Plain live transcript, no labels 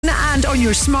and on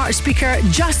your smart speaker,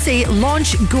 just say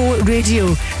Launch Go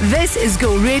Radio. This is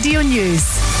Go Radio News.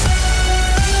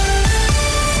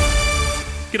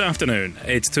 Good afternoon,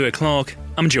 it's 2 o'clock.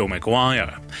 I'm Joe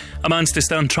McGuire. A man's to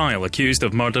stand trial accused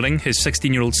of murdering his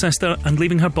 16-year-old sister and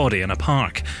leaving her body in a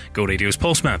park. Go Radio's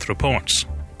Paul Smith reports.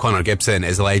 Connor Gibson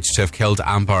is alleged to have killed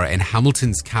Amber in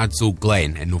Hamilton's Cadsall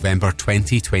Glen in November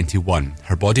 2021.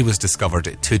 Her body was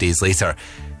discovered 2 days later.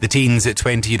 The teen's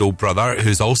 20-year-old brother,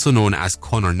 who's also known as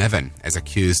Connor Niven, is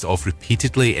accused of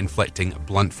repeatedly inflicting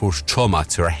blunt force trauma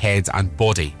to her head and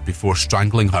body before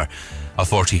strangling her. A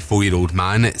 44-year-old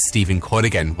man, Stephen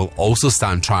Corrigan, will also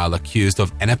stand trial accused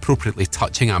of inappropriately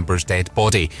touching Amber's dead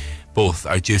body. Both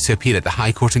are due to appear at the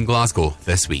High Court in Glasgow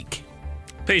this week.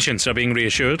 Patients are being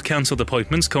reassured cancelled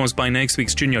appointments caused by next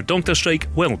week's junior doctor strike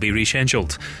will be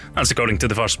rescheduled. That's according to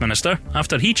the First Minister,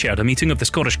 after he chaired a meeting of the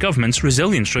Scottish Government's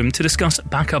Resilience Room to discuss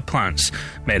backup plans.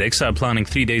 Medics are planning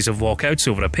 3 days of walkouts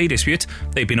over a pay dispute.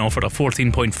 They've been offered a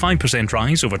 14.5%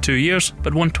 rise over 2 years,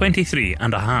 but won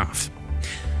 23.5%.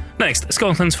 Next,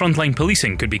 Scotland's frontline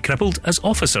policing could be crippled as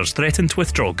officers threaten to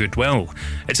withdraw goodwill.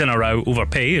 It's in a row over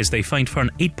pay as they fight for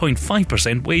an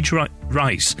 8.5% wage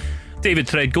rise. David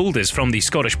Threadgold is from the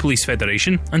Scottish Police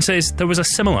Federation and says there was a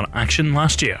similar action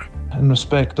last year. In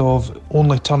respect of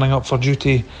only turning up for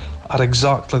duty at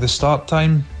exactly the start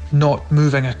time, not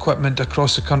moving equipment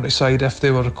across the countryside if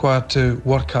they were required to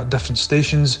work at different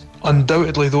stations.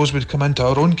 Undoubtedly those would come into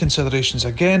our own considerations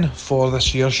again for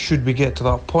this year should we get to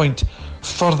that point.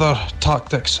 Further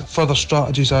tactics, further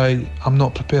strategies I am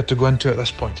not prepared to go into at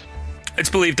this point. It's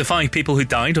believed the 5 people who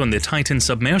died on the Titan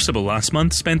submersible last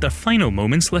month spent their final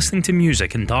moments listening to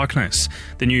music in darkness.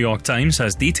 The New York Times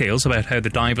has details about how the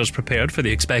divers prepared for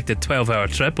the expected 12-hour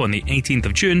trip on the 18th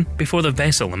of June before the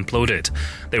vessel imploded.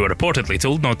 They were reportedly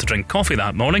told not to drink coffee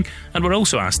that morning and were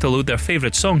also asked to load their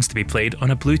favourite songs to be played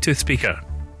on a Bluetooth speaker.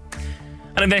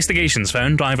 And investigations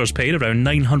found drivers paid around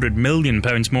 £900 million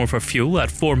more for fuel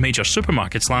at 4 major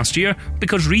supermarkets last year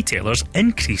because retailers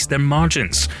increased their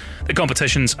margins. The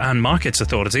Competitions and Markets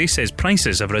Authority says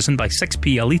prices have risen by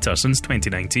 6p a litre since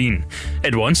 2019.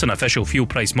 It wants an official fuel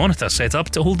price monitor set up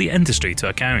to hold the industry to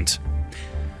account.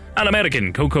 And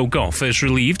American Coco Gauff is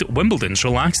relieved Wimbledon's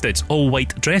relaxed its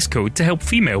all-white dress code to help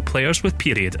female players with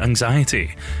period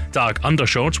anxiety. Dark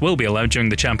undershorts will be allowed during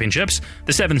the championships.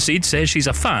 The 7th seed says she's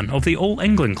a fan of the All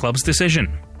England club's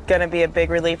decision. Going to be a big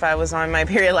relief. I was on my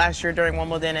period last year during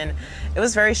Wimbledon and it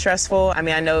was very stressful. I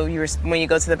mean, I know when you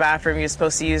go to the bathroom, you're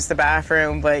supposed to use the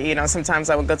bathroom, but sometimes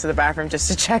I would go to the bathroom just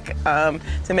to check to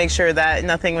make sure that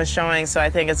nothing was showing. So I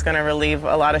think it's going to relieve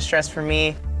a lot of stress for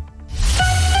me.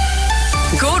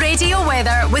 Go Radio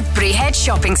weather with Braehead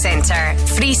Shopping Centre.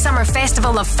 Free summer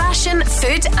festival of fashion,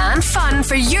 food and fun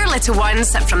for your little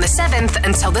ones from the 7th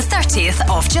until the 30th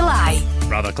of July.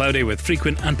 Rather cloudy with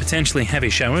frequent and potentially heavy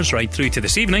showers right through to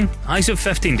this evening. Highs of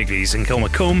 15 degrees in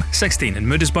Kilmacombe, 16 in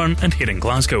Moodisburn and here in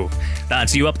Glasgow.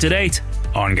 That's you up to date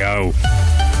on Go.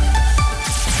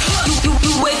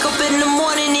 You wake up in the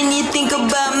morning and you think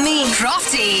about me.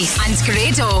 Crofty and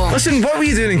Grado. Listen, what were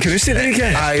you doing in Carnoustie the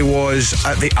weekend? I was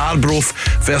at the Arbroath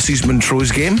versus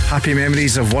Montrose game. Happy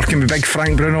memories of working with Big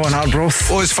Frank Bruno in Arbroath.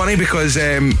 Oh, it's funny because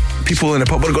people in the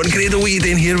pub were going, Grado, what you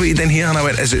doing here, what you doing here? And I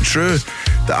went, is it true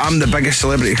that I'm the biggest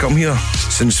celebrity to come here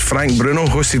since Frank Bruno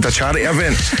hosted a charity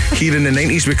event here in the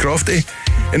 90s with Crofty?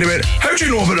 And they went, how do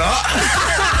you know about that?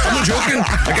 I'm not joking.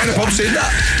 The guy in the pub said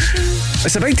that.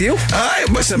 It's a big deal. Aye,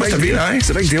 it must have been, aye. It's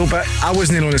a big deal, but I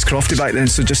wasn't known as Crofty back then,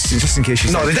 so just in case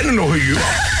you said. No, they didn't know who you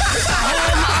are.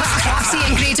 Crofty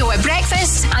and Grado at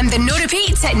breakfast and the no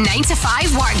repeats at 9 to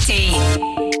 5 workday.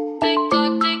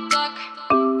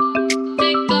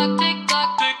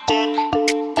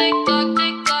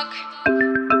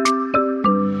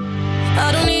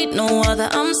 I don't need no other,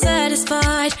 I'm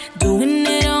satisfied doing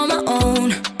it on my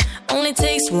own. Only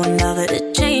takes one lover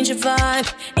to change your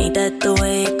vibe. Ain't that the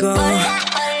way it goes?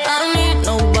 I don't need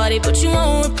nobody but you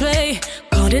won't replay.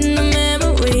 Caught in the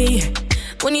memory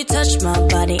when you touch my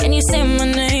body and you say my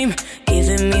name,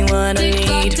 giving me what I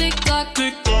need.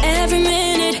 Every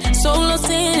minute, so lost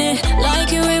in it,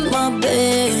 like you're in my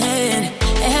bed.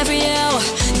 Every hour,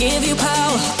 give you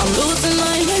power, I'm losing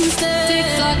mine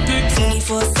instead.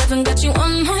 24/7, got you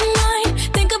on my mind.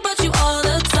 Think about you all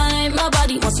the time. My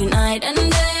body wants you night and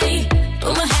day.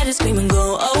 But my head is screaming,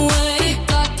 go away.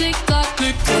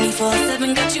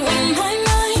 24/7, got you on my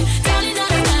mind. Darling, I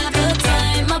don't have the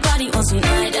time. My body wants you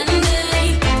night and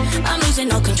day. I'm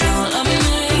losing all control of me.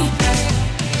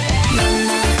 Na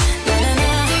na na na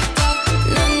na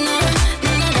na na na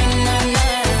na na na na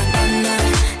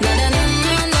na.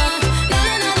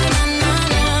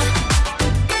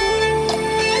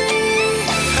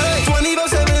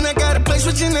 24/7, I got a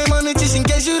name on it just in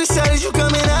case you decided you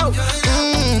coming out.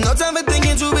 No time for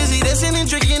thinking, too busy dancing and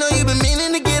drinking. Know you been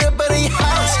meaning to get up out of your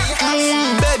house.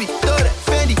 Baby, throw that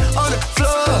Fendi on the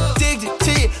floor. Addicted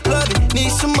to you, love it,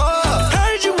 need some more.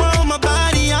 Heard you want my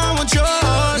body, I want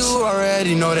yours. You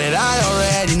already know that I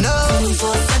already know.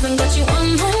 24/7 got you on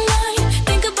my mind.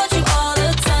 Think about you all the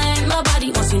time. My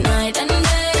body wants you night and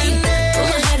day. But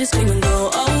my head is screaming, go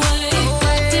away.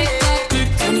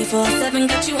 24/7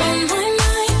 got you on my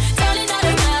mind. Darling, I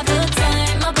don't have the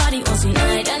time. My body wants you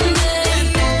night and day.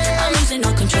 I'm losing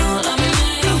all control of me.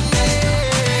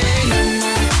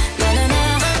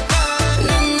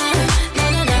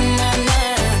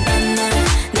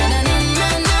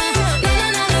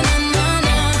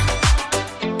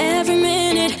 Every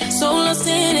minute, so lost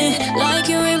in it, like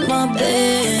you're in my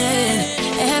bed.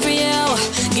 Every hour,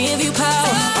 give you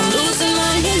power. I'm losing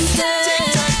my instead.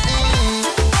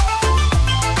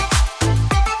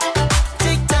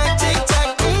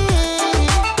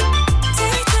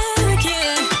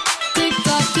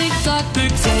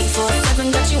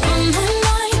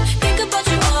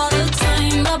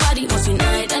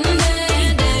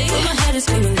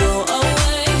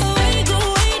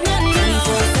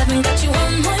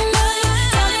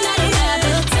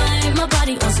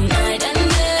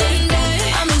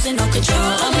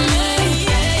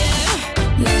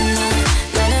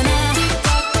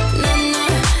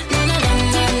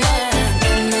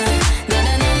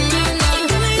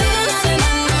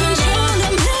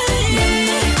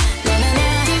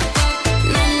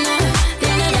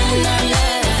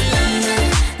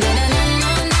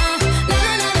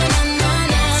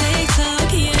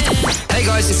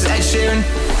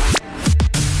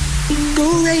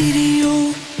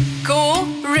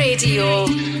 Radio.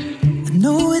 I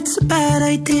know it's a bad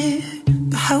idea,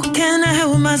 but how can I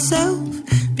help myself?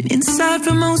 Been inside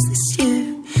for most this year,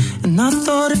 and I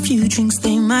thought a few drinks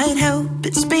they might help.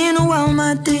 It's been a while,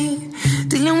 my dear,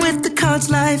 dealing with the cards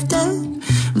life dealt.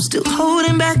 I'm still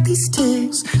holding back these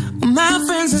tears. All my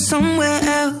friends are somewhere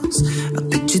else. I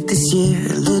pictured this year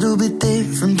a little bit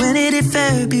different. When it hit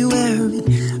February,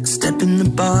 a step in the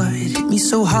bar, it hit me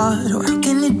so hard. Or how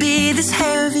can it be this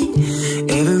heavy?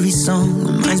 Every song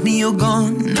reminds me you're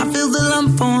gone, and I feel the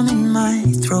lump form in my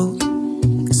throat.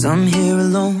 'Cause I'm here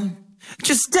alone,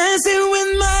 just dancing with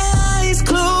my eyes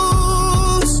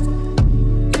closed.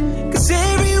 'Cause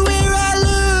everywhere I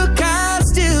look, I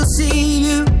still see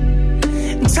you.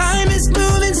 And time is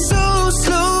moving so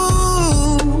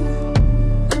slow,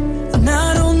 and I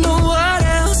don't know what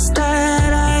else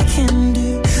that I can do.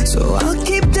 So I'll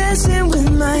keep dancing with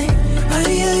my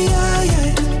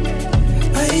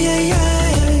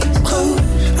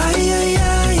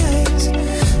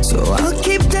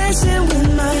dancing with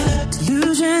my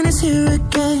delusion is here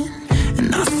again, and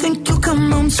I think you'll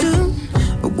come home soon.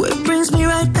 But what brings me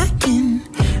right back in?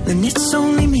 Then it's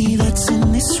only me that's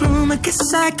in this room. I guess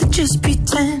I could just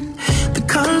pretend the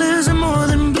colors are more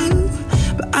than blue,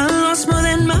 but I lost more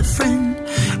than my friend.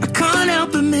 I can't help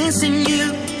but missing you.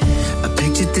 I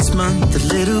pictured this month a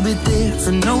little bit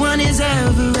different. No one is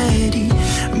ever ready,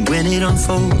 and when it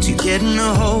unfolds, you get in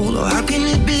a hole. Or how can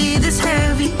it be this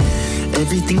heavy?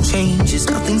 Everything changes,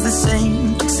 nothing's the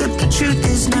same, except the truth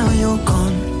is now you're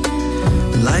gone.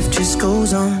 Life just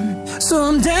goes on, so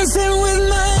I'm dancing with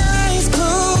my eyes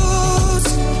closed.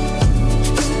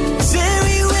 'Cause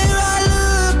everywhere I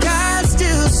look, I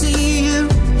still see you.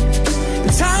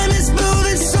 And time is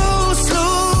moving so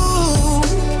slow,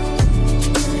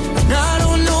 and I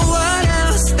don't know what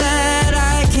else that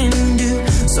I can do.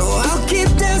 So I'll keep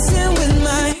dancing with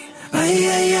my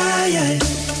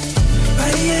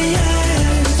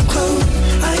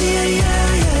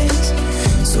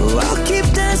So I'll keep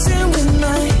dancing with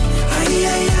my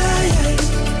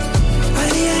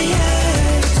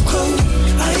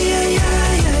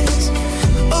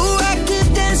Oh, I keep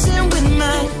dancing with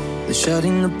my. They're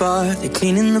shutting the bar, they're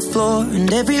cleaning the floor,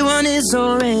 and everyone is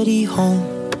already home.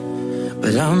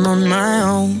 But I'm on my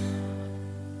own,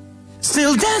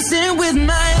 still dancing with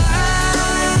my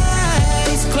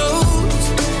eyes closed.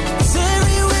 'Cause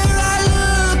everywhere I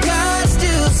look, I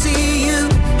still see you.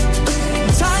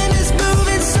 Time is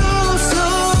moving so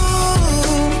slow,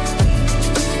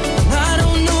 I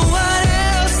don't know what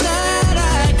else that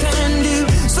I can do.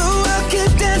 So I'll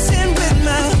keep dancing with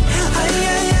my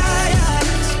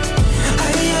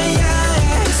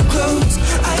eyes closed.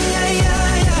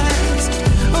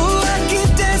 Oh, I keep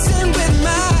dancing with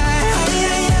my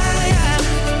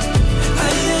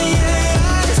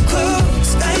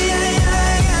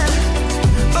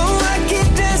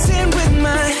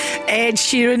Ed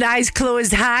Sheeran, Eyes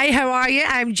Closed. Hi, how are you?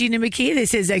 I'm Gina McKie.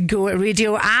 This is Go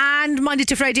Radio, and Monday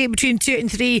to Friday between 2 and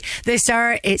 3 this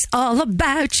hour, it's all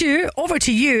about you. Over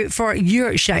to you for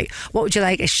your shout. What would you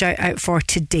like a shout out for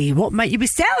today? What might you be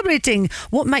celebrating?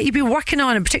 What might you be working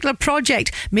on? A particular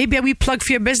project? Maybe a wee plug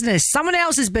for your business, someone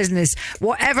else's business,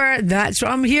 whatever. That's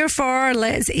what I'm here for.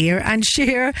 Let's air and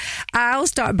share. I'll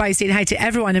start by saying hi to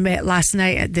everyone I met last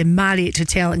night at the Marriott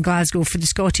Hotel in Glasgow for the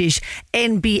Scottish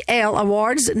NBL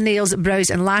Awards, Nails,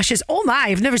 Brows and Lashes. Oh my,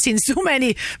 I've never seen so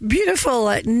many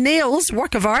beautiful nails,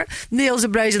 work of art, nails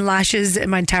and brows and lashes in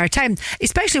my entire time.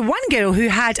 Especially one girl who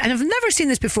had, and I've never seen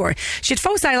this before, she had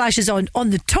false eyelashes on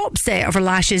the top set of her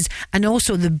lashes and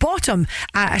also the bottom.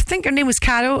 I think her name was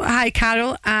Carol. Hi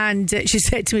Carol. And she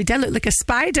said to me, do I look like a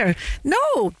spider?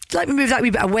 No, let me move that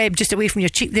wee bit of web just away from your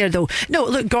cheek there though. No,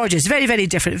 look gorgeous, very, very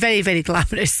different, very, very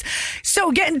glamorous.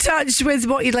 So get in touch with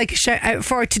what you'd like a shout out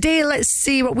for today. Let's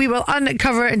see what we will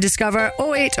uncover and discover.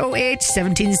 0808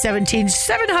 1717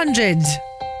 700.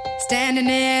 Standing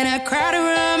in a crowded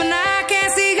room and I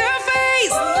can't see your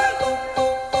face.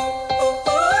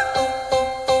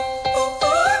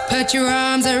 Put your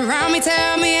arms around me,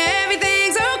 tell me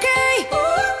everything's okay.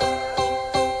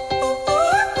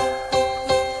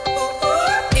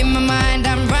 In my mind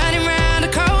I'm running around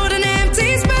a cold and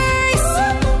empty space.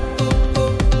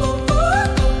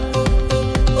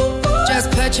 Just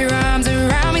put your arms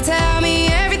around me, tell me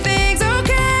everything's okay.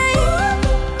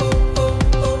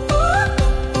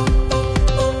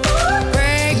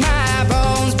 Break my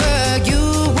bones, but you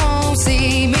won't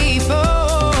see me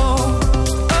fall.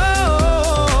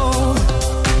 Oh,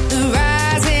 the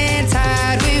rising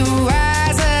tide will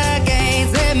rise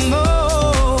against them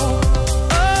all.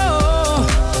 Oh,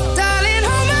 darling,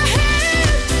 hold my hand.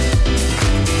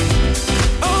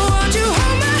 Oh, won't you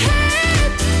hold my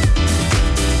hand?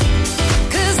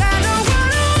 'Cause I don't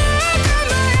wanna walk on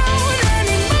my own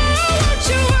anymore. Won't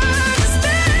you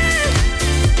understand?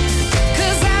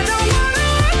 'Cause I don't wanna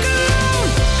walk alone.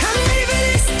 I'm ready for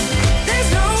this. There's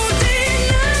no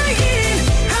denying.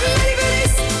 I'm ready for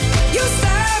this. You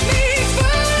stop me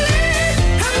falling.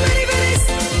 I'm ready for this.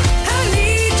 I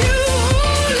need you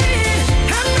holding.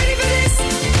 I'm ready for this.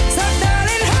 So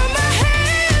darling, hold my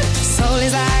hand. Soul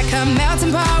is like a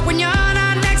melting pot when you're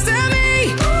not next to me.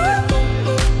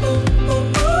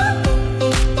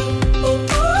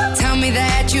 Tell me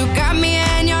that you got me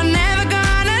and you're never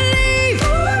gonna leave.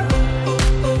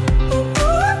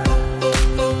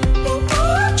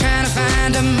 Trying to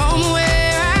find a moment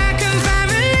where I can find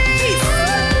relief.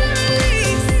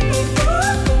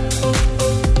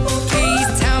 Please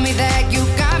tell me that you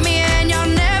got me and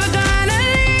you're never gonna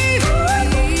leave.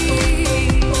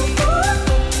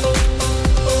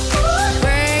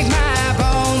 Break my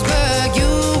bones, but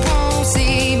you won't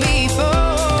see me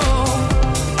fall.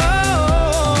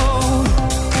 Oh,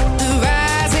 the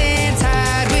rising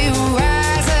tide will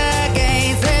rise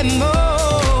against them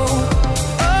all.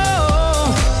 Oh,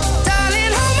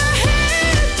 darling, hold my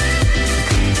hand.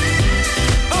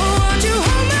 Oh, won't you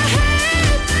hold my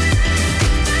hand?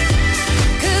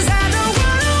 'Cause I don't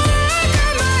wanna walk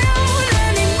on my own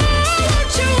anymore.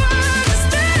 Won't you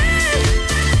understand?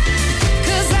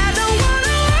 'Cause I don't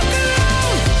wanna walk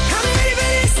alone. I'm ready for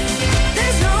this.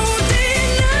 There's no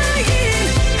denying.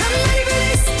 I'm ready for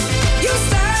this. You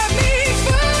stop me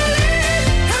falling.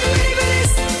 I'm ready for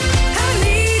this. I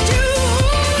need you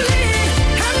holding.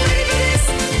 I'm ready for this.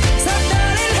 So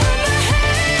darling, hold my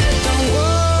hand. Don't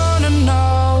wanna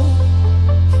know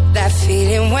that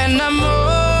feeling when I'm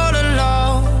all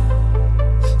alone.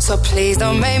 So please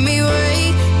don't make me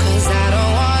wait, 'cause I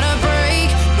don't wanna break.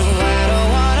 No, I don't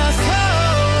wanna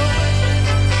fall.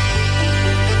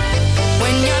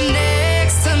 When you're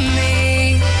next to me,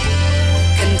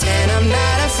 content I'm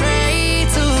not afraid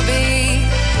to be.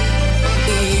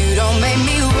 You don't make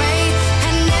me wait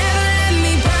and never let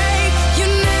me break. You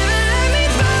never let me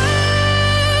fall.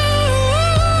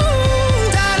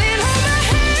 Darling, hold my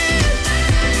hand.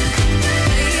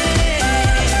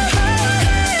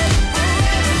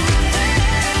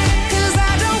 'Cause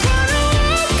I don't wanna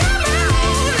walk on my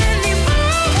own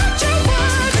anymore. Won't you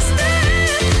understand?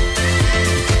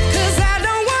 'Cause I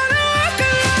don't wanna walk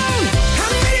alone.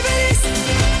 I'm ready for this.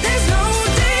 There's no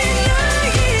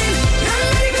denying. I'm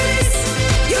ready for this.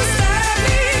 You stop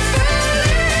me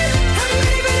falling. I'm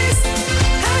ready for this.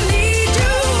 I need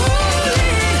you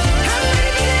holding. I'm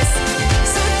ready for this.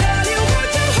 So darling,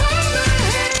 won't you hold my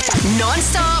hand?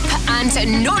 Non-stop and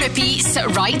no repeats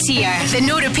right here. The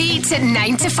no repeat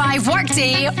 9 to 5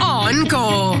 workday on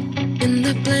Go. In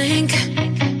the blink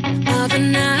of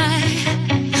an eye,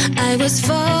 I was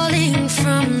falling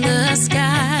from the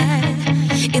sky.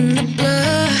 In the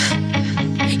blur,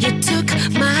 you took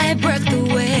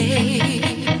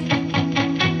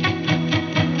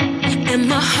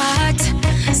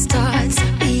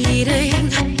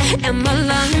and my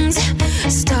lungs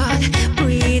start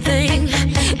breathing,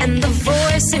 and the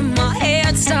voice in my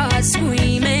head starts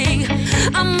screaming,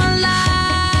 I'm alive.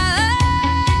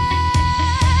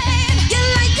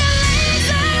 You're like a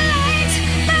laser light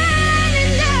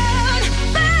burning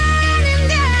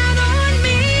down on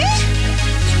me.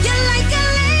 You're like a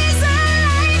laser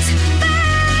light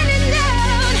burning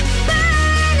down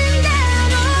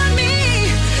on me.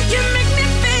 You make me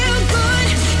feel good.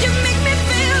 You make me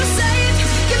feel safe.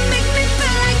 You make me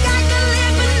feel like I can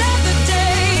live another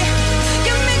day.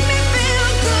 You make me feel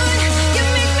good. You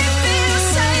make me feel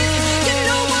safe. You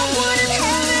know I wouldn't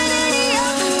have it any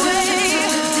other way.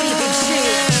 David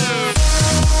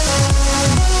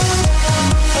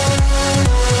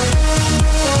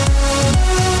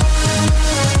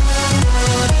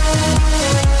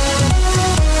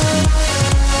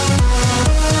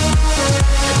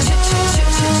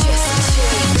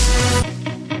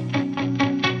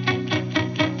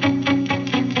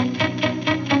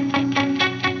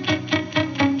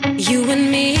You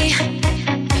and me,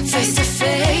 face to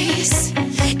face,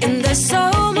 and there's so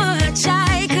much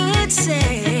I could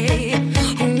say.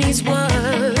 Who needs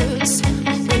words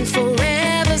when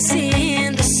forever's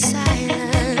in the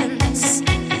silence?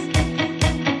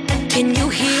 Can you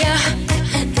hear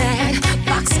that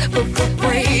box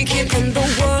breaking and the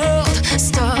world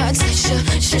starts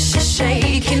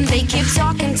shaking? They keep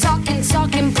talking,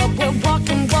 but we're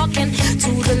walking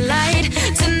to the light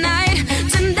tonight.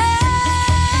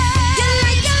 You're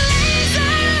like a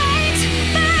laser light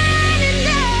burning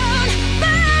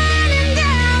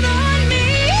down on me.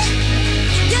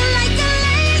 You're like a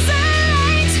laser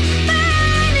light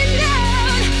burning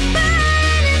down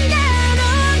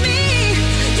on me.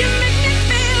 You make me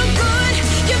feel good.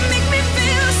 You make me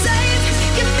feel safe.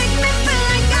 You make me feel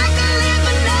like I can live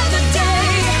another day.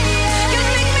 You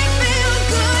make me feel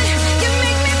good. You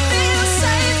make me feel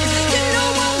safe. You know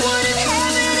I wouldn't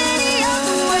have it any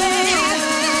other way.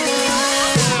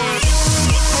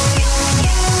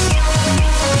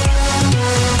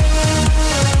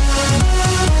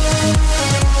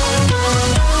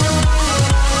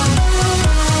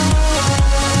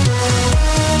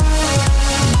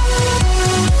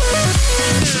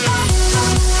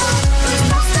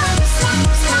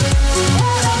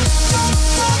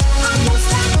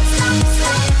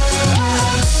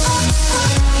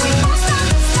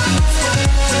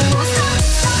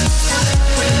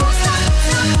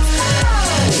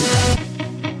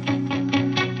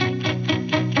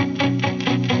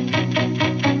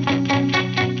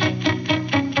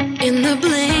 In the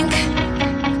blink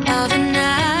of an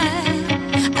eye,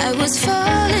 I was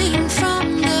falling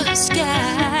from the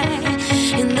sky.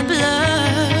 In the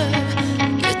blur,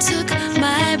 you took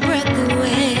my breath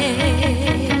away.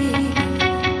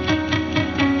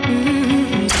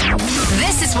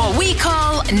 This is what we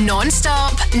call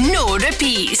non-stop, no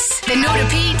repeats. The no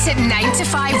repeat 9 to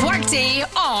 5 workday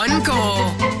on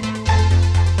Go.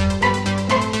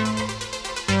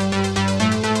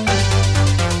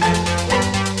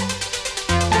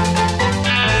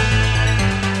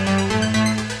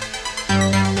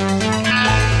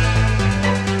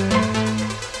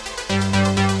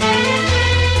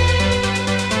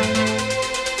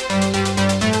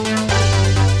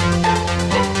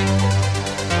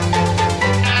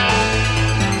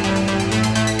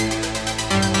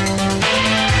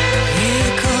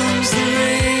 Here comes the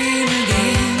rain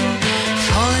again,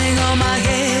 falling on my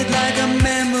head like a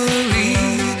memory,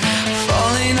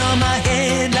 falling on my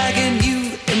head like a new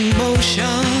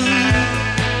emotion.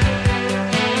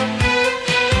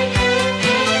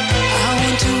 I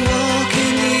want to walk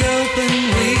in the open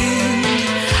wind,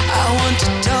 I want to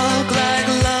talk like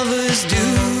lovers do,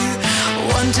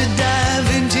 want to dive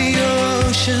into your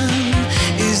ocean.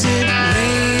 Is it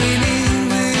raining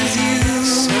with you?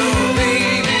 So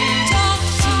baby, talk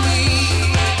to me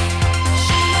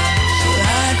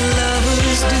like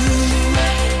lovers do.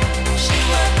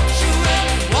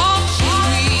 Walk with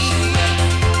me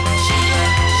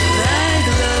like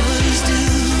lovers do.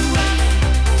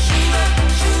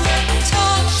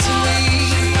 Talk to me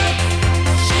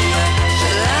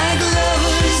like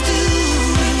lovers do.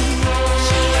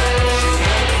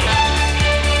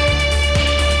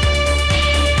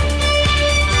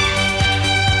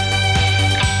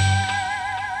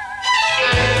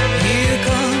 Here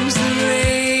comes the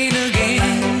rain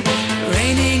again,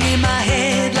 raining in my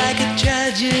head like a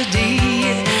tragedy,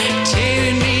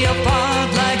 tearing me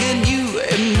apart like a new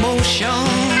emotion.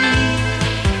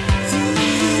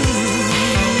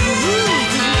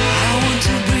 I want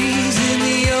to breathe in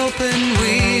the open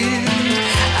wind,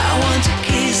 I want to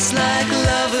kiss like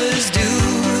lovers do,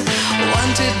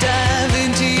 want to dive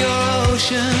into your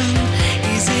ocean.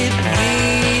 Is Is it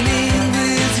raining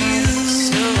with you?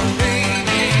 So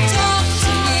baby, talk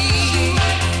to me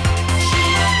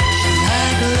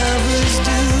like lovers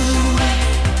do.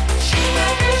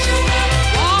 Walk with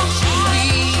me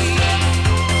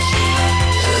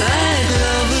like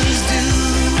lovers do.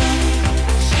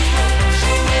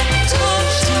 Talk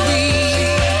to me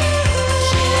like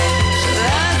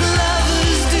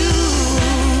lovers do.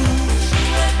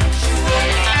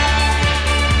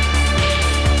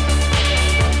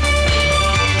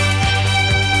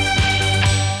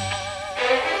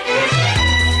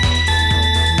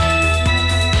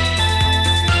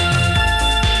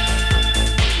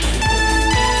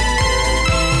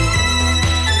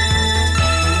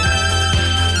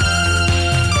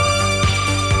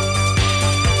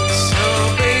 So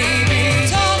baby,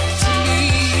 talk to me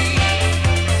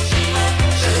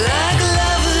like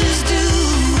lovers do.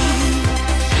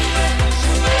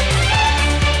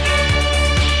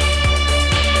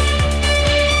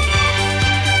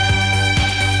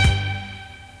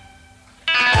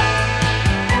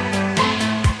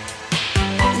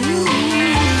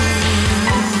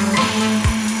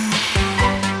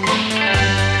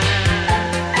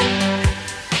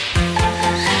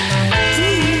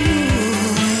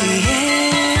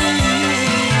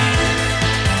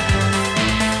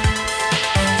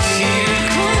 Here it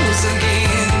comes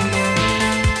again.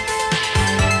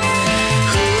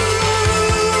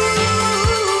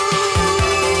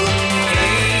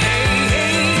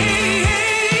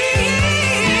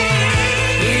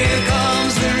 Here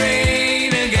comes the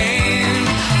rain again,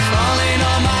 falling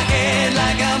on my head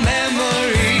like a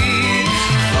memory,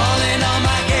 falling on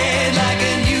my head like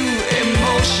a new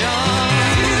emotion.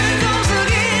 Here it goes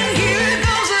again, here it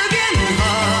goes again.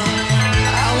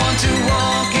 I want to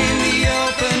walk in the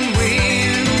open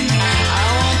wind. I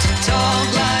want to talk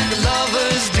like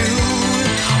lovers do.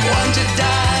 Want to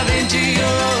dive into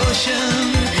your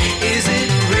ocean. Is it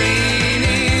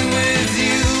raining with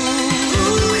you?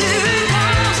 Here it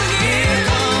comes again. Here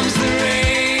comes the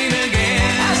rain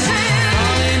again.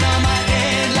 Falling on my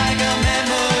head like a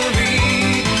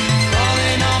memory,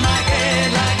 falling on my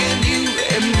head like a new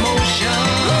emotion.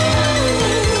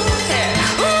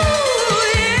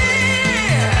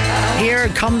 Here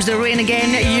comes the rain again.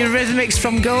 Eurythmics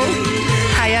from Go.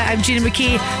 Hiya, I'm Gina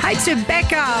McKie. Hi to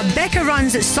Becca. Becca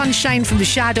runs at Sunshine from the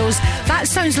Shadows. That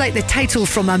sounds like the title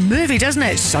from a movie, doesn't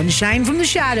it? Sunshine from the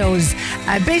Shadows.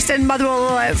 Based in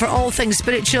Motherwell for all things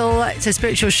spiritual. It's a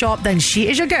spiritual shop. Then she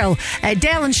is your girl.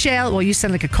 Del and Shell. Well, you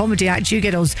sound like a comedy act, you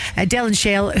girls. Del and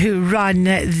Shell, who run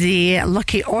the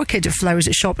Lucky Orchid Flowers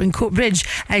shop in Coatbridge.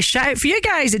 Shout out for you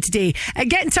guys today.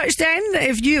 Get in touch then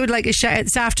if you would like a shout out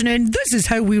this afternoon. This is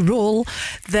how we roll.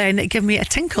 Then give me a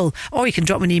tinkle. Or you can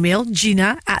drop me an email,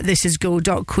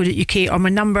 gina@thisisgo.co.uk, or my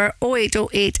number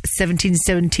 0808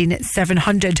 1717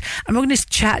 700. I'm going to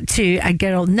chat to a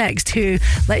girl next who,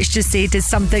 let's just say, did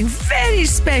something very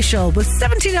special with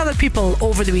 17 other people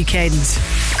over the weekend.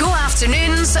 Go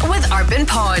afternoons with Urban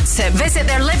Pods. Visit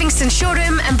their Livingston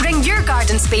showroom and bring your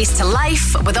garden space to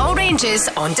life with all ranges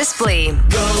on display.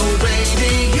 Go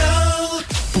radio.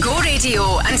 Go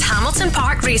Radio and Hamilton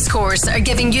Park Racecourse are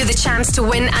giving you the chance to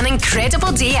win an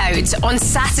incredible day out on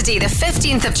Saturday the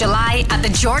 15th of July at the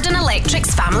Jordan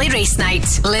Electrics Family Race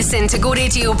Night. Listen to Go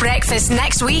Radio Breakfast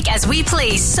next week as we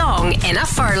play Song in a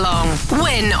Furlong.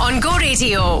 Win on Go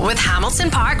Radio with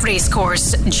Hamilton Park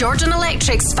Racecourse, Jordan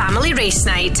Electrics Family Race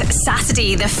Night,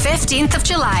 Saturday the 15th of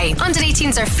July. Under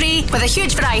 18s are free with a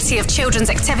huge variety of children's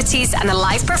activities and a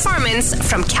live performance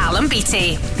from Callum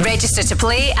Beattie. Register to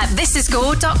play at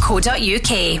thisisgo.co.uk.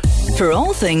 For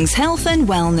all things health and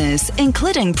wellness,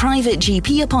 including private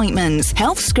GP appointments,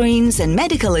 health screens and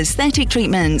medical aesthetic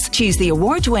treatments, choose the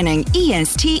award-winning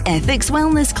EST Ethics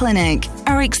Wellness Clinic.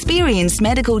 Our experienced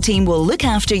medical team will look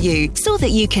after you so that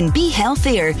you can be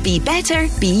healthier, be better,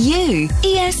 be you.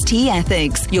 EST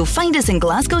Ethics. You'll find us in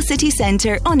Glasgow City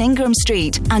Centre on Ingram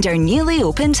Street and our newly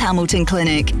opened Hamilton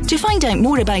Clinic. To find out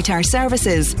more about our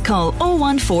services, call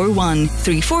 0141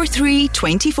 343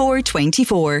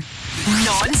 2424.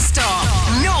 Non-stop,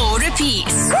 no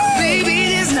repeats.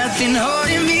 Baby, there's nothing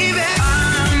holding me back.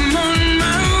 I'm on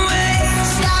my way.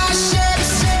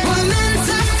 Starships were meant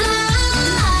to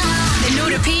fly. The no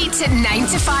repeat 9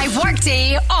 to 5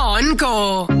 workday on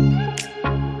Go.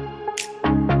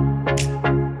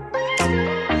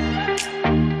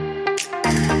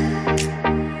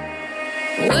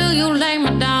 Will you lay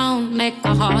me down, make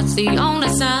my heart the only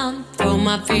sound, throw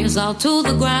my fears all to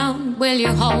the ground? Will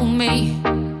you hold me?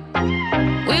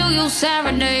 Will you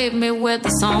serenade me with the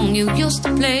song you used to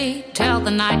play till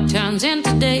the night turns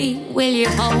into day? Will you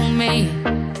hold me?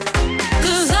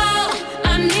 'Cause all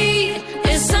I need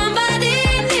is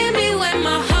somebody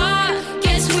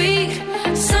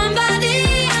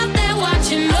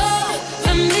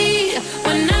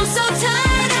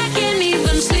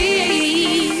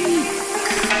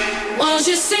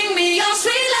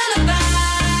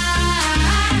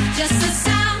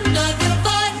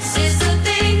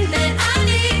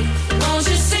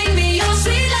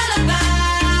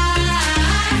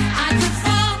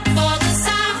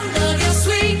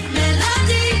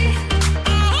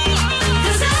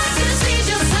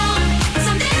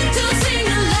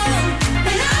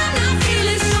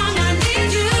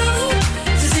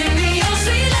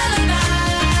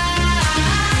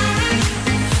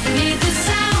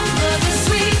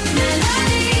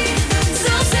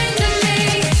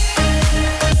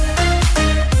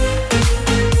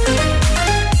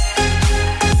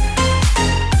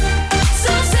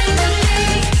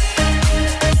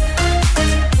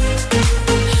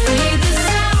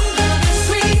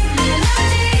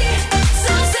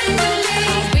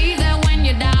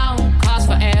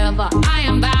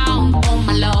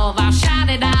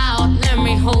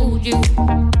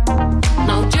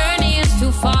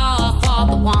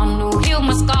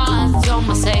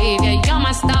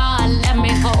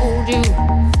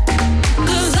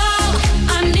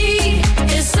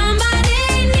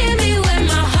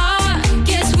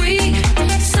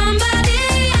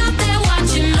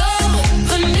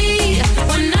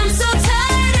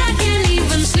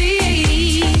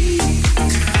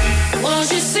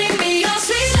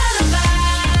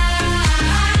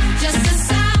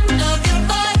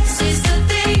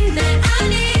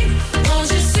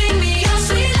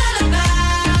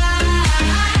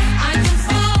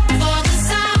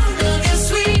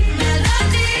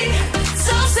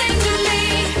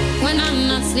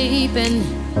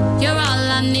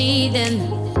I need, and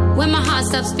when my heart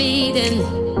stops beating,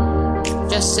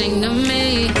 just sing to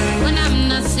me. When I'm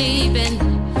not sleeping,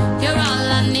 you're all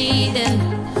I need, and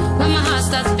when my heart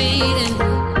stops beating,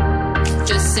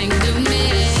 just sing to me.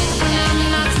 I'm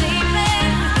not sleeping,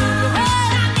 you're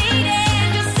all I need,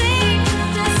 and just sing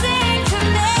to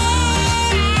me.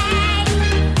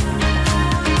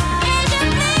 And you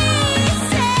please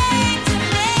sing to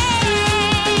me.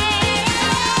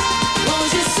 Won't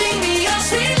you sing me your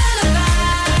sweet lullaby?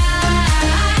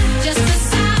 Just the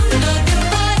sound of your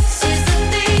voice is the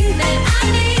thing that I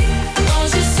need. Won't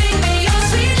you sing me your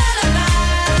sweet lullaby?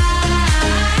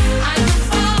 I can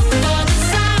fall for the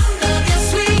sound of your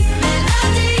sweet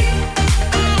melody.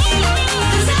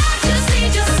 'Cause I just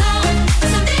need your song,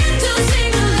 something to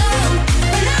sing along.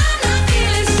 When I'm not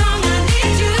feeling strong, I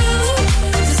need you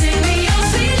to sing me your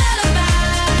sweet lullaby.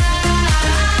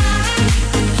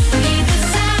 Need the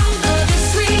sound of your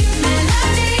sweet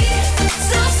melody,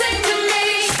 so sing to me.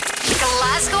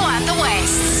 Glasgow and the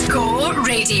West. Go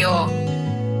Radio.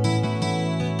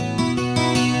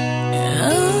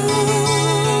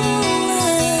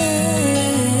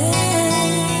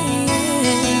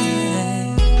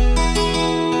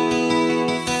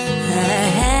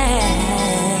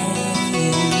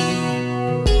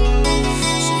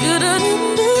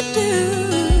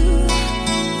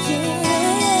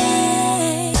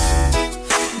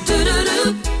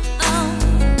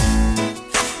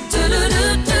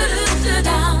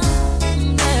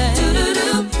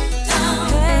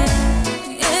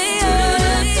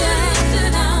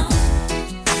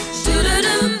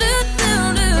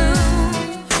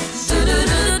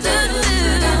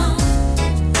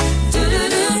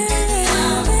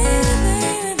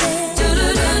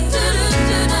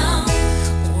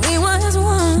 We were as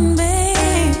one,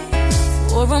 babe,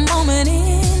 for a moment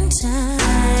in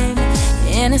time,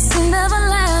 and it seemed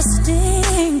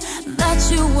everlasting that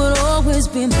you would always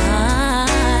be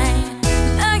mine.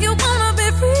 Now you wanna be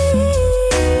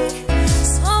free,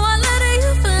 so I let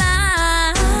you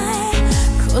fly.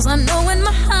 'Cause I know in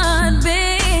my heart,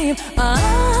 babe,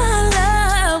 our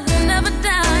love will never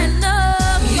die. No,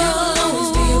 you'll always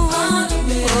be a part of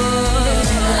me.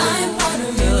 I'm part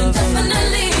of you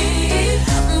indefinitely.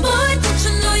 Boy, don't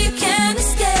you know you can't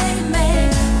escape me?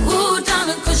 Ooh,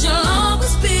 darling, 'cause you'll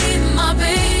always be my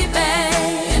baby,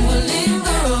 and we'll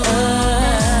linger on.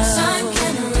 Time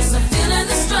can't erase the feeling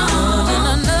that's strong, and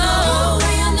I know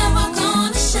you're never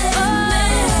gonna shake me.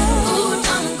 Ooh,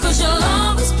 darling, 'cause you'll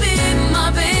always be my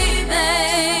baby.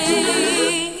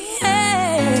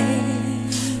 Hey.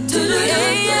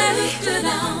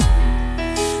 Do-do-do-do-do-do-down.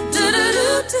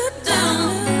 Do-do-do-do-down.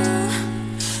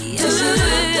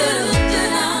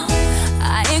 Do-do-do-do-do-down.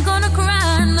 I ain't gonna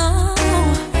cry, no,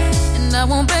 and I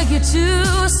won't beg you to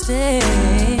stay.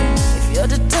 If you're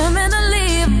determined to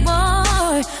leave,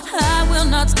 boy, I will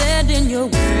not stand in your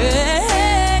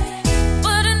way.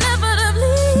 But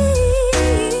inevitably,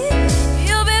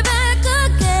 you'll be back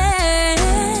again.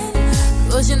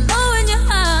 'Cause you know in your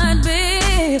heart,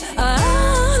 babe,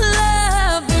 our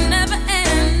love will never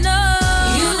end. No,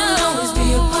 you'll always be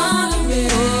a part of me.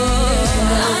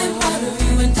 I'm part of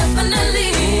you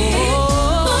indefinitely.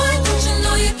 Boy, don't you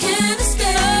know you can't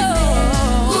escape me?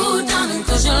 Ooh, darling,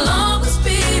 'cause you'll always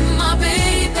be my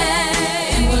baby,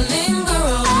 and we'll linger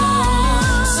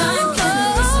on. Time can't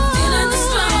erase the feeling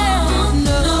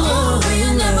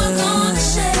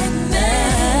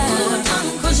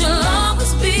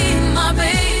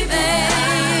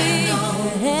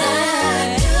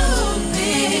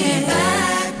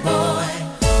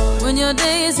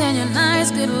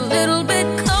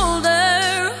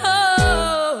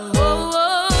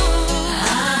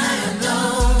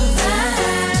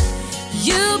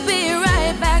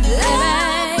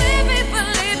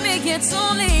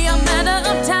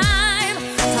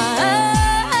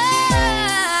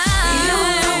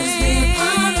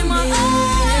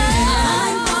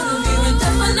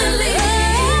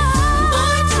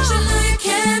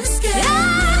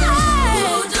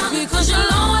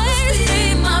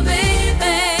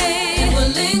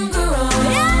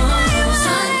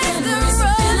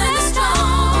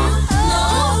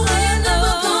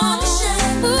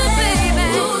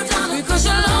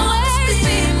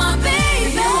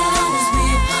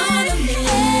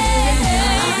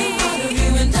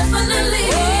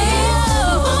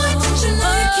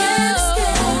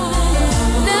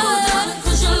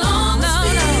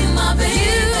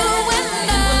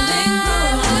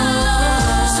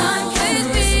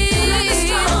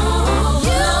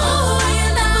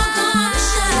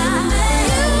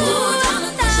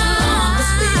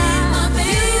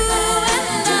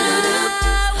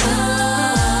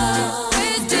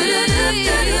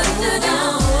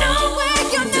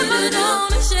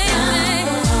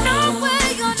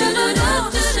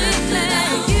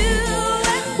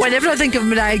Whenever I think of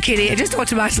Mariah Carey, I just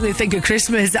automatically think of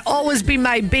Christmas. Always Been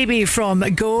My Baby from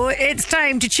Go. It's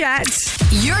time to chat.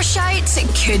 Your shout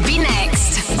could be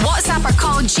next. WhatsApp or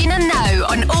call Gina now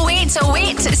on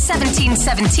 0808 17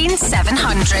 17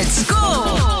 700.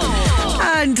 Go!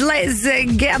 And let's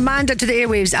get Amanda to the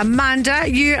airwaves. Amanda,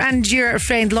 you and your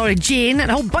friend Laura Jane and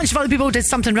a whole bunch of other people did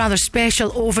something rather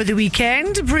special over the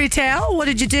weekend. Pray tell, what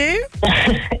did you do?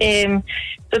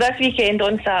 So this weekend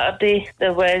on Saturday,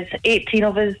 there was 18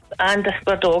 of us and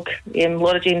our dog,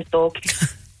 Laura Jane's dog,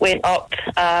 went up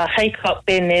a hike up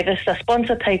Ben Nevis, a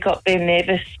sponsored hike up Ben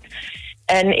Nevis,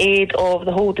 in aid of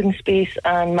the holding space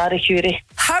and Marie Curie.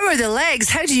 How are the legs?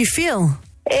 How do you feel?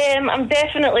 I'm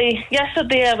definitely.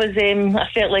 Yesterday, I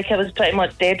felt like I was pretty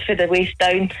much dead for the waist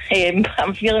down.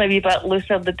 I'm feeling a wee bit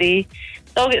looser today.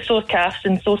 Still get sore calves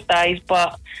and sore thighs,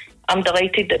 but I'm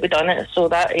delighted that we've done it. So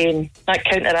that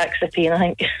counteracts the pain, I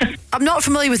think. I'm not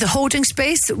familiar with the holding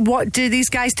space. What do these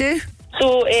guys do?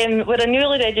 So we're a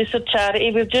newly registered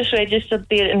charity. We've just registered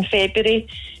there in February.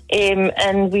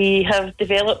 And we have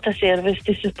developed a service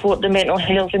to support the mental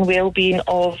health and well-being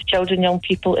of children, young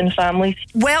people and families.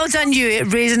 Well done you,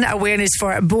 raising awareness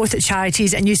for both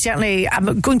charities, and you certainly,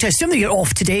 I'm going to assume that you're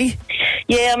off today.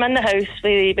 Yeah, I'm in the house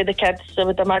with the kids. I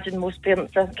would imagine most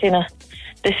parents are kind of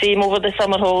the same over the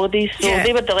summer holidays, so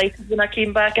They were delighted when I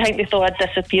came back. I think they thought I'd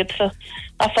disappeared for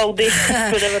a full day,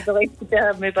 so they were delighted to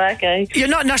have me back. You're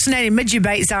not nursing any midgie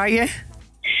bites, are you?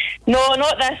 No,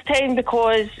 not this time,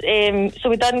 because so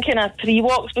we done kind of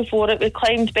pre-walks before it. We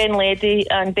climbed Ben Ledy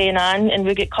and Ben Ann, and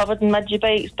we get covered in midgie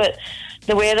bites, but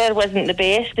the weather wasn't the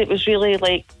best. It was really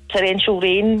like torrential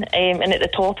rain, and at the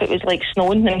top it was like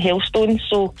snowing and hailstones,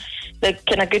 so the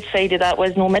kind of good side of that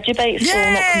was no midgie bites. So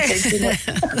I'm not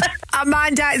complaining.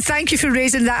 Amanda, thank you for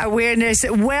raising that awareness.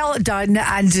 Well done,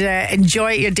 and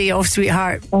enjoy your day off,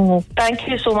 sweetheart. Thank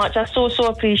you so much. I so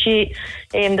appreciate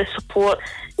the support.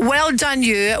 Well done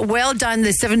you, well done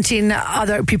the 17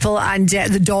 other people and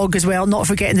the dog as well, not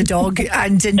forgetting the dog,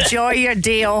 and enjoy your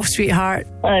day off, sweetheart.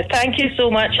 Thank you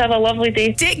so much, have a lovely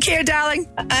day. Take care, darling.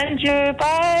 And you,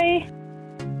 bye.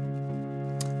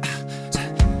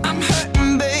 I'm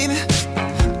hurting, baby,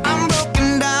 I'm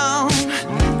broken down.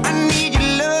 I need your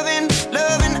loving,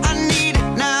 I need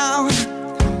it now.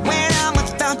 When I'm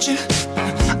without you,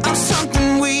 I'm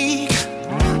something weak.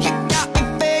 You got me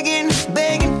begging,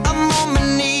 I'm on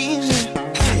my knees. I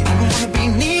wanna be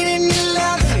needing your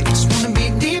love, I just wanna be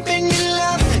deep in your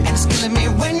love, and it's killing me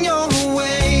when you're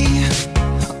away.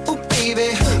 Oh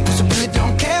baby, 'cause I really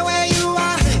don't care where you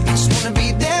are, I just wanna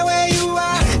be there where you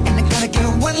are, and I gotta get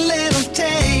one little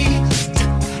taste.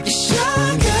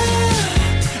 Sugar,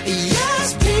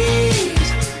 yes please,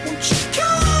 won't you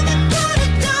come and put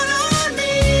it down on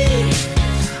me?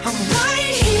 I'm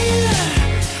right here,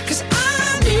 'cause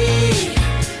I need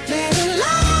little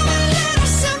love and little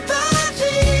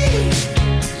sympathy.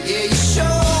 Yeah, you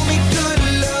show me good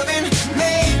loving,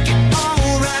 make it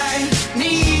alright.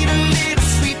 Need a little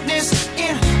sweetness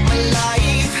in my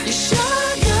life. You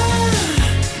sugar,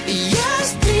 yes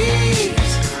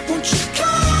please, won't you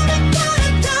come and put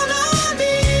it down on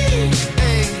me?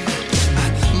 Hey,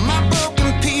 my broken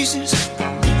pieces,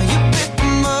 you pick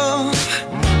them up.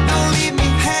 Don't leave me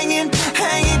hanging,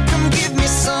 come give me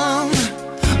some.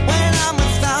 When I'm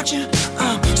without you,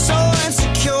 I'm so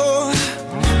insecure.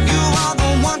 You are the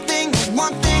one thing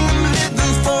I'm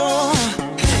living for.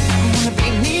 I wanna be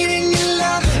needing your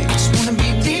love, I just wanna be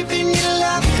deep in your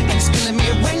love, and it's killing me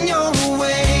when you're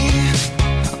away.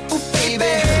 Oh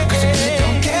baby, 'cause I really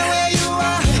don't care where you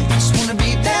are, I just wanna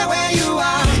be there where you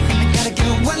are, and I gotta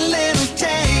get one little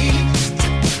taste.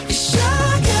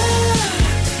 Sugar,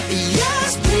 yes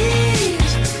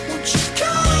please, won't you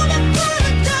come and put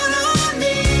it down on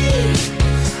me?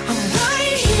 I'm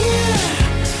right here,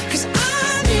 'cause I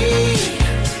need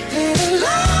little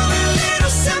love and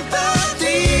little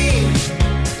sympathy.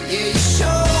 Yeah, you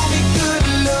show me good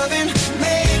loving,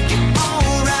 make it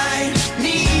alright.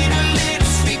 Need a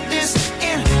little sweetness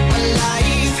in my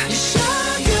life. You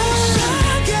sugar,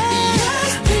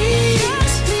 yes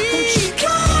please, won't you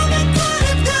come and put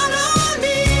it down on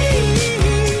me?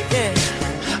 Yeah.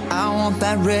 I want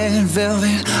that red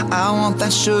velvet, I want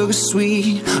that sugar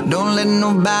sweet. Don't let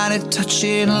nobody touch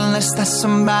it unless that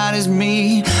somebody's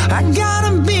me. I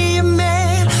gotta be a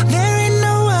man, there ain't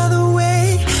no other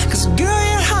way. 'Cause girl,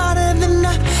 you're hotter than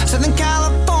a Southern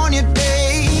California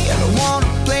day. I don't wanna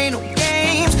play no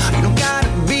games, you don't gotta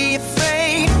be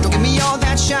afraid. Don't give me all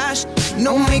that shush,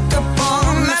 no makeup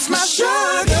on, that's my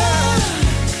sugar.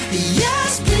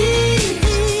 Yes please,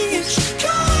 won't you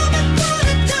come and put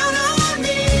it down on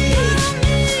me?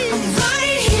 I'm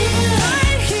right here,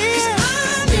 'cause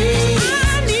I need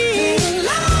little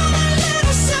love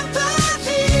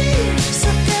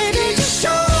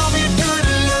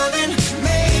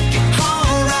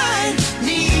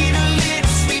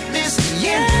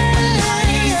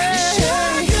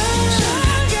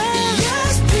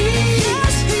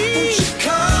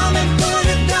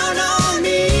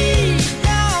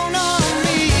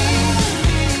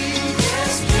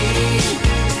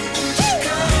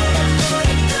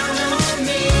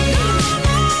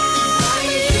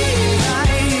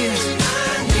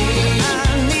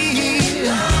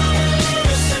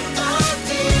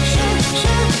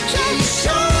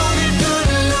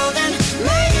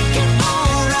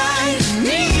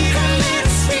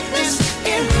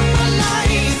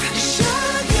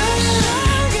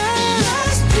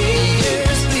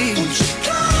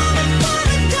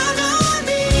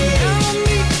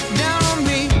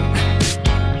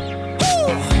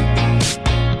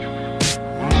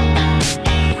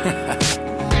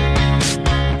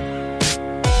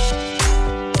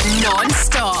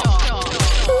non-stop.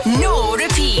 No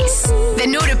repeats. The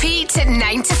no repeat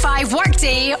 9 to 5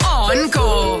 workday on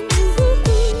Go.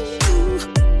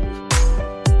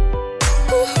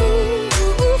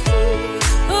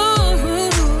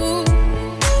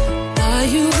 Are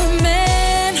you a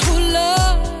man who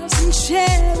loves and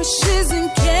cherishes and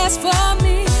cares for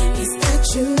me? Is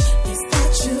that you? Is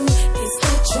that you? Is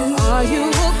that you? Are you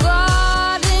a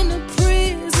guard in a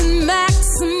prison,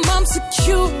 maximum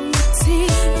security?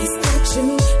 Is that you?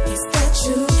 Is that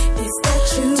you? Is that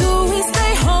you? Do we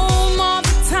stay home all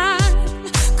the time?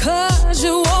 'Cause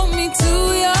you want me to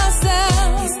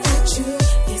yourself. Is that you?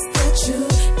 Is that you?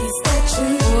 Is that you?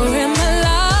 Or am I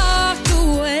locked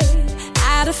away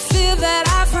out of fear that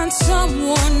I find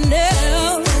someone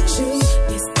else? Is that you?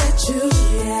 Is that you?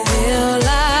 Yeah. Well, I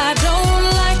don't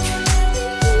like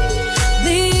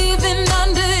leaving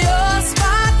under your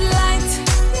spotlight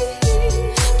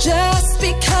just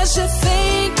because you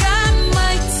think I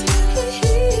might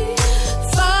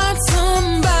find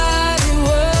somebody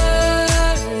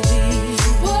worthy.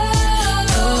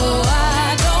 No, I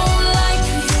don't like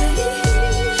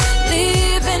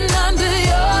leaving under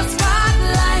your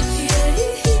spotlight.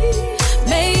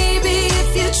 Maybe if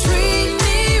you treat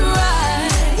me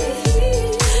right,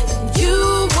 you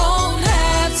won't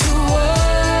have to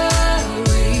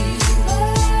worry.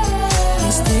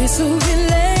 Is this a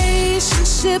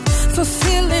relationship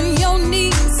fulfilling your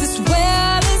needs as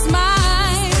well as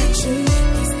mine? Is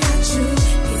that you?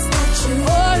 Is that you?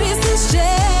 Or is this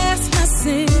just my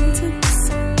sentence?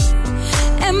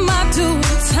 Am I doing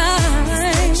time?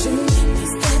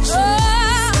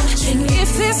 Oh, if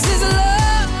this is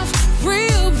love,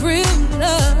 real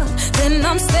love, then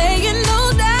I'm saying no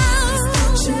doubt.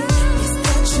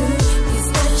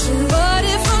 But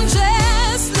if I'm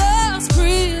just love's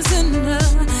prisoner,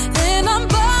 then I'm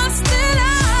busted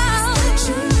out.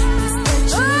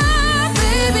 Oh,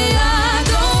 baby, I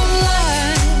don't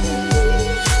like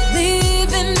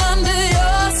leaving under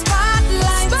your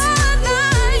spotlight.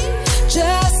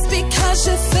 Just because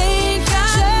you think I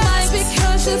might. Just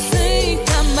because you think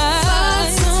I might. Find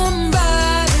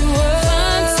somebody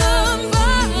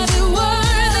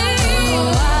worthy.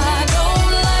 Oh, I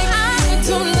don't like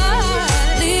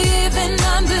leaving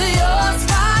under your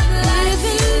spotlight.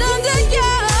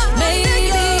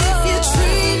 Maybe if you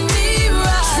treat me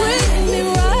right,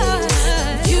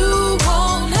 you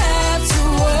won't have to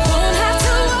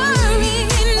worry.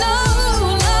 No.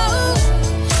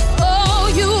 Oh,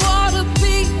 you ought to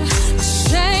be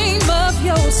ashamed of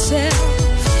yourself.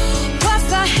 What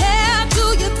the hell do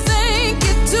you think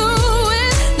you're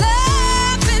doing?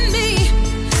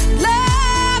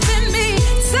 Loving me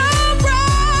so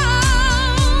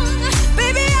wrong.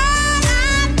 Baby, all I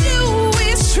do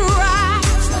is try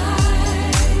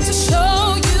to show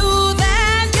you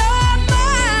that you're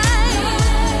mine.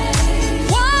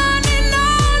 One and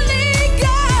only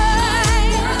guy.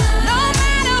 No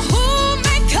matter who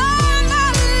may come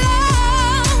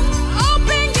along,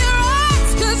 open your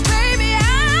eyes, 'cause baby, I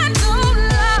don't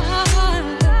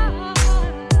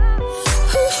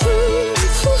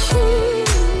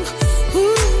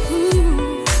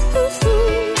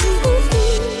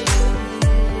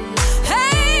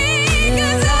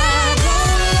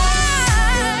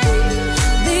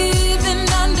leaving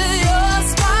under your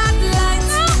spotlight.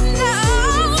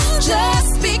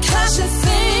 Just because you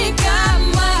think I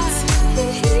might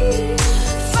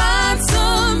find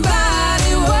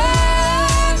somebody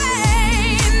worthy.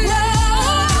 No,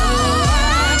 I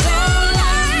don't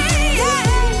like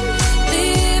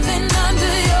leaving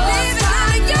under your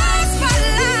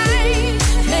spotlight.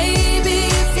 Maybe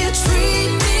if you treat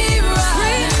me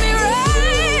right,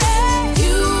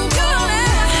 you gonna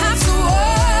have to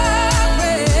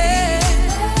worry.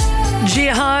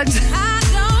 Jihad. I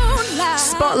don't like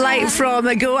Spotlight from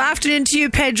the Go. Afternoon to you,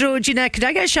 Pedro. Gina, could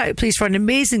I get a shout, please, for an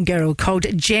amazing girl called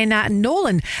Gina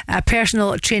Nolan, a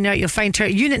personal trainer. You'll find her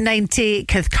at Unit 90,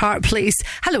 Cathcart Place.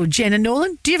 Hello, Gina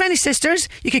Nolan. Do you have any sisters?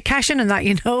 You could cash in on that,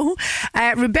 you know.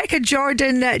 Rebecca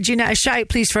Jordan, Gina, a shout,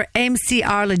 please, for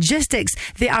MCR Logistics.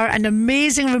 They are an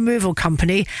amazing removal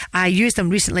company. I used them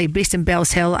recently, based in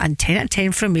Bells Hill, and 10 out of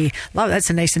 10 from me. Love, that's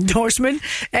a nice endorsement.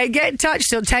 Get in touch.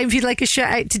 Still time if you'd like a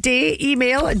shout out today.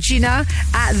 Email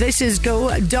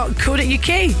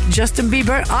gina@thisisgo.co.uk. Justin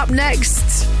Bieber up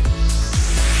next.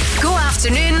 Go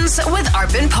afternoons with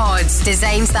Urban Pods.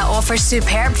 Designs that offer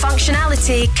superb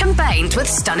functionality combined with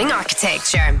stunning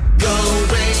architecture. Go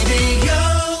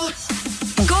radio.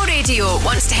 Go Radio Radio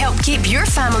wants to help keep your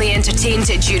family entertained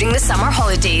during the summer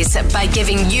holidays by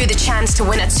giving you the chance to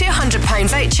win a £200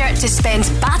 voucher to spend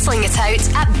battling it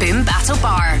out at Boom Battle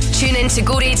Bar. Tune in to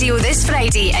Go Radio this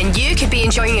Friday and you could be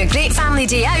enjoying a great family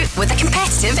day out with a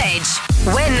competitive edge.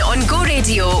 Win on Go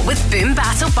Radio with Boom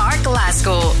Battle Bar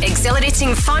Glasgow.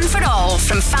 Exhilarating fun for all,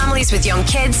 from families with young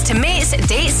kids to mates,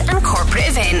 dates and corporate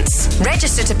events.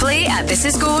 Register to play at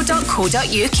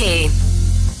thisisgo.co.uk.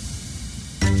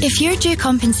 If you're due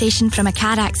compensation from a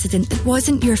car accident that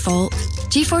wasn't your fault,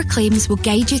 G4 Claims will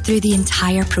guide you through the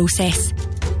entire process.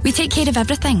 We take care of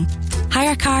everything.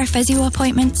 Hire car, physio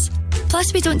appointments.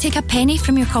 Plus, we don't take a penny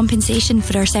from your compensation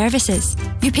for our services.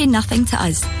 You pay nothing to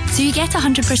us, so you get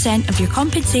 100% of your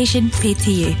compensation paid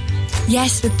to you.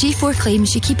 Yes, with G4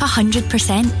 Claims, you keep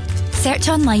 100%. Search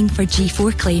online for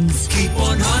G4 Claims. Keep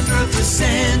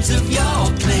 100% of your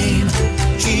claim.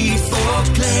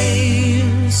 G4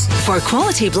 Claims. For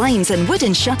quality blinds and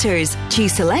wooden shutters,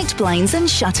 choose Select Blinds and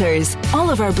Shutters. All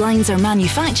of our blinds are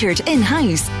manufactured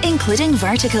in-house, including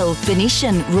vertical,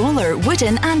 Venetian, roller,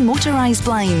 wooden and motorised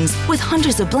blinds, with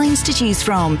hundreds of blinds to choose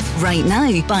from. Right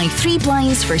now, buy 3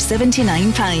 blinds for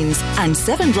 £79 and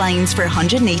 7 blinds for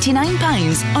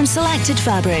 £189 on selected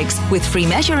fabrics, with free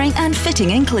measuring and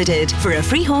fitting included. For a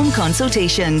free home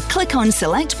consultation, click on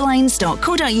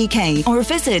selectblinds.co.uk or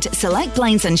visit Select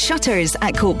Blinds and Shutters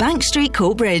at Coat Bank Street,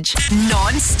 Coatbridge.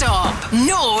 Non-stop,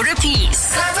 no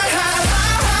repeats.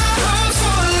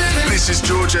 This is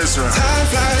George Ezra. Time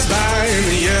flies by in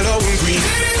the yellow and green.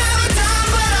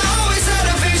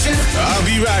 I'll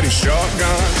be riding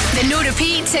shotgun. The no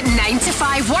repeats at 9 to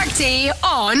 5 workday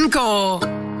on Go.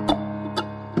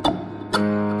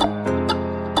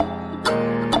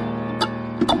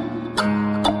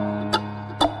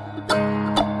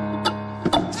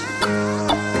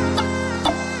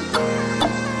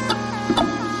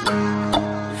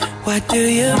 What do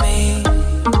you mean?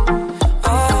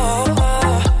 Oh,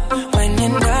 when you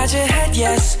nod your head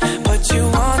yes, but you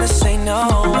wanna say no.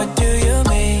 What do you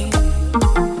mean?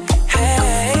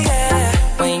 Hey, yeah,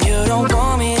 when you don't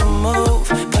want me to move,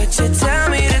 but you tell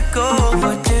me to go.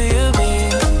 What do you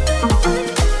mean?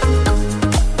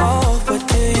 Oh, what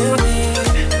do you mean?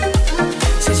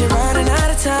 Said you're running out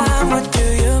of time. What do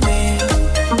you mean?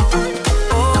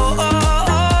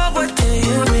 Oh, what do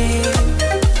you mean?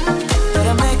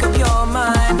 Better make up your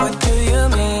mind. What do you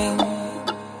mean?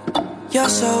 You're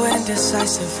so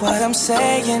indecisive, what I'm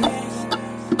saying.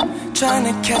 Trying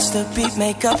to catch the beat,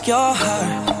 make up your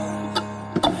heart.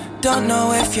 Don't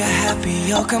know if you're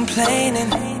happy or complaining.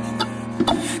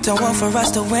 Don't want for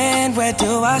us to win, where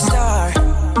do I start?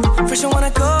 First you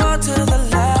wanna go to the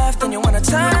left, then you wanna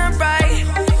turn right.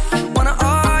 Wanna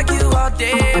argue all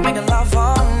day, making love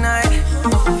all night.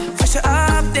 First you're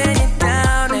up, then you're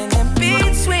down, and in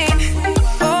between.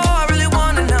 Oh, I really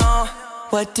wanna know,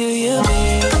 what do you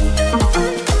mean?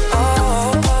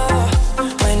 Oh,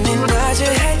 when you nod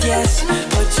your head yes,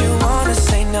 but you wanna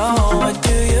say no. What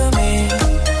do you mean?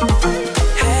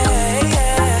 Hey,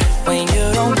 yeah, when you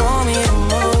don't want me to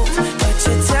move, but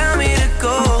you tell me to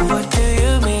go. What do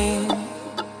you mean?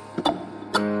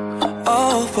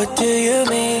 Oh, what do you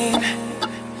mean?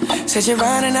 Said you're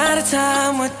running out of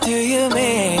time. What do you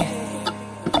mean?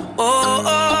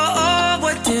 Oh,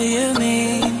 what do you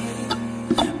mean?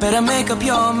 Better make up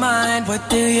your mind. What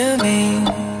do you mean?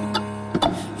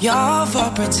 You're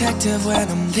overprotective when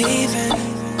I'm leaving.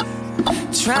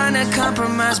 Trying to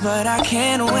compromise, but I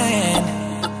can't win.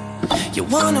 You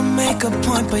wanna make a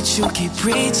point, but you keep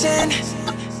preaching.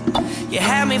 You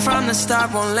had me from the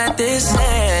start, won't let this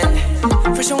end.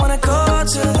 First you wanna go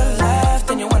to the left,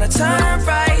 then you wanna turn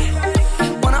right.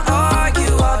 Wanna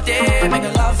argue all day,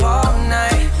 making love all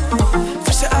night.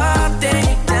 First you're up, then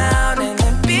you're down, and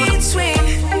in between.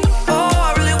 Oh,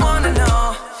 I really wanna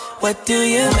know, what do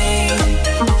you mean?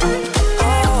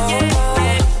 Oh,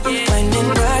 when you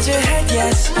nod your head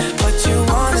yes, but you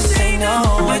wanna say no.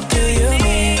 What do you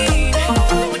mean?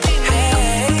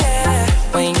 Hey, yeah,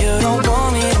 when you don't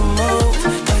want me to move,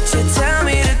 but you tell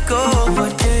me to go.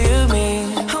 What do you mean?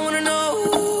 I wanna know.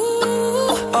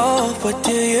 Oh, what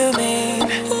do you mean?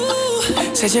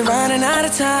 Said you're running out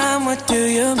of time. What do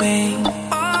you mean?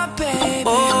 Oh, baby.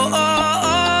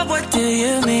 Oh, what do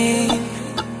you mean?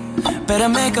 Better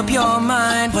make up your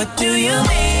mind. What do you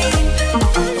mean?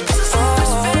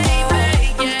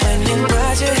 When you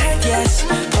nod your head yes,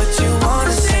 but you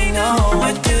wanna say no.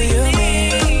 What do you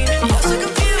mean?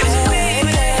 Hey,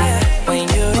 yeah, when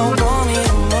you don't want me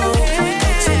to move,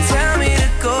 but you tell me to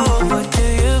go. What do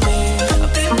you mean?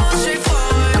 I'll be more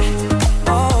straightforward.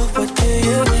 Oh, what do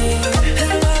you mean?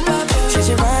 Said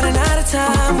you're running out of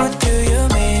time. What do you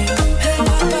mean?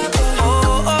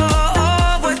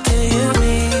 Oh, what do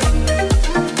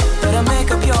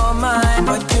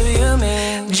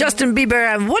Justin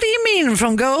Bieber and What Do You Mean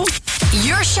from Go?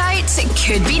 Your shout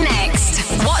could be next.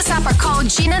 WhatsApp or call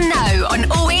Gina now on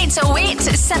 0808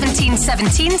 17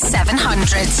 17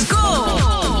 700.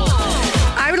 Go!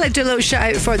 I would like to do a little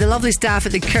shout out for the lovely staff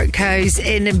at the Kirk House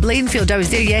in Blainfield. I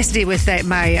was there yesterday with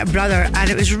my brother,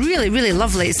 and it was really, really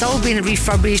lovely. It's all been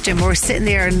refurbished, and we're sitting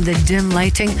there in the dim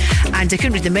lighting, and I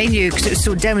couldn't read the menu because it was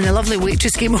so dim, and the lovely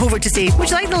waitress came over to say,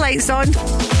 would you like the lights on?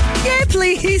 Yeah,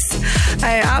 please.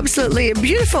 Absolutely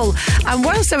beautiful. And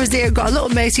whilst I was there, I got a little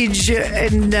message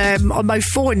on my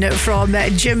phone from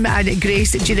Jim and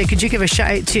Grace. Gina, could you give a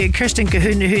shout out to Kirsten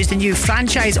Cahoon, who's the new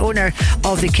franchise owner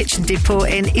of the Kitchen Depot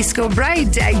in East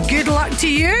Kilbride? Good luck to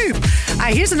you.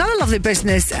 Here's another lovely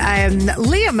business.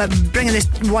 Liam bringing this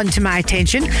one to my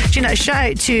attention. Gina, a shout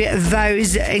out to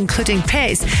Vows Including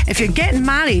Pets. If you're getting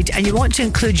married and you want to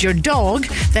include your dog,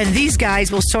 then these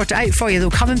guys will sort it out for you.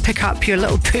 They'll come and pick up your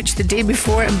little pooch the day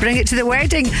before and bring it to the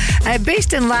wedding.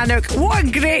 Based in Lanark. What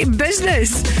a great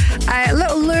business.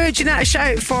 Little Lou, Gina, a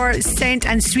shout out for Scent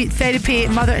and Sweet Therapy,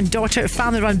 mother and daughter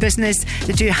family run business.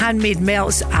 They do handmade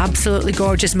melts. Absolutely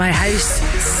gorgeous. My house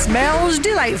smells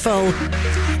delightful.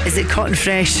 Is it cotton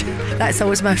fresh? That's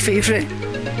always my favourite.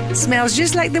 Smells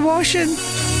just like the washing.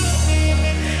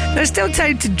 There's still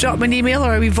time to drop me an email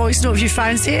or a wee voice note if you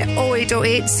fancy it.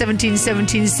 0808 17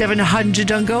 17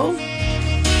 700 on Go.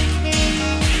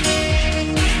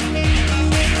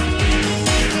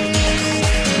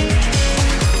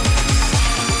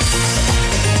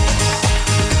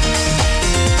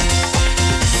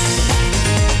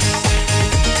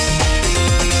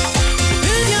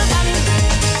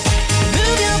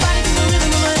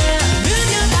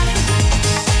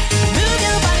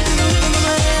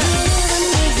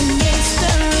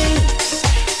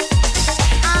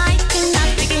 I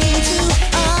cannot begin to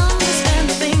understand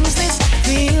the things this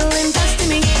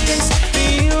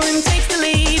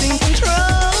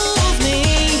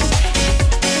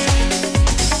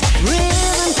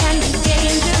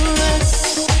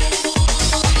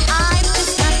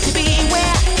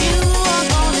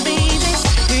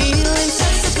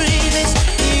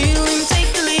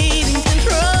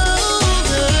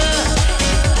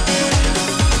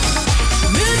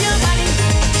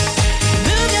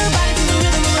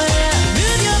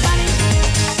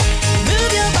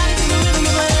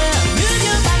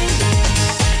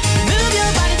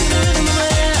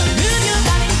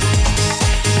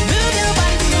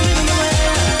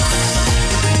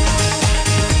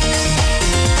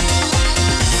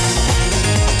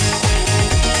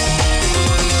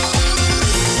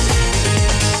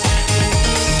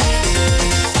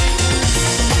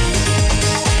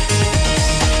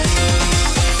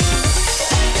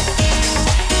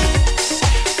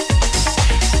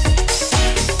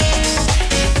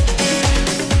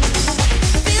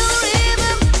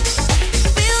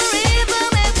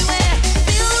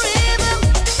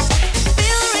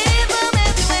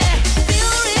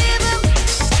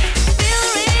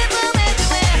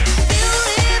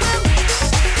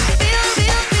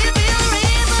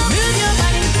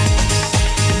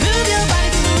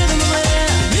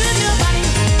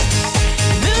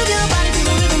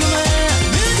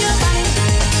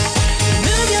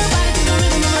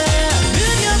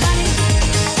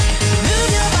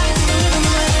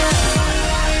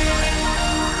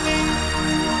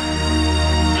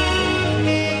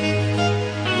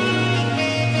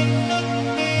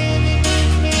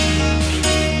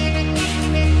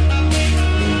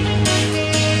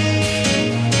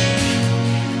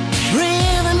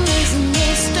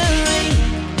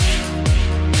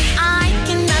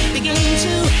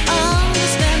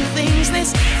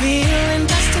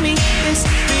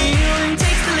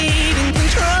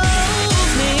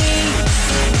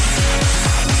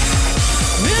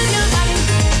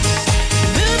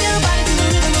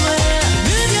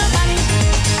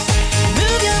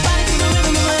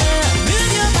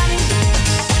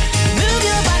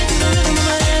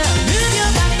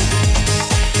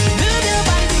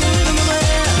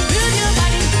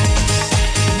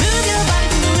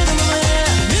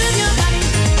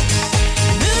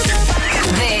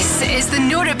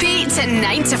to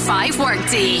 9 to 5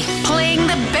 workday, playing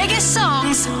the biggest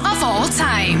songs of all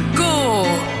time. Go!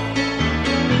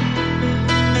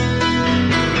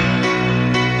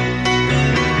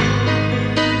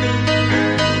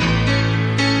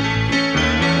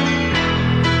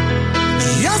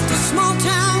 Just a small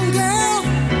town girl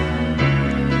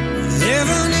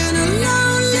living in a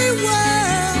lonely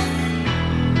world.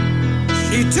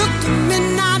 She took the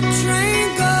midnight train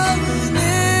going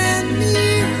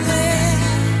anywhere.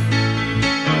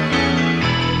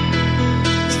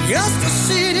 Just a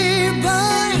city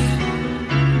boy,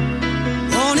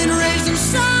 born and raised in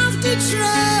South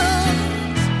Detroit.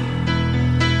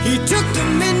 He took the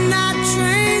midnight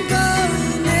train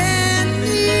going anywhere.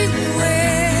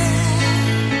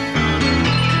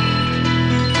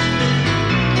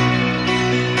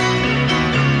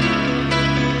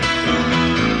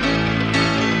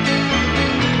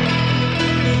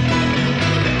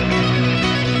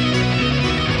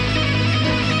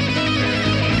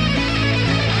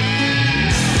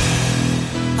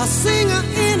 A singer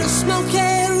in a smoky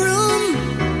room,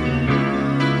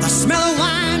 a smell of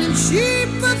wine and cheap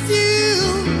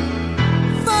perfume.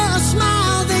 For a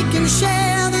smile they can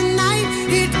share the night.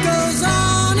 It goes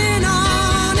on and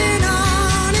on and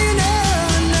on and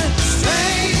on.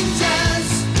 Strangers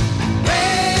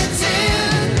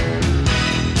waiting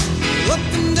up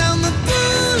and down the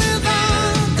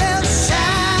boulevard. Their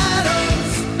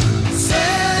shadows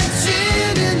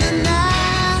searching in the night.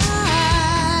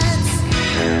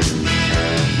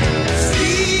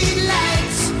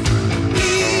 Streetlights,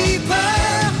 people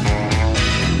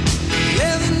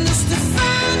living just to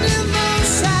find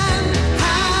emotion,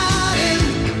 hiding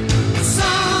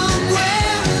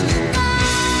somewhere in the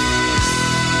night.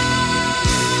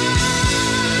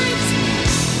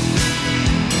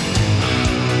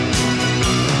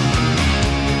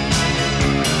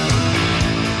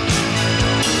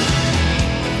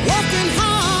 Working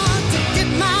hard to get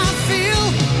my fill.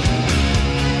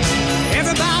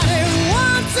 Everybody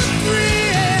wants a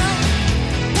thrill,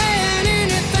 paying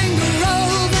anything to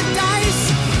roll the dice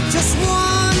just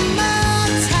one more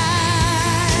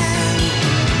time.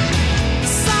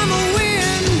 Some will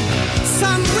win,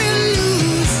 some will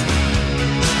lose.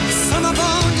 Some are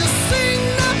born to sing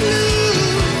the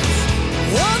blues.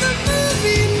 Oh, the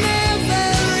movie never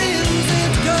ends.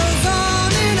 It goes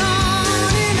on and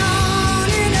on and on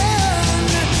and on.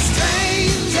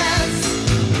 Strangers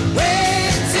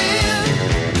waiting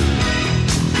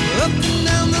up and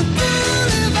down the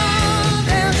boulevard.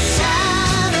 Their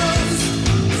shadows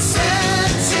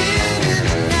searching in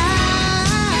the night.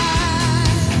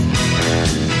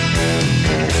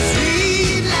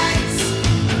 Streetlights,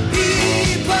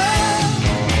 people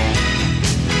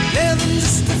living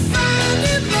just to find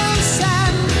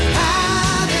emotion,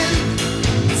 hiding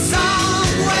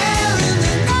somewhere in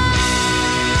the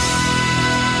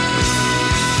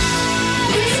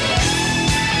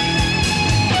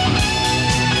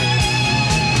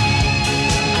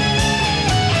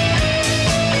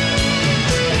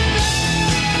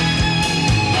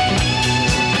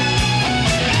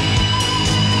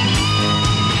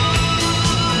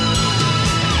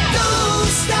Don't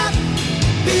stop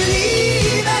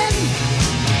believing.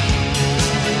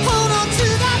 Hold on to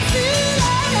that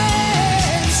feeling.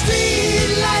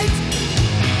 Streetlight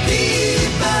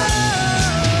people.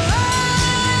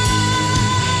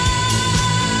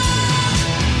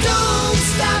 Don't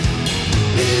stop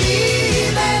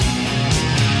believing.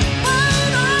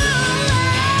 Hold on.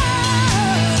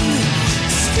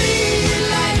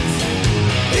 Streetlight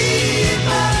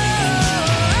people.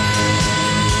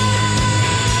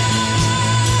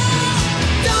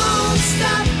 Don't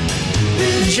stop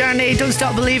Journey, Don't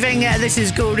Stop Believing. This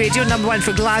is Go Radio, number one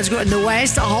for Glasgow and the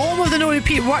West. Home of the no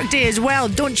repeat workday as well,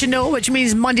 don't you know? Which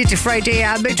means Monday to Friday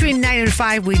between 9 and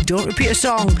 5 we don't repeat a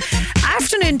song.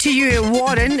 Afternoon to you,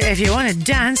 Warren. If you want to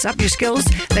dance up your skills,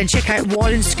 then check out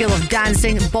Warren's Skill of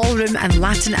Dancing, Ballroom and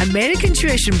Latin American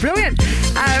Tuition. Brilliant.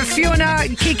 Fiona,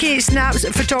 KK Snaps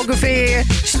Photography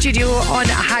Studio on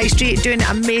High Street, doing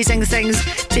amazing things,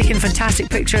 taking fantastic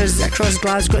pictures across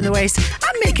Glasgow and the West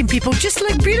and making people just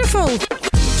look beautiful.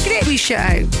 Great wee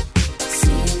shout out.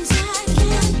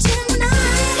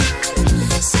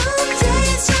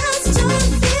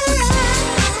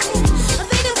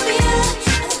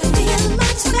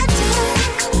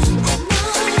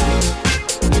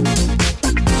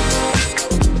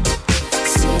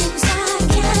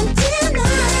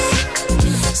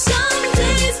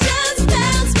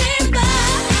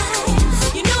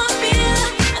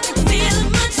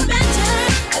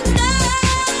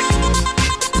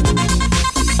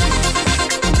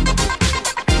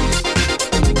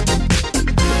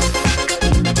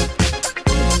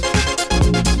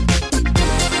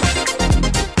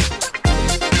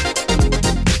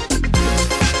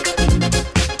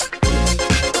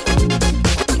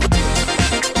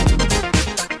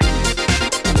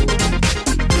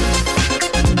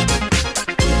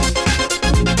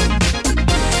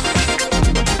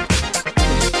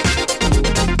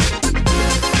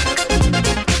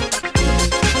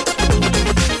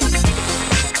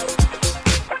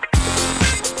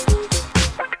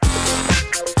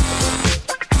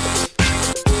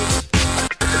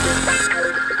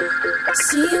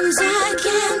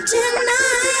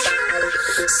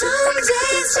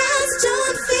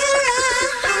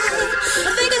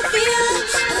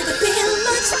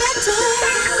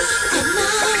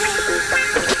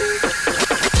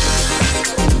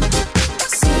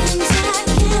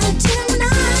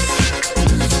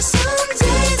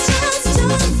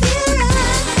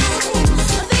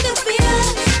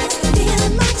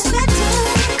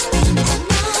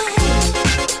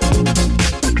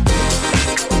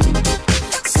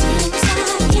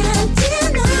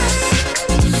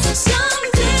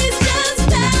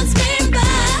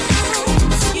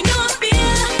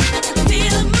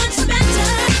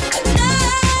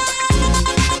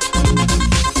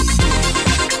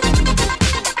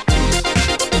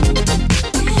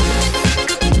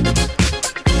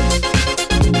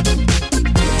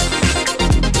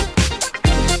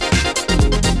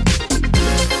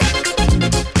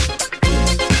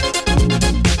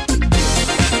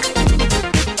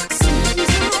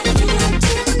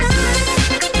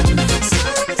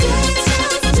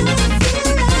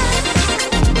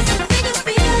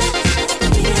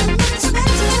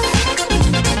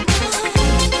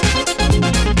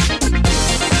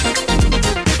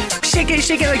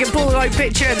 shake it like a Polaroid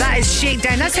picture. That is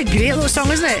Shakedown. That's a great little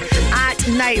song, isn't it? At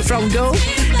Night from Go.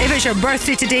 If it's your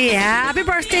birthday today, happy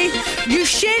birthday. You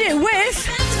share it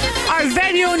with our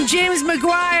very own James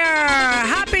Maguire.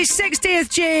 Happy 60th,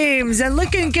 James. And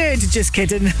looking good. Just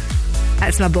kidding.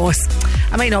 That's my boss.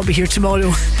 I might not be here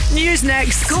tomorrow. News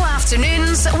next. Go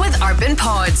afternoons with Urban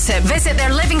Pods. Visit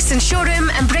their Livingston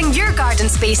showroom and bring your garden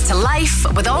space to life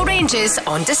with all ranges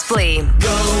on display.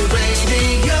 Go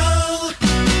radio.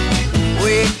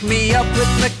 Wake me up with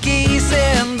McKie's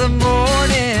in the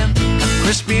morning. A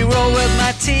crispy roll with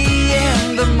my tea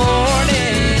in the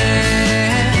morning.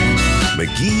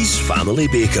 McGee's Family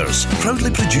Bakers,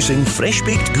 proudly producing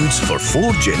fresh-baked goods for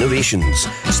 4 generations.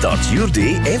 Start your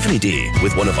day every day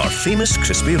with one of our famous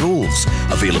crispy rolls.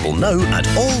 Available now at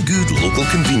all good local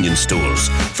convenience stores.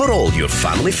 For all your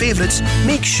family favourites,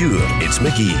 make sure it's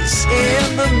McGee's.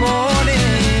 In the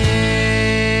morning.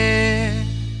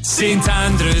 St.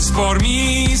 Andrews for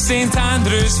me, St.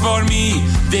 Andrews for me.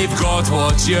 They've got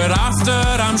what you're after,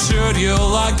 I'm sure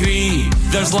you'll agree.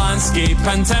 There's landscape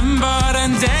and timber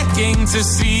and decking to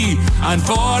see. And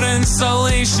for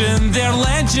insulation, they're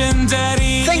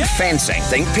legendary. Think fencing,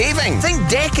 think paving, think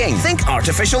decking, think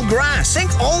artificial grass,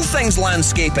 think all things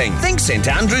landscaping. Think St.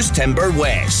 Andrews Timber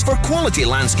West. For quality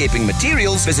landscaping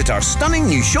materials, visit our stunning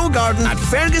new show garden at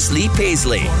Fergus Lee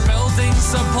Paisley. For building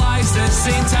supplies, there's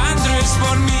St. Andrews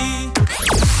for me.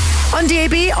 On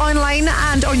DAB, online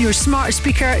and on your smart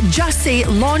speaker, just say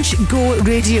Launch Go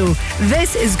Radio.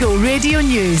 This is Go Radio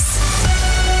News.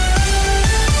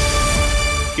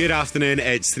 Good afternoon,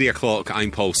 it's 3 o'clock. I'm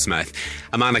Paul Smith.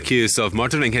 A man accused of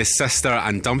murdering his sister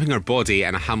and dumping her body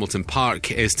in a Hamilton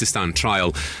park is to stand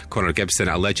trial. Connor Gibson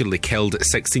allegedly killed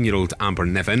 16-year-old Amber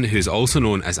Niven, who's also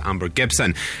known as Amber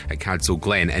Gibson, at Cadsall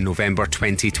Glen in November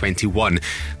 2021.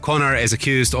 Connor is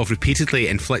accused of repeatedly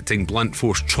inflicting blunt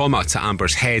force trauma to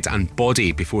Amber's head and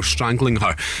body before strangling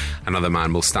her. Another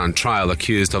man will stand trial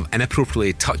accused of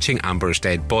inappropriately touching Amber's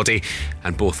dead body,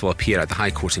 and both will appear at the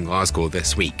High Court in Glasgow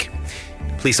this week.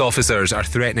 Police officers are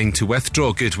threatening to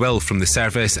withdraw goodwill from the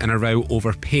service in a row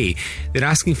over pay. They're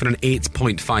asking for an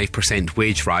 8.5%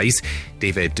 wage rise.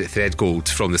 David Threadgold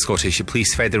from the Scottish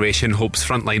Police Federation hopes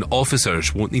frontline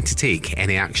officers won't need to take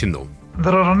any action though.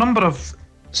 There are a number of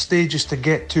stages to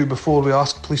get to before we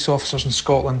ask police officers in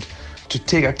Scotland to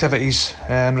take activities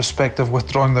in respect of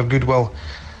withdrawing their goodwill.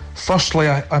 Firstly,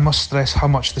 I must stress how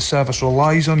much the service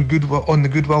relies on the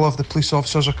goodwill of the police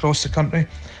officers across the country,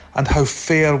 and how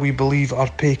fair we believe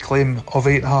our pay claim of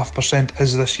 8.5%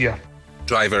 is this year.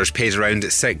 Drivers paid around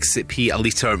 6p a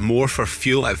litre more for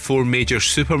fuel at 4 major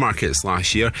supermarkets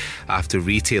last year after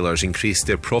retailers increased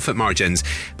their profit margins.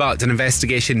 But an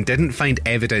investigation didn't find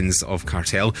evidence of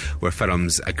cartel where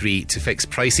firms agree to fix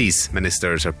prices.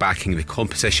 Ministers are backing the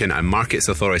Competition and Markets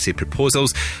Authority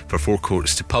proposals for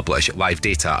forecourts to publish live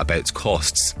data about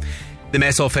costs. The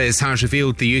Met Office has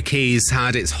revealed the UK's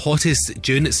had its hottest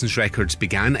June since records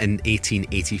began in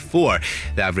 1884.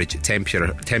 The average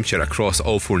temperature across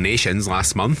all 4 nations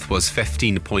last month was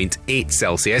 15.8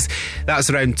 Celsius. That's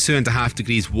around 2.5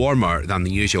 degrees warmer than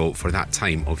the usual for that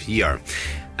time of year.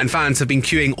 And fans have been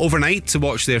queuing overnight to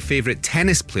watch their favourite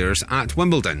tennis players at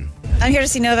Wimbledon. I'm here to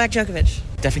see Novak Djokovic.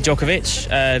 Definitely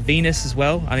Djokovic, Venus as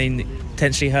well. I mean,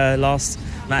 potentially her last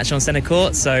match on centre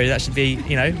court, so that should be,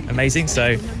 amazing.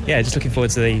 So, yeah, just looking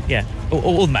forward to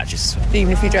all the matches.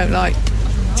 Even if you don't like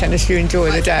tennis, you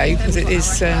enjoy the day because it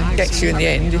gets you in the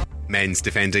end. Men's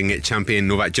defending champion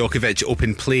Novak Djokovic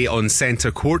opened play on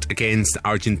centre court against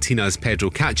Argentina's Pedro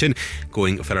Cachin,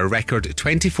 going for a record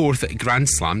 24th Grand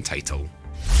Slam title.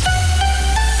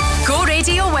 Go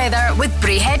Radio weather with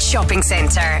Braehead Shopping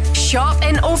Centre. Shop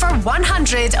in over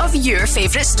 100 of your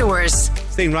favourite stores.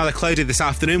 Staying rather cloudy this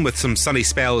afternoon with some sunny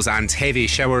spells and heavy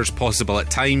showers possible at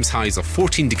times. Highs of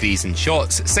 14 degrees in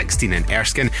Shotts, 16 in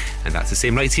Erskine, and that's the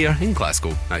same right here in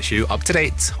Glasgow. That's you up to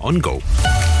date on Go.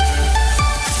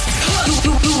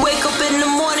 You wake up in the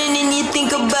morning and you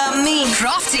think about me.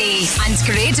 Crofty and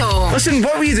Grado. Listen,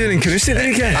 what were you doing in Carusi the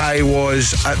weekend? I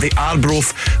was at the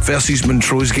Arbroath versus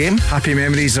Montrose game. Happy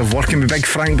memories of working with Big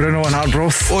Frank Bruno in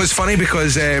Arbroath. Oh, it's funny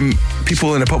because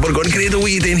people in the pub were going, Grado, what are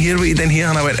you doing here, what are you doing here?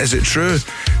 And I went, is it true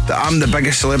that I'm the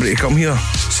biggest celebrity to come here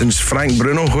since Frank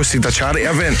Bruno hosted a charity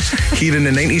event here in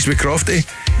the 90s with Crofty?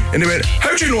 And they went,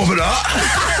 how do you know about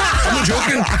that? I'm not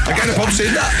joking. The guy in the pub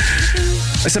said that.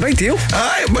 It's a big deal.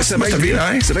 Aye, it must have been,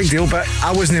 aye. It's a big deal, but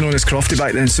I wasn't known as Crofty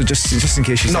back then, so just in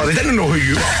case you No, they didn't know who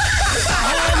you were.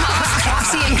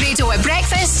 Crofty and Grado at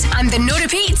breakfast and the no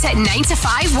repeats at 9 to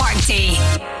 5 workday.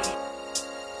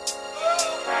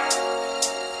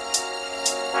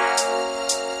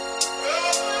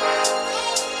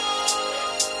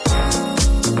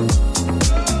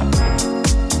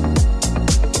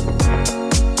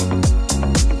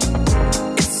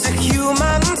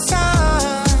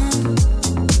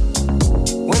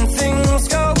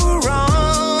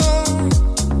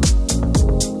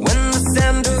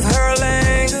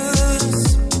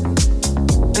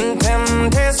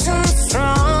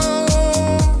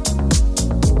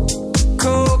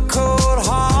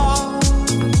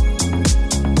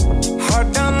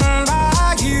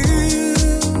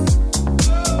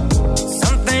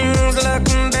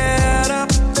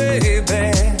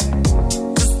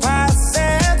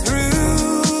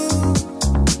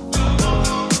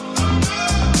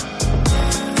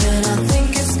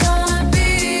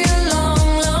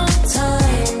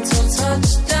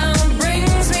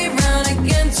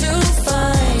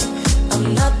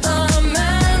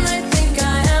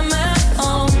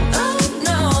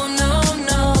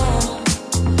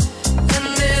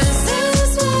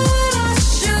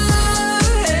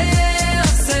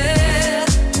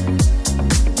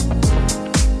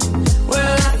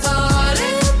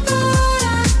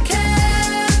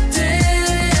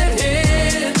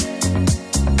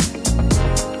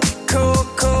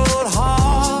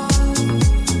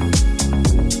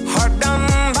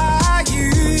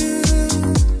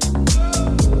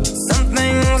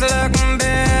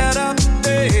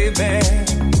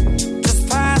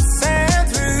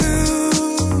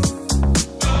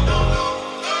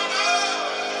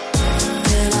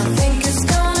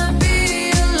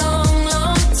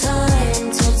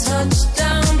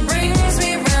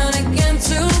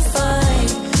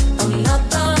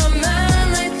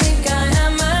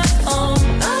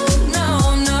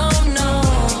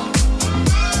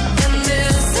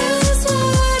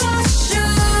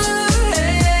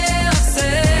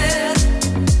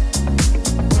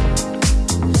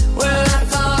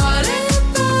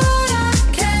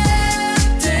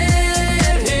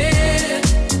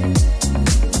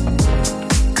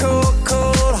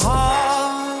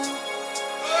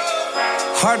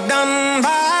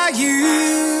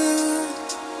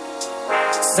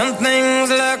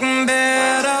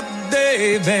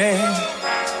 baby,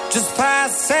 just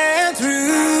passing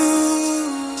through.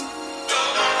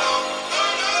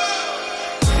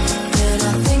 And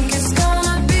I think it's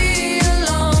gonna be a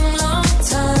long, long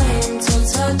time till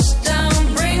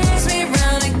touchdown brings me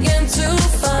round again to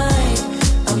find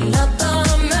I'm not the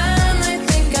man they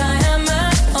think I am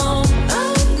at home.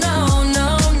 Oh no, no,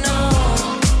 no.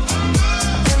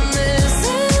 And this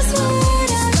is what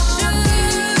I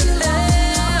should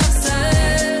have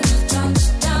said.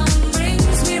 Touchdown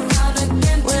brings me round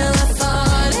again. Well, I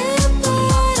thought it,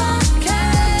 but I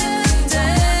kept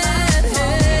it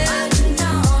hid.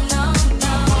 No, no,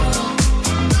 no.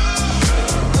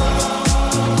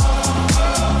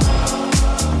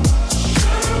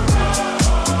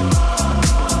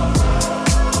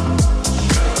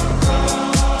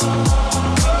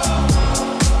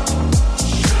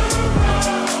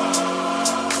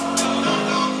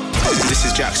 This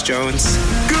is Jax Jones.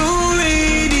 Go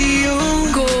radio.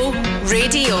 Go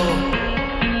radio.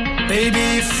 Baby,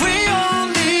 if we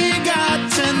only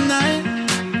got tonight,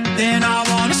 then I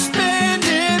wanna spend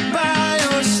it by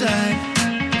your side.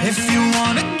 If you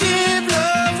wanna give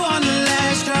love one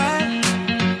last try,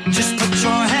 just put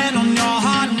your hand on your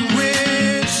heart and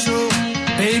whistle.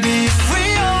 Baby, if we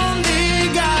only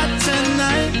got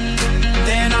tonight,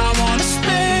 then I wanna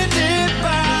spend it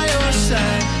by your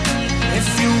side. If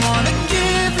you wanna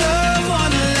give love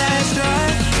one last try,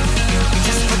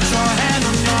 just put your hand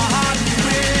on your heart and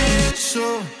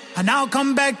whistle, and I'll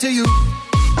come back to you.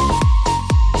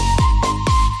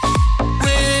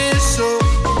 Whistle,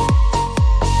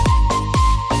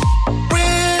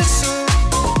 whistle,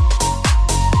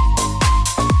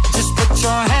 just put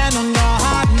your hand on your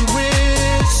heart and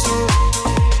whistle.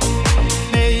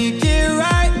 Make it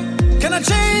right. Can I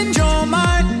change your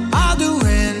mind? I'll do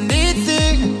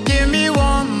anything. Give me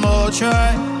one more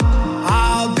try.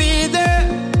 I'll be there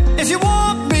if you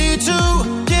want me to.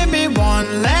 Give me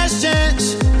one last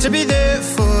chance to be there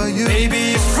for you.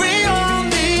 Baby, if we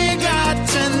only got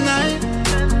tonight,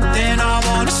 then I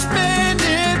wanna spend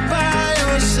it by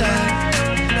your side.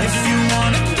 If you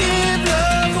wanna give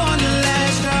love one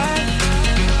last try,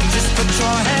 just put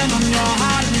your hand on your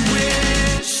heart and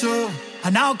whistle,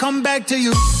 and I'll come back to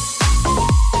you.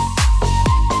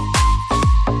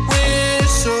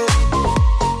 Whistle,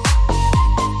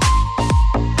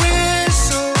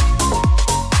 whistle,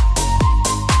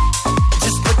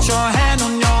 just put your hand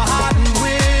on your heart and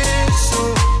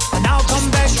whistle, and I'll come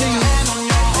back to you.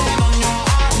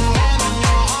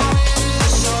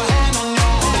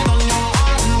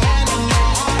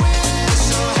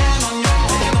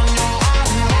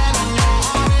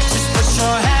 Just put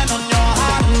your hand on your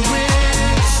heart and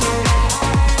whistle.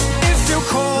 If you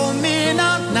call me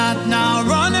now, not now,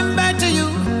 running back to you.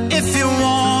 If you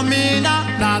want me now,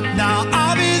 not now,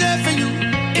 I'll be there for you.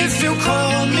 If you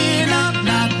call me now,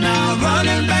 not now,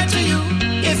 running back to you.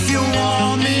 If you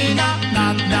want me now,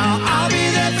 not now, I'll be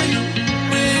there for you.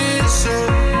 Whistle,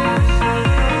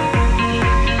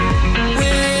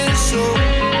 whistle,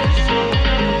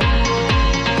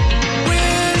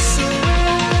 whistle,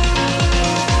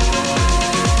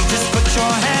 just put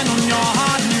your hand on your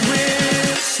heart and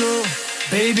whistle.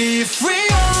 Baby, if we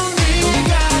only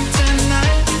got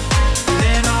tonight,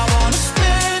 then I wanna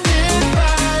spend it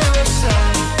by your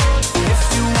side. If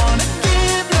you wanna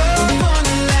give love one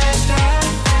last try,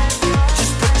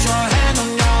 just put your hand on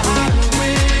your heart and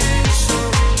whistle,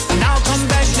 and I'll come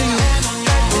back to you.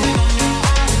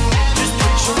 Just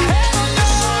put your hand on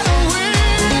your heart and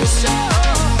whistle.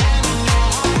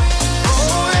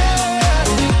 Oh yeah.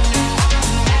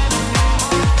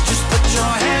 Just put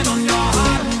your hand on your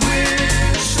heart and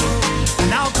whistle,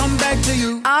 and I'll come back to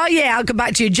you. Oh yeah, I'll come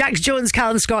back to you. Jax Jones,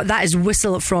 Callum Scott, that is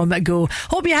Whistle from Go.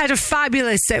 Hope you had a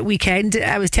fabulous weekend.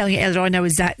 I was telling you earlier on, I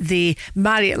was at the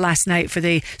Marriott last night for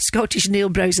the Scottish Nail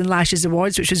Brows and Lashes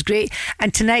Awards, which was great.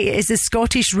 And tonight it is the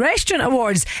Scottish Restaurant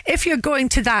Awards. If you're going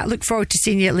to that, look forward to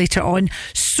seeing you later on.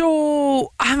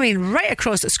 So, I mean, right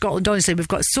across Scotland, honestly, we've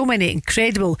got so many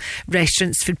incredible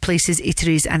restaurants, food places,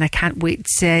 eateries, and I can't wait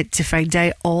to find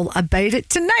out all about it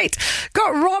tonight.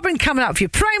 Got Robin coming up for you,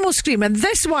 Primal Scream, and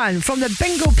this one from the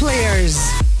Bingo Players.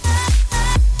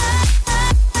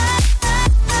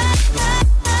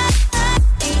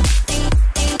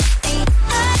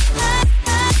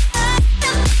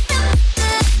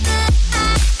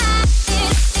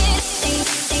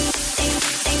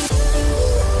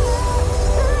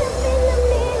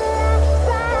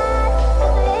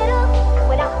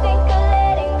 When I think of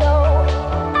letting go,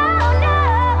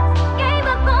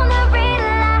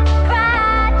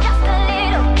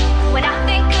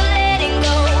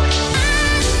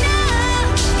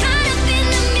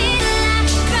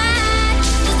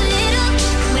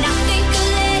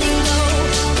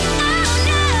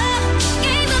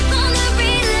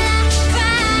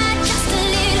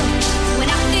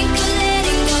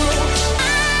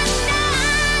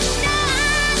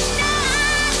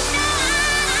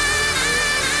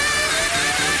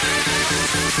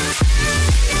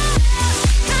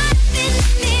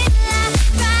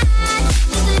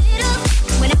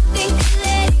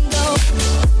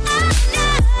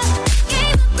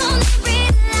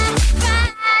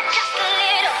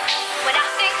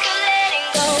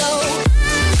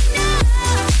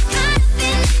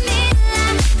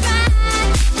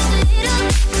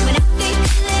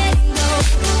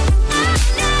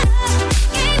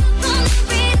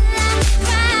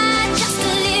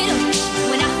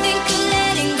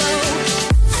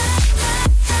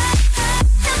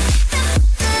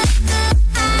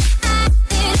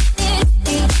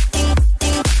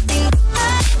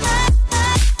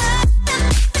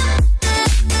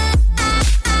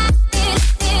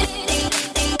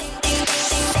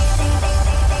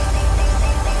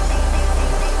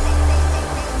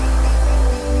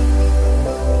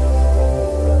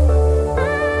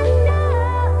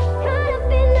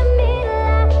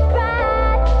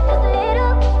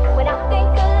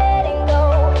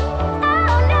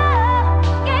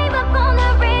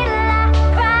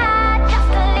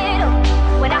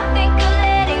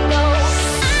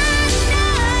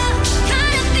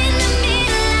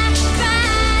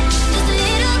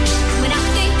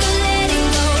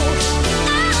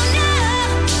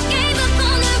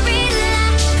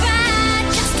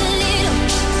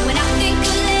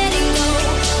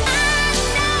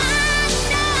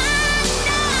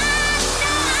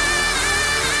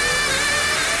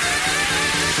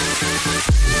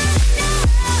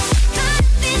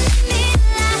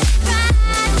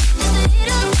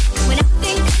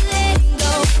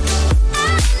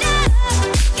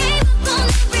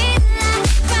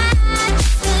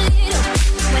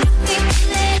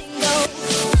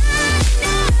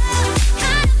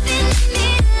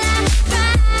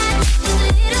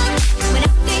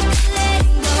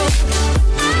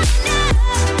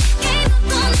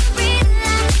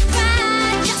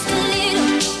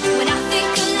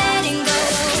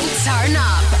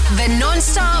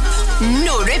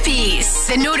 no repeats.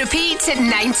 The no repeat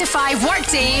 9 to 5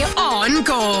 workday on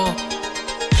Go.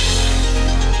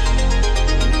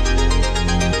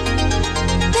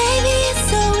 Baby, it's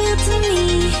so real to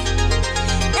me.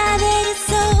 Now that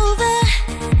it's over,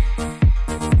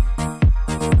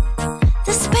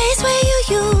 the space where you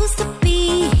used to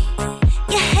be,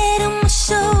 your head on my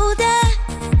shoulder.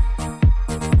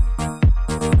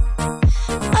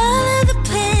 All of the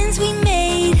plans we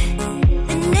made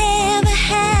that never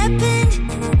happened.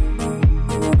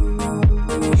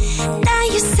 Now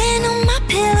you're saying all my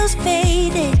pillows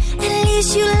faded. At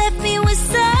least you left me with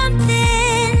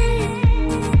something.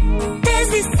 There's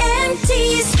this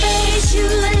empty space you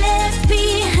left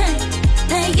behind.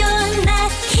 Now you're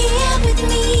not here with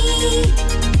me.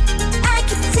 I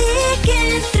keep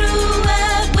digging through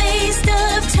a waste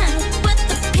of time, but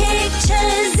the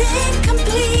picture's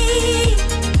incomplete.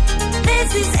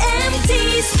 There's this empty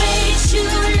space you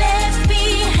left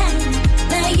behind.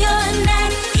 Now you're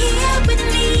not here with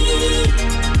me.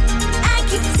 I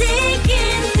keep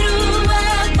digging through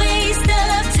a waste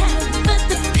of time, but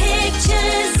the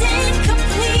picture's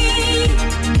incomplete.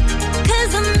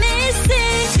 'Cause I'm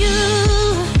missing you.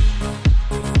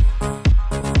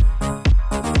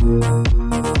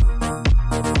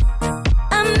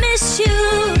 I miss you.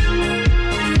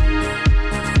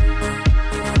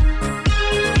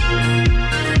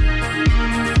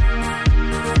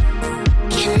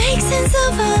 Can't make sense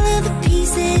of all of the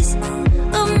pieces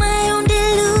of my own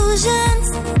delusions.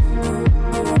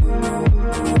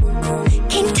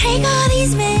 Can't take all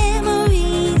these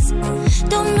memories,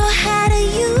 don't know how to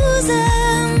use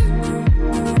them.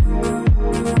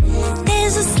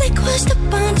 There's a slick washed up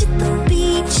bunch at the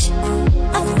beach.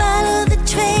 I follow the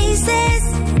traces,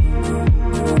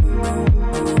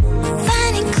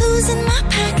 finding clues in my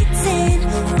pockets and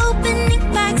opening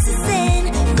boxes and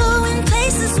going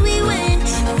places we went.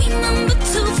 We number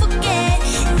to forget,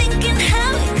 thinking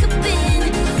how it could been.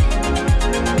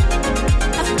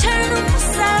 I've turned all my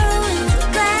sorrow into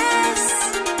glass.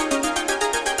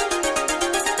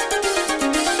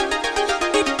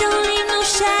 It don't leave no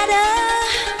shadow.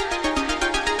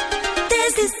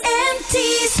 There's this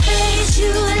empty space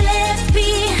you left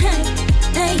behind.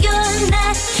 Now you're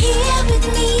not here with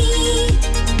me.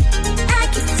 I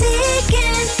keep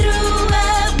digging through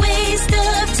a waste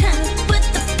of time, but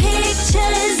the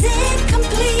picture's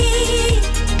incomplete.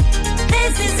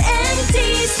 There's this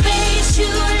empty space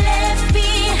you left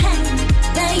behind.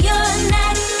 Now you're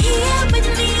not here with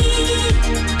me.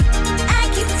 I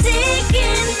keep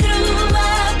digging through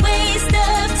a waste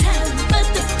of time, but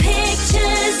the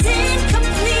picture's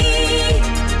incomplete.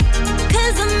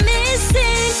 'Cause I'm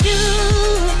missing you.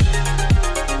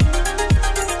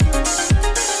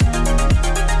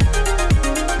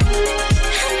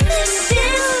 I miss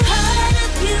this part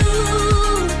of you.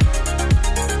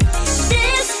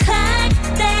 This clock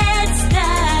that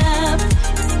stopped.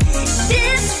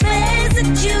 This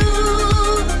residue.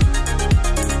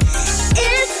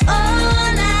 It's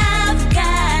all I've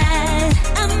got.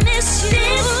 I miss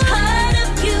this part of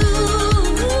you.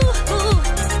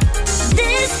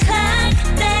 This clock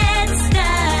that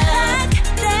stopped.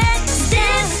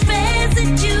 This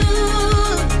residue.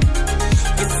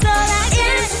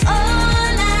 It's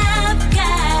all I've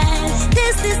got.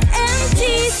 There's this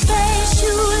empty space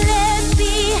you left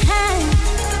behind.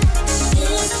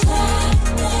 This clock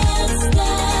that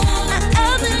stopped.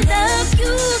 All the love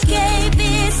you gave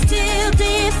me still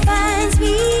defines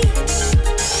me.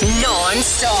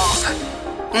 Non-stop.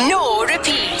 No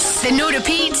repeats. The no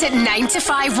repeat 9 to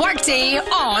 5 workday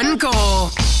on Go.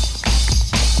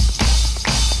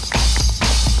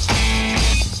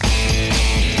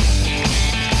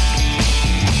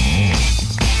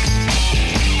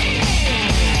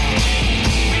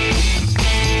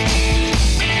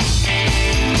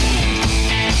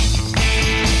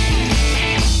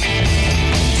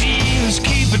 Dealers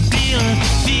keep a dealing,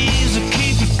 thieves will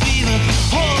keep a thieving,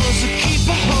 whores will keep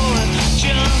a whoring,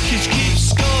 junkies keep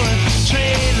scoring,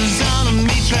 traders on a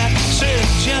meat track,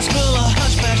 search just full of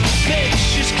hushbacks, make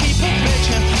sure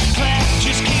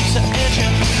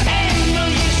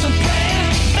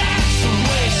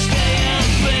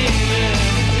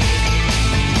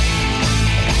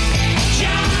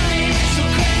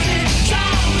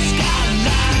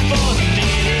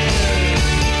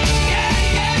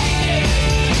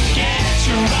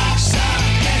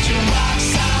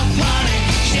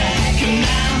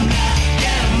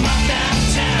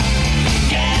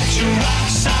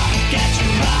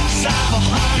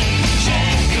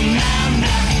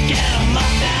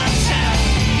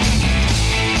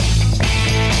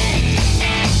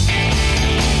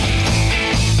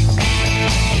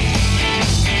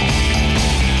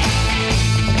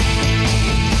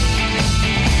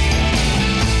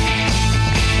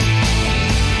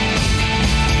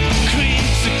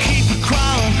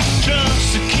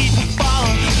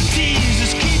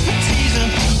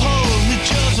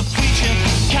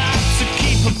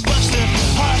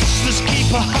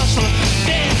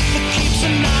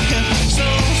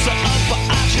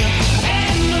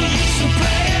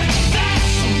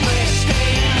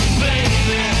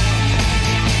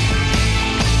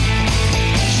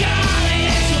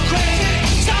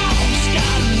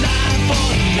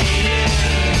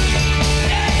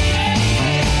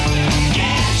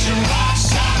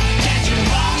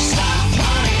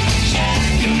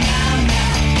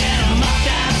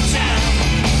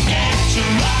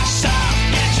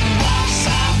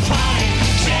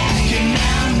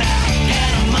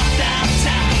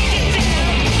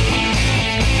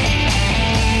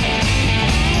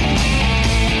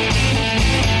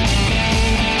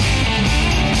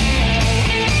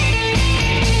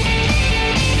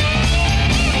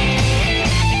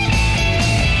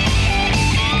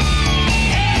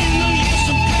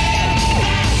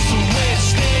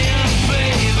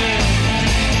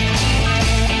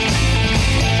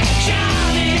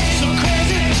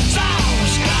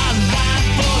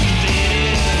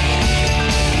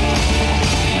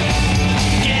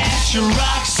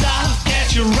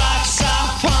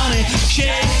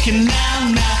shaking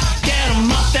now, get 'em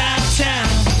up downtown.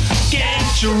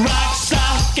 Get your rocks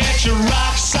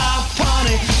off,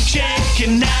 honey.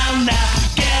 Shaking now,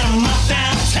 get 'em up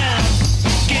downtown.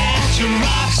 Get your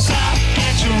rocks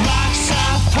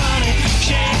off, honey.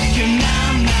 Shaking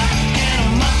now, get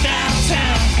 'em up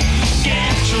downtown.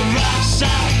 Get your rocks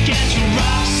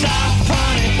off,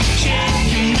 honey.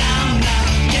 Shaking now,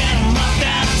 get 'em up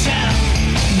downtown.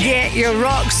 Get your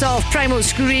rocks off. Primal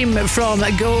Scream from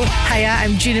Go. Hiya,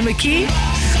 I'm Gina McKie.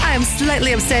 I am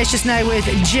slightly obsessed just now with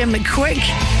Jim Quick.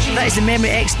 That is the memory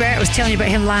expert. I was telling you about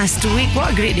him last week.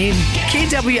 What a great name.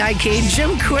 Kwik,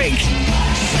 Jim Quick.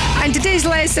 And today's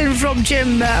lesson from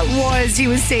Jim was, he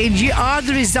was saying, you are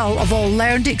the result of all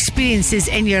learned experiences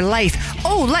in your life.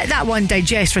 Oh, let that one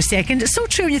digest for a second. It's so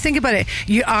true when you think about it.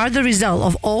 You are the result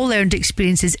of all learned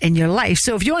experiences in your life.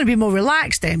 So if you want to be more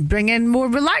relaxed, then bring in more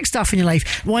relaxed stuff in your life.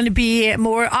 Want to be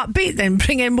more upbeat, then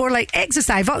bring in more like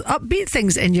exercise, upbeat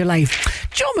things in your life.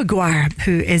 Joe McGuire,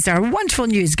 who is our wonderful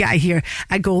news guy here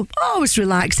at Go, always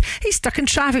relaxed. He's stuck in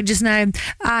traffic just now,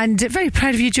 and very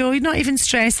proud of you, Joe. You're not even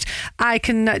stressed. I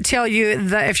can tell you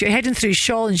that if you're heading through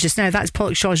Shawlands just now, that's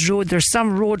Pollokshaws Road. There's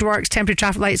some roadworks, temporary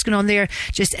traffic lights going on there,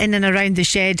 just in and around the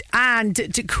shed. And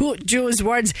to quote Joe's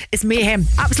words, it's mayhem,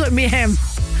 absolute mayhem.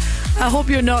 I hope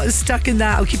you're not stuck in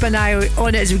that. I'll keep an eye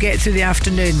on it as we get through the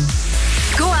afternoon.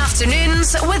 Go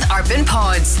afternoons with Urban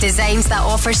Pods. Designs that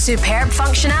offer superb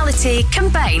functionality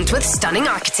combined with stunning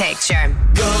architecture.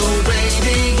 Go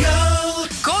Radio.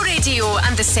 Go Radio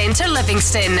and the Centre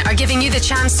Livingston are giving you the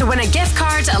chance to win a gift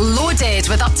card loaded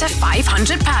with up to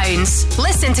 £500.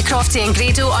 Listen to Crofty and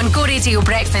Grado on Go Radio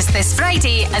Breakfast this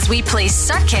Friday as we play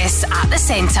Circus at the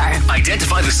Centre.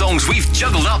 Identify the songs we've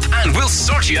juggled up and we'll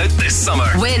sort you out this summer.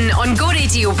 Win on Go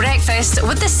Radio Breakfast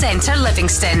with the Centre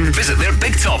Livingston. Visit their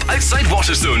Big Top outside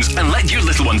Waterstones and let your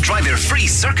little one try their free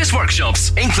circus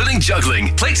workshops, including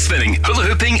juggling, plate spinning, hula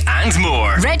hooping and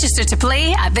more. Register to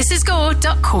play at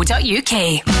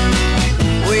thisisgo.co.uk.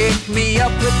 Wake me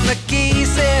up with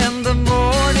McKee's in the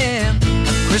morning.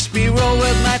 A crispy roll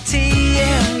with my tea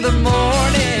in the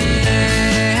morning.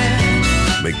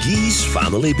 McGee's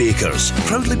Family Bakers,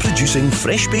 proudly producing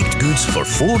fresh-baked goods for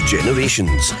 4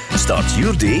 generations. Start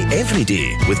your day every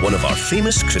day with one of our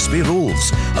famous crispy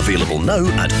rolls. Available now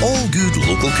at all good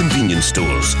local convenience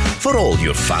stores. For all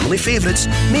your family favourites,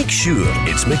 make sure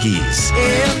it's McGee's.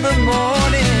 In the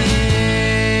morning.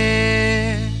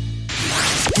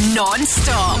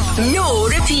 Non-stop, no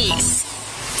repeats.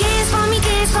 Kiss for me,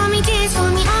 kiss for me, kiss for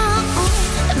me.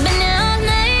 I've been there all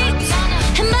night,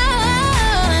 and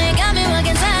my got me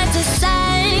working side to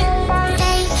side.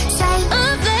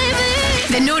 Oh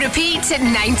baby. The no repeat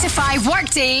 9 to 5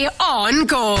 workday on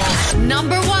Go.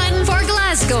 Number 1 for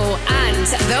Glasgow and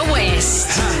the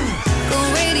West. Go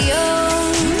Radio.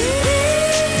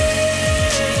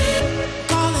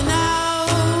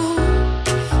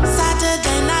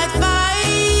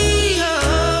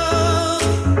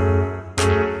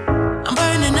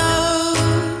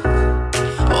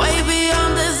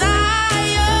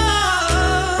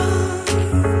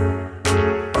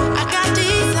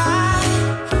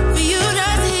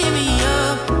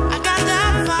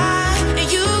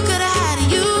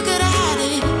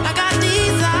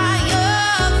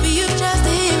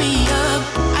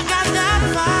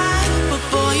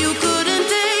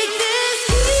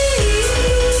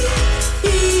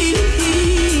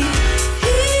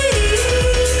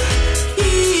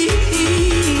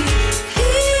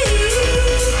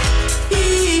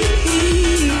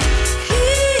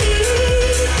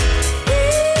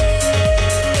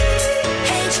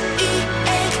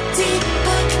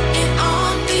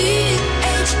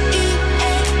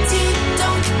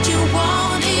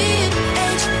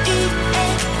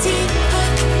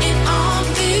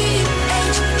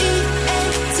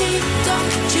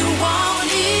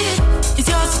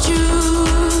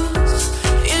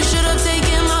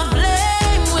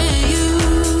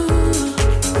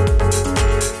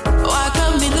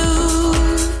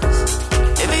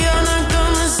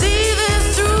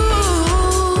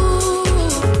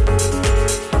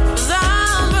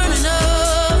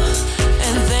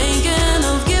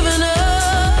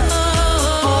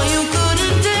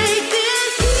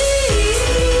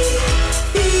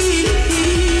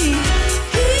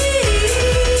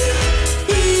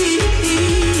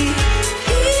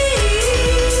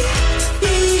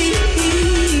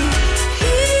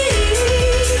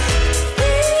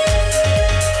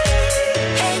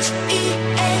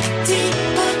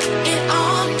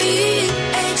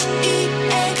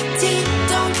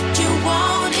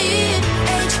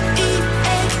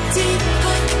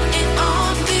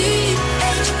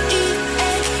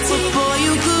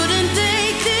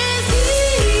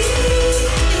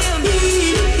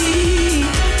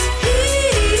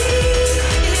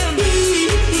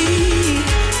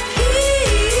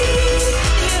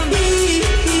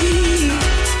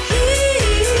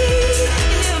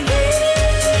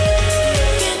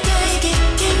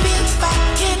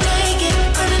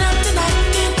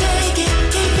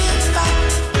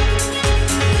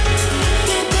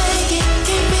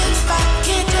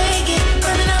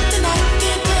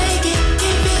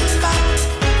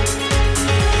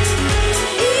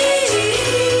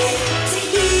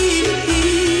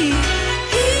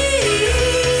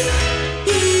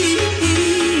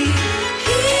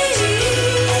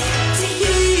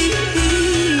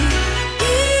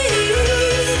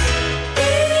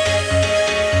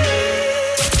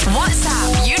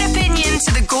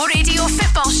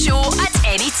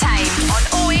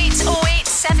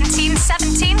 17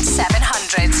 17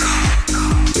 700.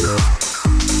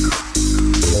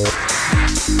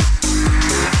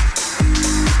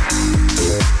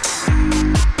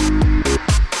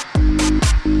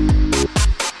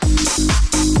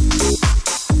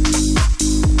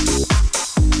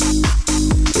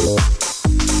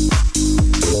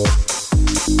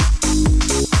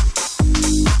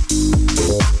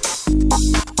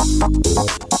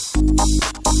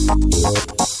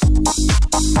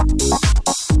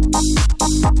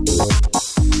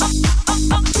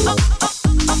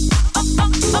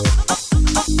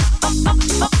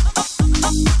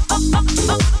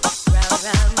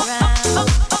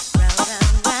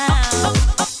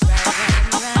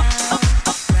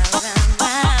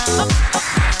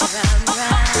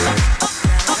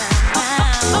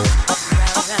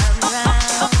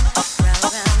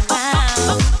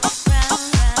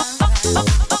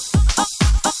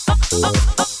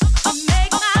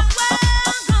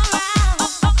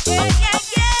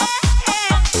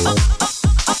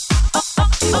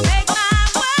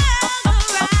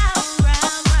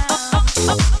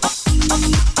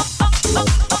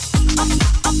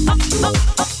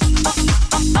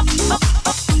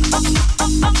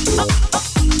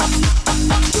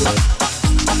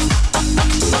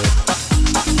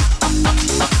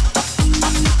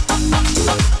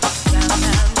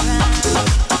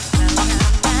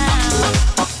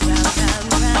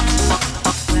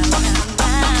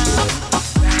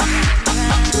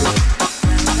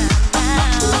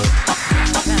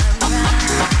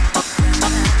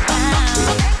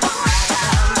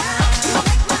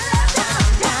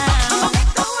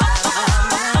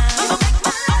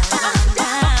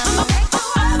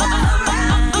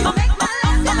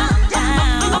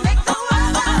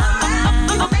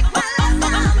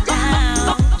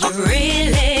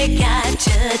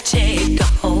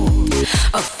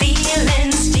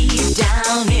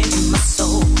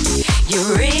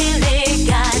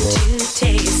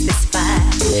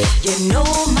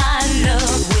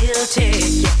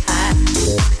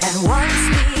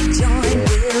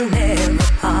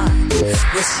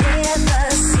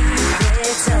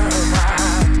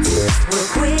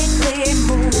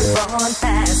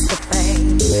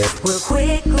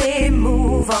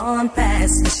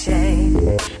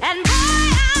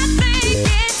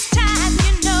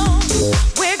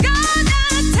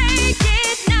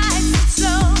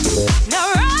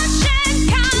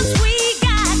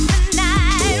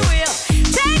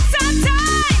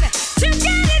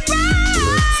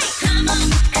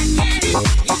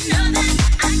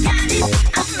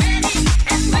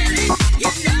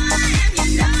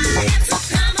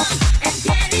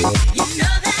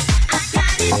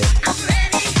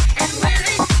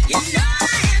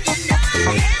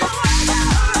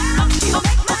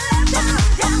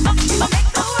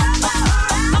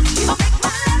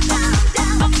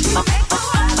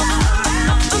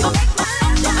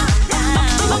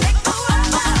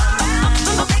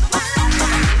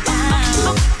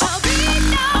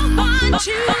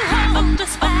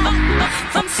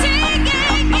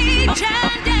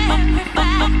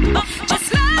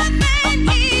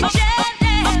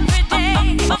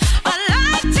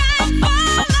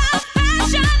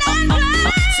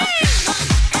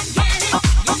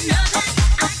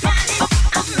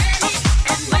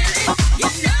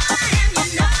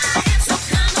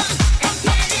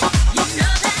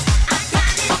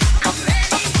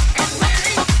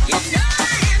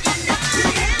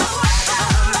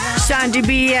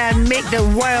 Make the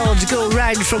world go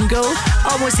round from Go.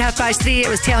 Almost 3:30. I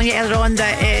was telling you earlier on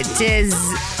that it is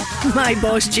my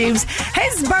boss James,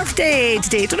 his birthday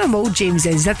today. I don't know how old James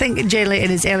is. I think generally in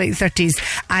his early 30s.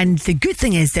 And the good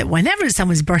thing is that whenever it's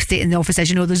someone's birthday in the office, as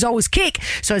you know, there's always cake.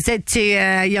 So I said to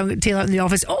young Taylor in the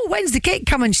office, "Oh, when's the cake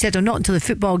coming?" She said, "Oh, not until the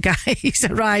football guys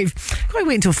arrive. I've got to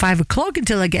wait until 5 o'clock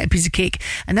until I get a piece of cake."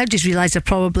 And I've just realised I've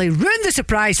probably ruined the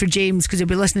surprise for James, because he'll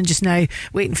be listening just now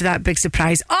waiting for that big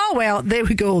surprise. Oh well, there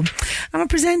we go. I'm a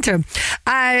presenter.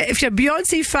 If you're a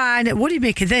Beyonce fan, what do you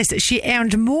make of this? She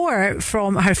earned more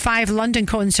from her 5 London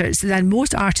concerts than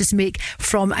most artists make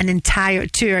from an entire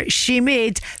tour. She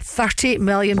made £30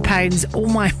 million. Oh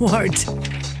my word.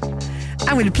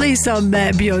 I'm going to play some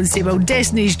Beyonce, well,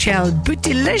 Destiny's Child,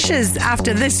 Bootylicious,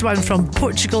 after this one from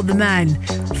Portugal the Man.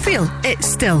 Feel it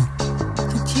still.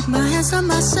 Keep my hands on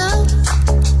myself.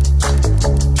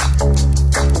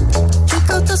 Pick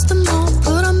out dust them all,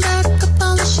 put them back up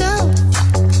on the shelf.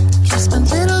 Kiss my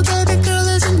little baby girl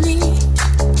isn't me.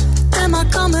 Am I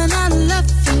coming out of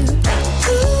left field?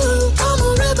 Ooh, I'm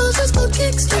a rebel just for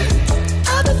kicks.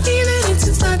 I've been feeling it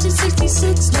since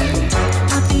 1966 now.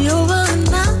 Might be over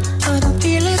now, but I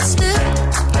feel it still.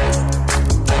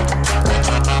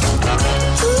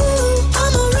 Ooh,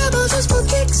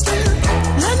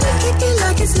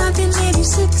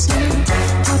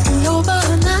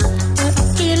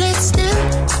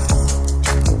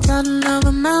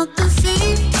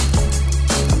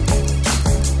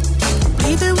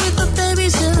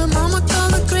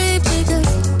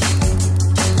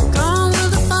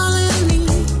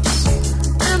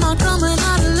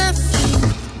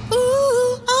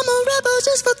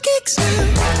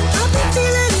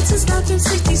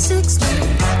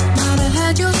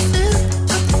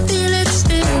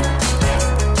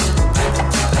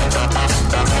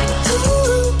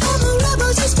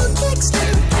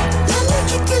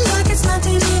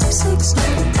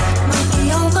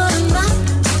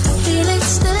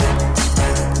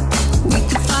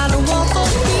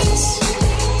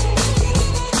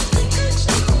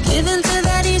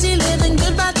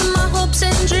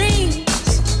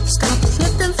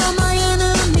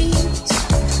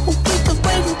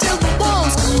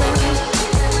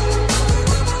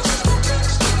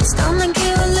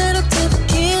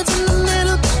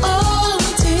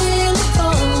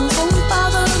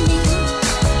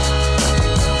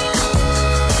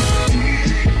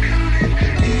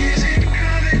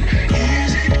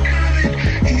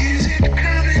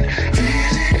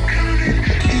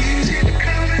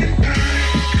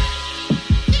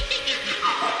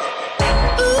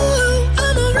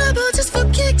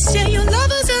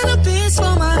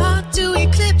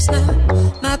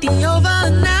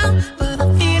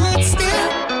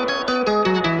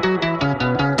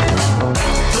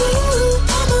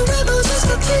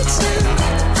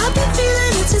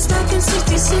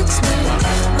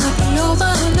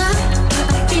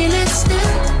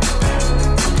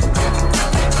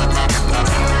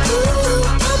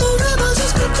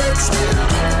 still.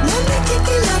 Let me kick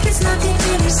it like it's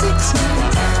 1986 now.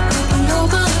 Coming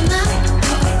over now,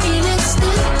 feel it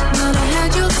still. Now I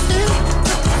had your feel,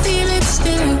 feel it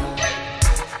still.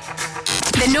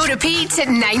 The No Repeat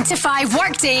 9 to 5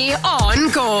 workday on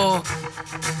Go.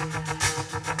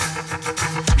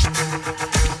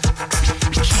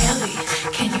 Kelly,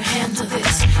 can you handle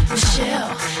this?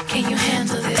 Michelle, can you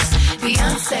handle this?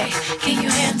 Beyonce, can you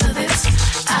handle this?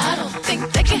 I don't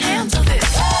think they can handle this.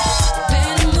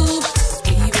 Better move,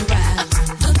 give it right.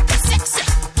 Looking sexy,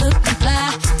 looking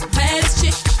fly. Baddest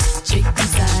chick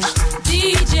inside.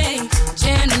 DJ,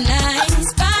 Gemini,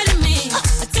 inspired me.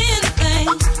 Attend the thing,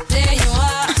 there you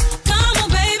are. Come on,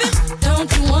 baby, don't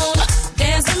you wanna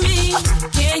dance with me?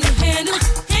 Can you handle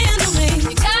me?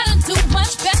 You gotta do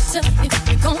much better if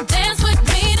you gon' dance with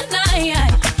me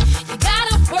tonight. You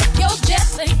gotta work your jet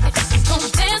lag if you gon'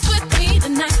 dance with me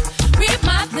tonight. Read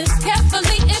my lips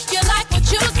carefully if you like what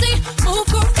you see. Move,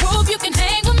 groove, you can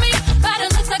hang with me. By the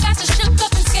looks I got you shook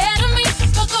up and scared of me.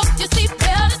 Fuck off your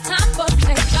seatbelt, it's time for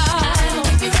takeoff. I don't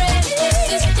think you're ready for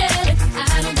this jelly.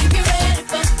 I don't think you're ready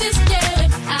for this jelly.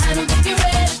 I don't think you're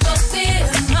ready for this.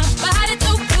 My body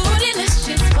too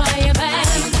bootylicious for you, babe. I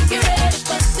don't think you're ready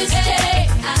for this jelly.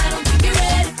 I don't think you're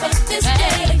ready for this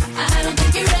jelly. I don't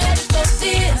think you're ready for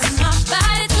this. My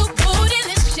body too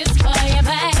bootylicious for you,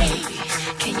 babe.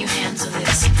 Can you handle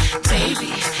this?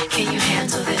 Baby, can you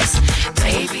handle this?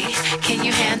 Baby, can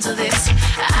you handle this?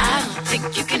 I don't think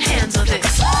you can handle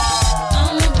this.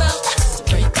 I'm about to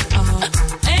break it all.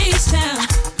 H-Town,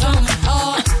 going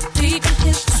hard. Deep in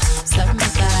hips, slap my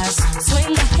thighs.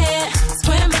 Swing my head,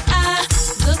 square my eyes.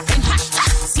 Looking hot,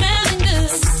 smelling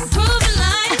good. Proving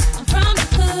like I'm from the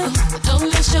hood. Over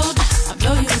my shoulder, I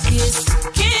blow you a kiss.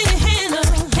 Can you handle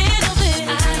this?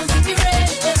 I don't think you're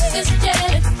ready for this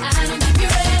jelly. I don't think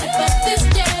you're ready for this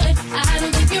jelly. I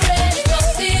don't think you're ready for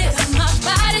this. My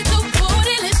body too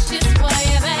bootylicious for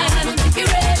you, babe. I don't think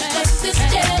you're ready for this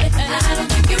jelly. I don't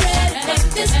think you're ready for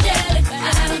this jelly.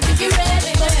 I don't think you're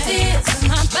ready for this.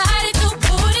 My body too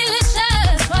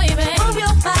bootylicious for you, babe. Move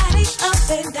your body up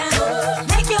and down.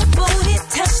 Make your booty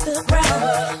touch the ground.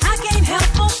 I can't help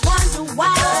but wonder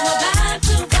why. My body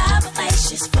too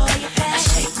vibracious for you, babe. I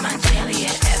shake my jelly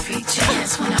at every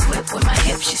chance. When I whip with my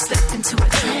hips, she slip into a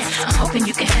trance. I'm hoping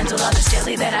you can handle all this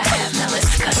jelly that I have. Now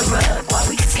let's cut a rug while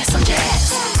we get some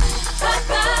jazz.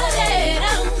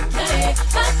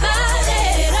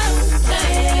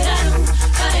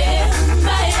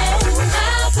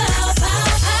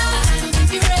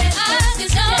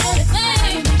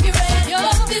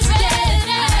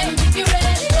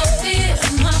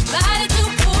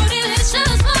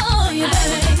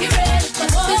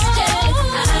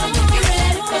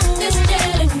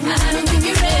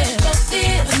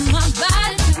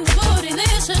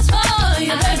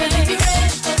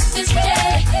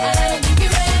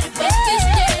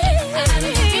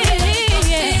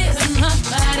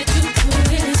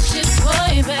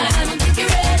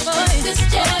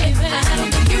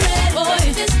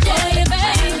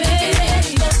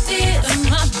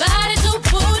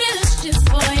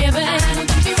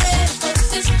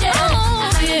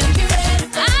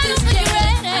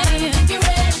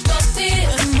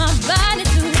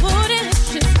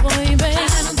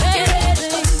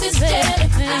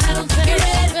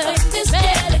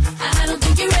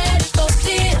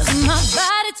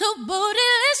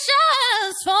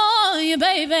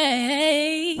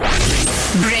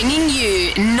 Bringing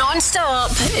you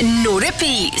non-stop, no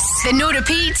repeats. The No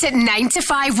Repeats 9 to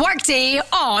 5 workday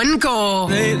on Go.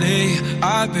 Lately,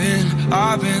 I've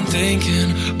been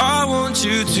thinking, I want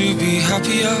you to be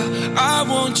happier. I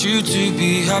want you to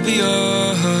be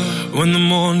happier. When the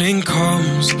morning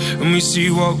comes and we see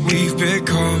what we've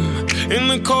become. In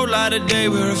the cold light of day,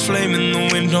 we're a flame in the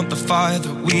wind, not the fire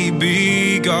that we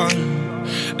begun.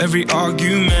 Every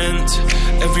argument,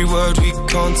 every word we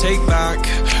can't take back.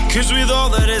 'Cause with all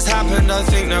that has happened, I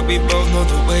think that we both know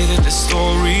the way that the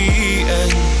story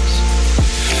ends.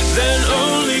 Then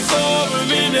only for a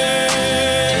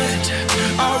minute,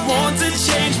 I want to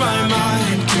change my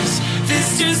mind. 'Cause this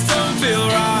just don't feel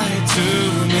right to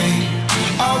me.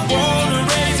 I wanna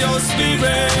raise your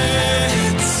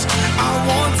spirits, I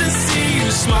want to see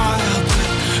you smile.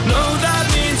 But no, that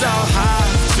means I'll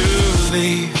have to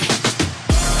leave.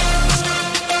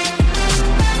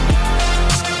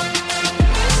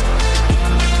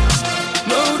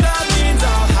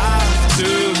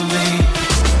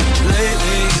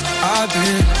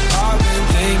 I've been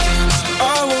thinking,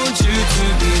 I want you to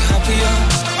be happier.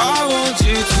 I want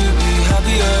you to be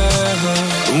happier.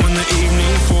 When the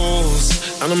evening falls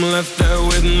and and I'm left there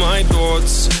with my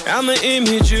thoughts. And the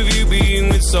image of you being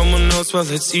with someone else, well,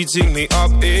 it's eating me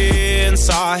up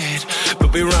inside.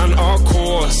 But we ran our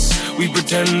course, we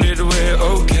pretended we're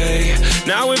okay.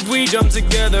 Now if we jump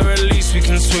together, at least we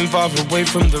can swim far away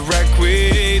from the wreck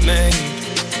we made.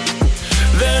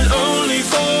 Then only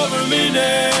for a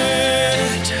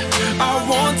minute, I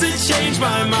want to change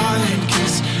my mind,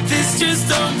 'cause this just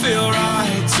don't feel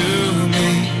right to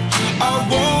me. I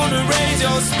wanna raise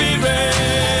your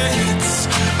spirits,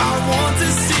 I want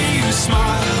to see you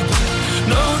smile, but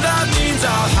no, that means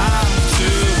I'll have to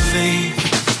leave.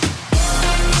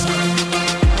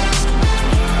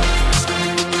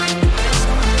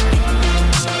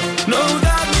 No,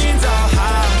 that means I'll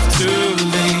have to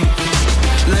leave.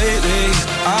 Lately,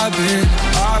 I've been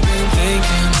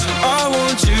thinking, I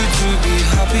want you to be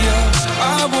happier,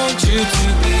 I want you to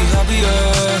be happier.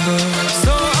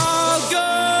 So I'll go,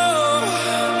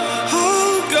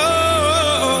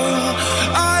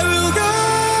 I will go.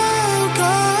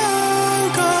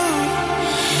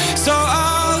 So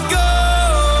I'll go,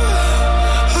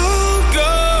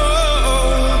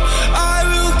 I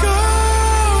will go.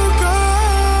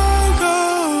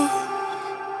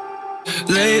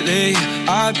 Lately,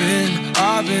 I've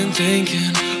been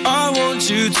thinking, I want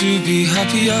you to be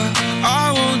happier,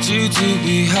 I want you to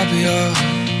be happier.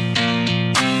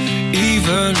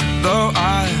 Even though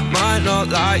I might not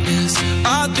like this,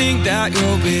 I think that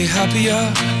you'll be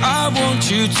happier, I want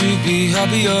you to be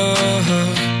happier.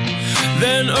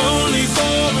 Then only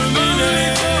for a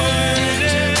minute,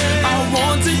 I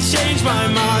want to change my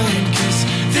mind, 'cause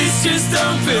this just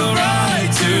don't feel right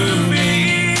to me.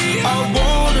 I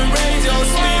wanna raise your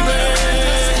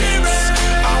spirits,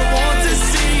 I want to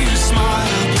see you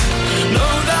smile, no,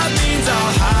 that means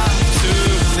I'll have to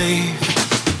leave.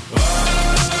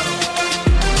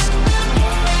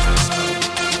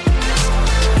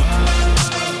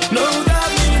 No, that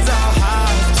means I'll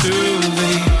have to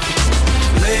leave.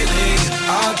 Lately,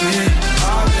 I've been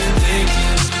thinking,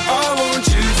 I want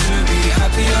you to be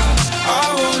happier, I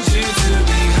want you to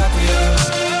be happier.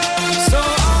 So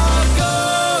I'll go.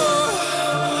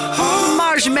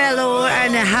 Marshmallow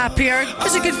and happier.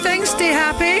 It's a good thing. Stay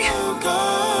happy.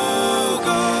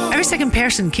 Every second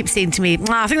person keeps saying to me,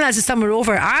 I think that's the summer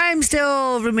over. I'm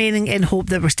still remaining in hope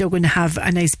that we're still going to have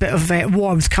a nice bit of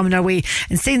warmth coming our way.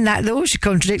 And saying that, though, she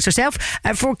contradicts herself.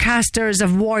 Forecasters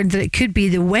have warned that it could be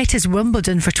the wettest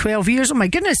Wimbledon for 12 years. Oh my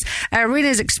goodness. Rain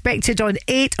is expected on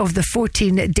 8 of the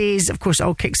 14 days. Of course, it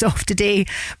all kicks off today.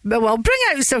 But well, bring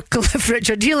out Sir Cliff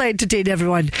Richard. He'll entertain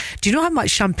everyone. Do you know how much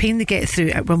champagne they get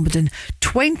through at Wimbledon?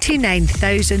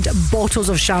 29,000 bottles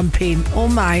of champagne. Oh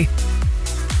my.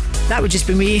 That would just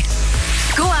be me.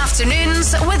 Go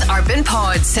afternoons with Urban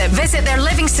Pods. Visit their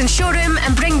Livingston showroom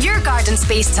and bring your garden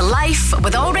space to life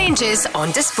with all ranges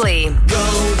on display.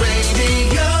 Go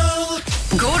Radio.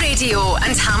 Go Radio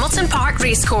and Hamilton Park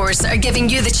Racecourse are giving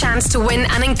you the chance to win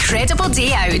an incredible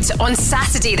day out on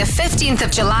Saturday the 15th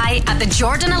of July at the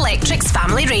Jordan Electrics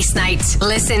Family Race Night.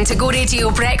 Listen to Go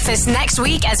Radio Breakfast next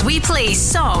week as we play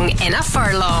Song in a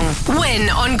Furlong. Win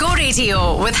on Go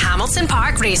Radio with Hamilton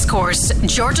Park Racecourse,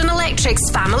 Jordan Electrics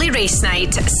Family Race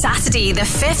Night, Saturday the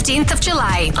 15th of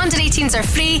July. Under 18s are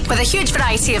free with a huge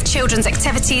variety of children's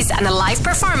activities and a live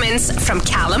performance from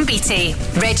Callum Beattie.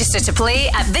 Register to play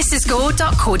at thisisgo.co.uk.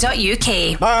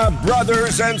 My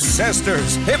brothers and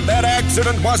sisters, if that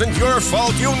accident wasn't your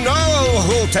fault, you know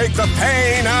who'll take the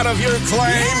pain out of your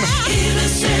claim.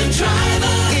 Innocent driver.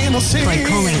 By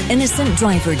calling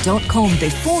innocentdriver.com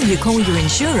before you call your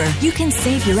insurer, you can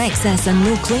save your excess and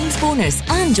no claims bonus,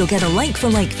 and you'll get a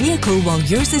like-for-like vehicle while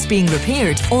yours is being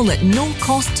repaired, all at no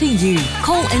cost to you.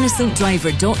 Call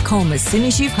innocentdriver.com as soon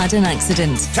as you've had an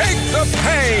accident. Take the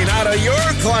pain out of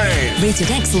your claim.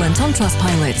 Rated excellent on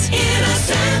Trustpilot.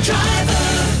 Innocent driver.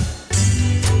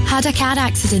 Had a car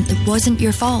accident that wasn't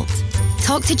your fault?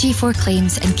 Talk to G4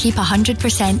 Claims and keep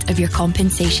 100% of your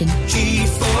compensation.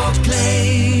 G4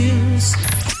 Claims.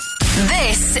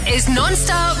 This is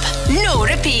non-stop, no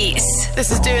repeats. This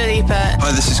is Dua Lipa.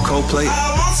 Hi, this is Coldplay.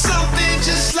 I want something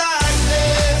just like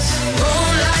this.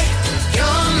 Moonlight,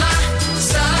 you're my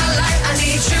starlight. I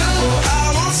need you.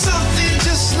 I want something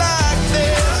just like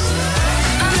this.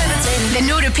 I'm levitating. The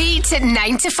no repeat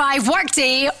 9 to 5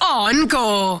 workday on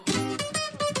Go.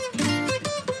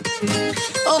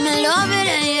 Oh, me love it,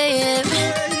 yeah.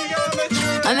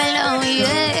 I'm in love,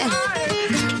 yeah.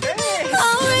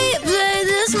 I'll replay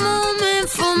this moment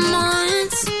for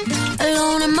months,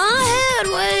 alone in my head,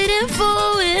 waiting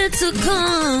for it to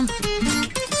come.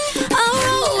 I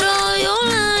wrote all your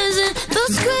lines and the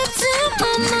script in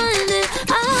my mind, and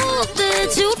I hope that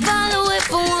you'd follow it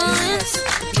for once.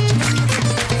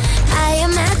 I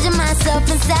imagine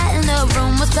sat in the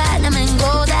room with platinum and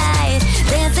gold eyes.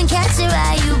 Dance and catch your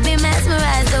eye, you be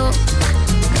mesmerized, oh.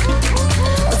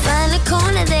 Find a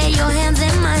corner there, your hands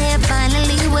in my hair.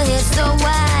 Finally we're here, so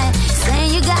why?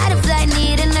 Saying you got a flight,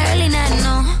 need an early night,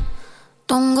 no.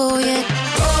 Don't go yet.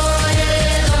 Oh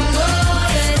yeah, don't go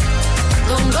yet.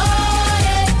 Don't go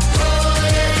yet. Oh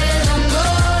yeah, don't go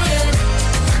yet.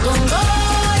 Don't go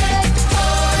yet.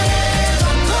 Oh yeah,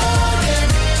 don't go yet.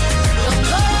 Don't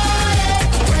go yet.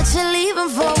 What you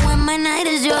leaving for when my night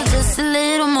is yours? Just a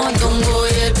little more. Don't go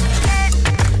yet.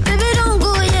 Baby, don't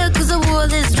go yet, 'cause I wore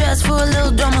this dress for a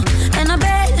little drama. And I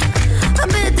bet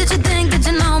that you think that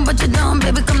you know, but you don't.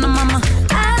 Baby, come to mama.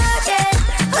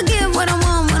 I get what I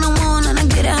want when I want, and I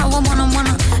get it how I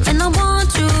wanna. And I want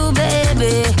you,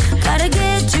 baby. Gotta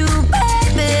get you,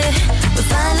 baby. We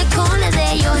find a corner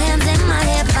there, your hands in my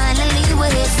hair. Finally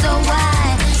we're here, so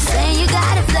why? Saying you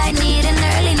got a flight, need an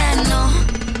early night, no.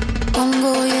 Don't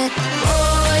go yet.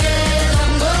 Oh yeah,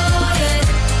 don't go yet.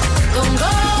 Don't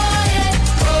go yet.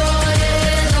 Oh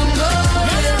yeah, don't go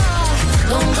yet.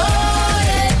 Don't go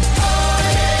yet. Oh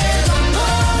yeah, don't go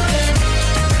yet.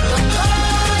 Don't go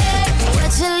yet.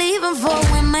 What you leaving for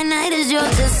when my night is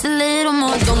yours? Just a little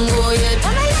more. Don't go yet.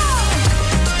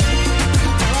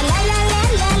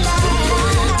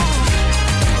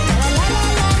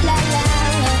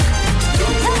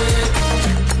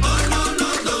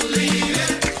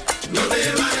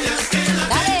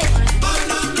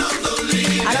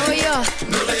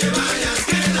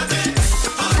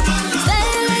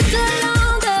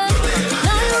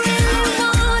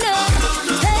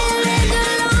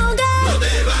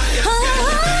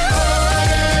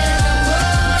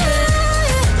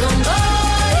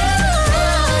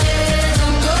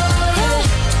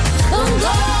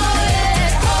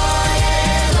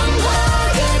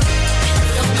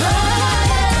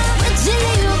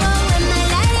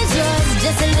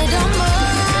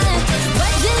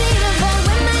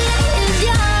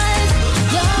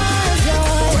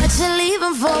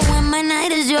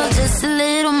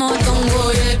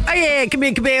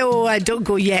 Don't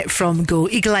go yet from Go.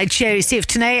 Eagle Eyed Cherry Safe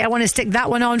tonight. I want to stick that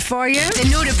one on for you. The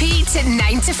no repeat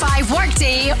 9 to 5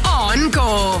 workday on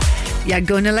Go. You're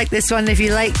going to like this one if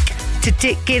you like to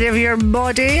take care of your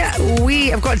body. We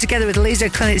have got together with laser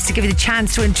clinics to give you the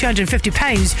chance to win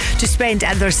 £250 to spend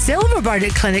at their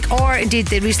Silverbird clinic, or indeed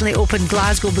they recently opened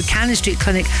Glasgow Buchanan Street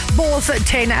clinic, both at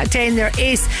 10 out of 10. They're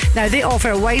ace. Now they offer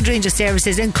a wide range of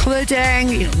services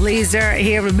including laser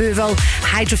hair removal,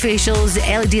 hydrofacials,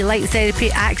 LED light therapy,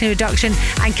 acne reduction,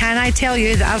 and can I tell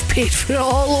you that I've paid for it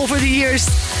all over the years.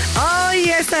 Oh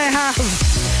yes I have.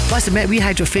 Must admit, we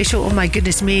hydrofacial, oh my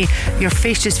goodness me, your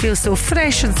face just feels so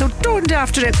fresh and so toned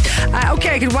after it.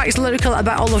 Okay, I can wax lyrical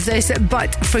about all of this,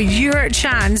 but for your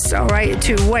chance, all right,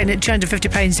 to win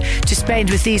 £250 to spend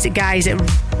with these guys,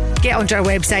 get onto our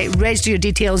website, register your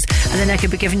details, and then I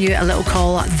could be giving you a little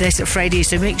call this Friday.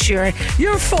 So make sure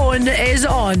your phone is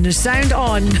on, sound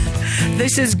on.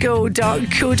 This is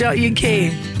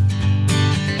go.co.uk.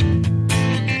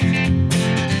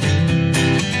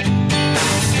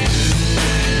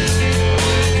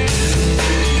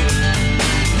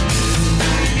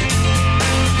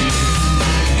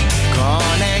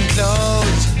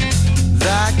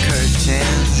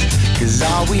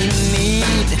 All we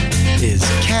need is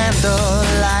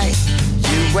candlelight,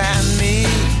 you and me,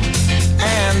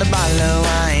 and a bottle of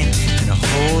wine, and I'll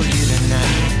hold you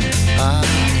tonight.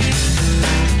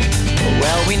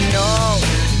 Well, we know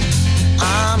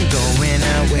I'm going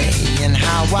away, and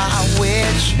how I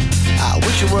wish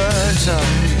you were so.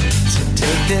 So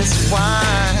take this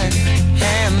wine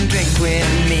and drink with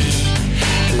me.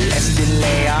 Let's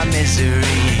delay our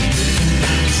misery.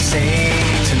 Say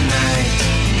tonight.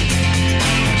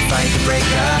 Fight the break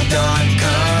of dawn,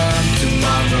 come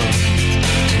tomorrow.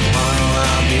 Tomorrow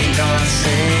I'll be gone,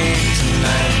 say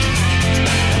tonight.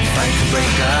 Fight the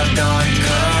break of dawn,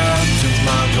 come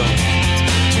tomorrow.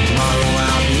 Tomorrow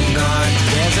I'll be gone.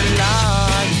 There's a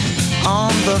log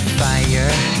on the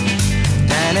fire,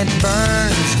 and it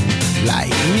burns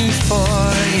like me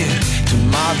for you.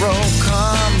 Tomorrow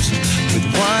comes with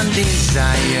one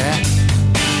desire,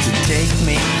 to take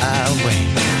me away.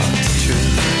 Oh, it's true.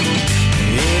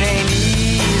 It ain't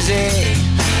easy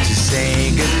to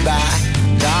say goodbye.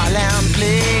 Darling,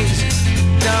 please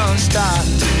don't start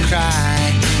to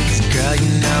cry. 'Cause girl, you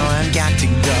know I've got to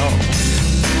go.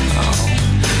 Oh,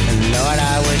 and Lord,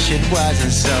 I wish it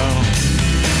wasn't so.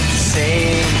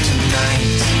 Say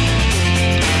tonight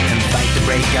and fight the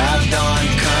break of dawn.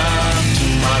 Come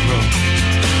tomorrow.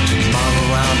 Tomorrow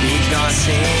I'll be gone.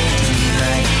 Say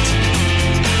tonight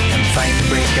and fight the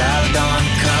break of dawn.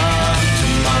 Come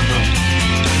tomorrow.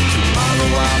 Tomorrow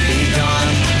I'll be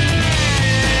gone.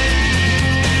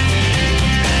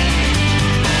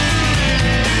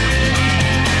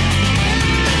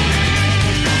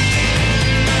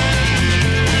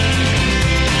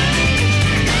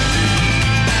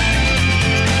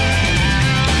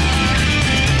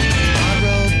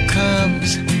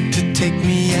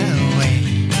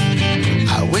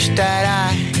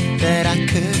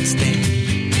 next thing.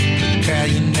 Girl,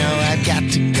 you know I've got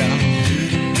to go.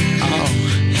 Oh,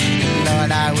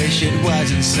 Lord, I wish it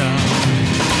wasn't so.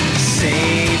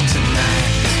 Save tonight.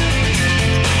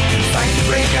 Fight the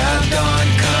break of dawn.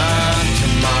 Come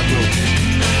tomorrow.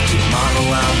 Tomorrow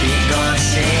I'll be gone.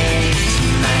 Save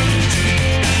tonight.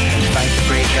 Fight the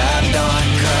break of dawn.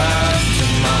 Come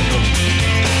tomorrow.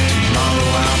 Tomorrow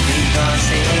I'll be gone.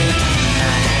 Save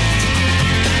tonight.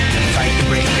 Fight the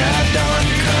break of dawn.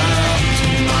 Come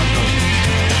tomorrow.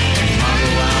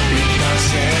 Tomorrow I'll be gone.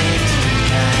 Save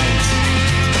tonight.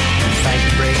 Fight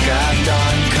the break of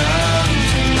dawn. Come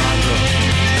tomorrow.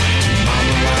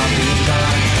 Tomorrow I'll be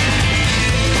gone.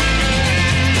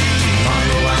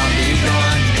 Tomorrow I'll be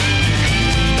gone.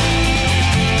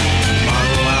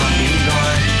 Tomorrow I'll be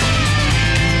gone.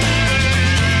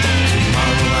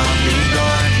 Tomorrow I'll be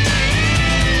gone.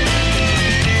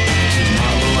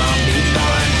 Tomorrow I'll be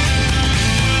gone.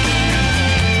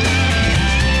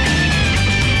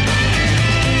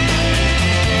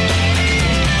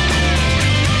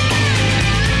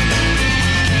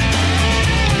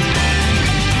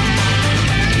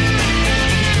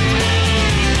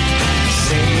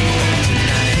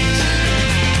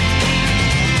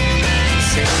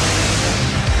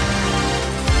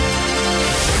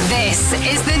 This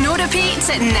is the No Repeat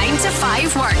 9 to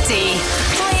 5 workday.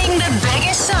 Playing the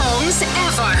biggest songs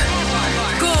ever.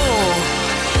 Go!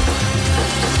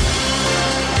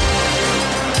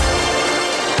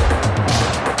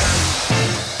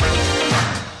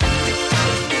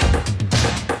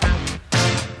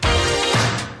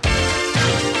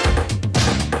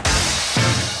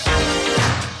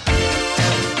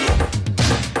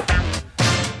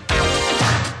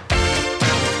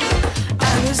 I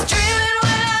was dreaming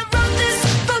when I wrote this.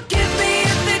 Forgive me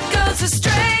if it goes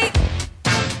astray.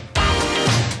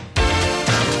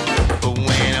 But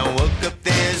when I woke up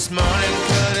this morning,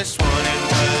 could have sworn it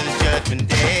was Judgment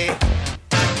Day.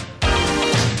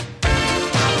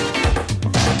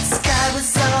 The sky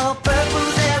was all purple,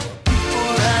 there were people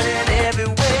running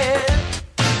everywhere,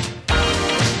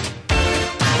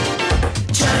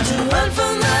 trying to run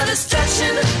from the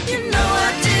distraction. You know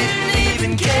I didn't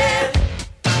even care.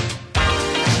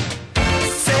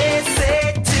 Say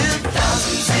 2000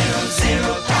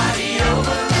 party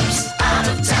over, oops, out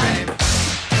of time.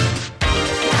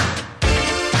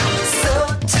 So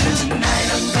tonight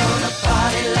I'm gonna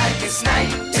party like it's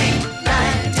 1999.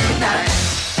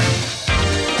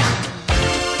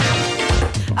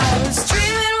 I was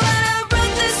dreaming when I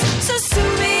wrote this, so sue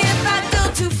me if I go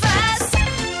too fast.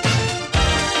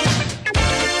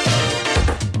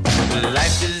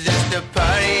 Life is just a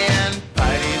party and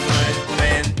parties weren't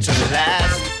meant to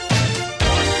last.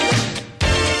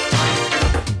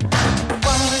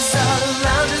 War is all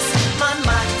around us, my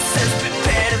mind says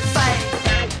prepare to fight.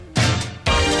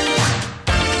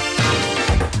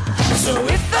 So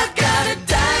if I gotta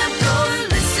die, I'm gonna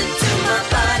listen to my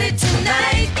body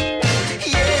tonight.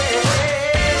 Yeah,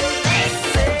 they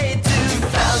say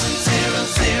 2000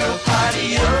 party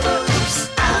over, oops,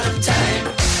 out of time.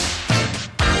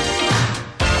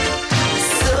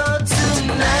 So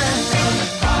tonight I'm gonna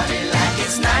party like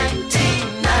it's 1999.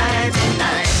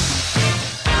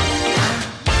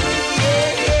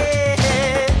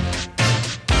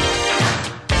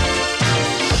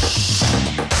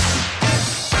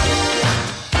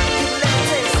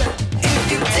 If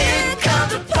you didn't come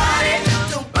to party,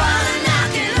 don't bother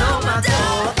knocking on my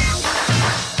door.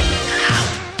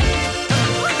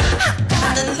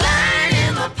 Got a line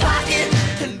in my pocket,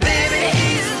 and baby,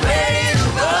 he's ready to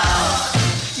roll.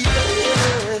 Yeah.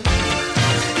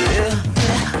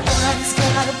 Body's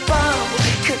got a bomb,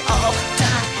 we could all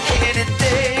die any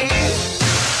day.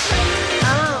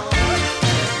 Oh,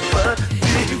 but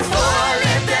before I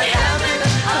let that happen,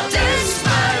 I'll dance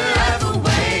my life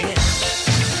away.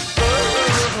 Oh,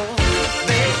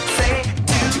 they say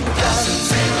 2000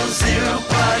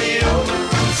 party over,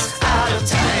 oops, out of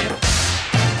time.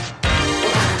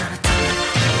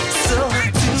 So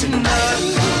tonight I'm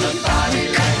gonna party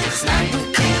like it's 1999.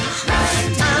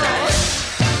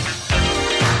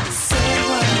 Say it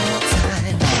one more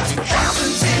time.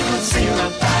 2000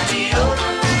 party over,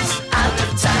 oops, out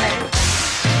of time.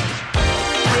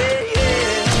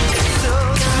 So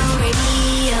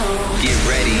Get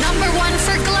ready. Number 1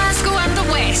 for Glasgow and the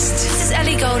West. This is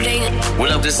Ellie Goulding. What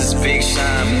up, this is Big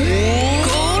Sean.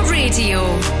 Go Radio.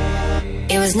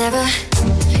 It was never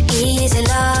easy,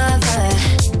 lover,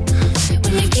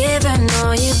 when you're giving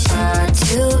all you are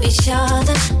to each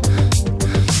other,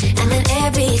 and then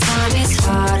every time it's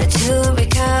harder to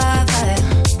recover.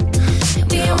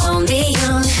 We won't be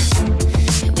young,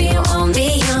 we won't be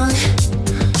young.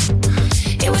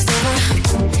 It was never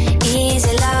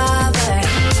easy, lover.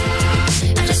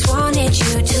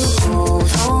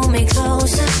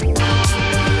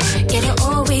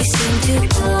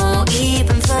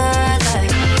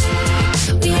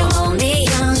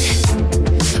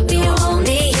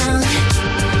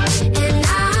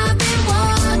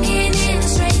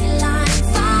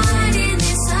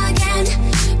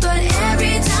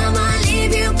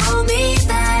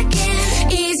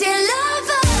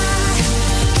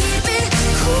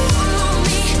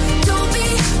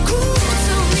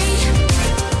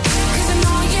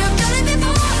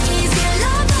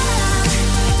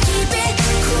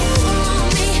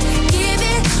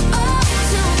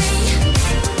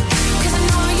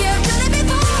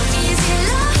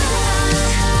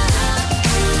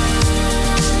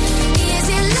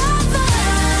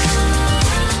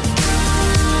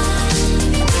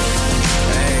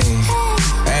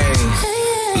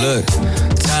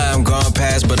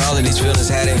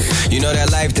 You know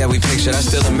that life that we pictured, I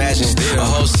still imagine. A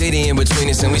whole city in between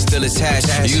us and we still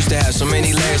attached. You used to have so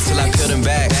many layers till I peeled them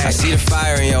back. I see the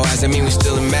fire in your eyes, I mean we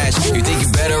still a match. You think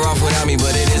you're better off without me,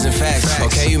 but it isn't fact.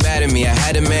 Okay, you mad at me, I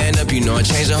had to man up, you know, I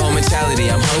changed the whole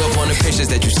mentality. I'm hung up on the pictures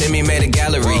that you sent me, made a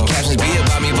gallery. Captions be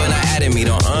about me, but not adding me.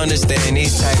 Don't understand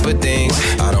these type of things.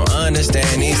 I don't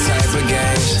understand these type of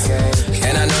games.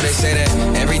 And I know they say that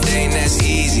everything that's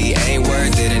easy ain't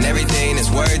worth it, and everything that's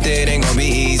worth it ain't gonna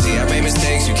be easy. I made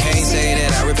mistakes, you can't say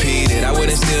that I repeat it. I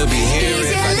wouldn't still be here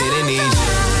if I didn't need you.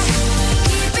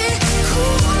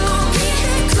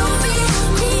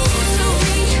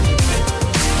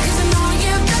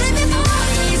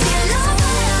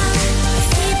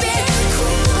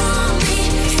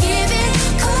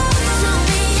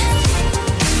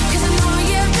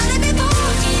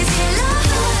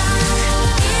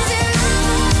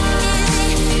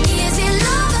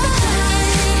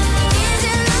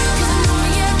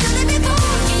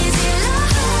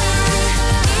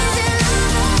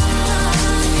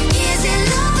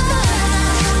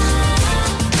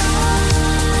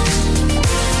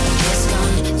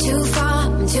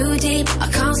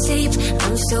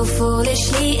 I'm so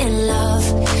foolishly in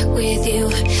love with you,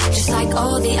 just like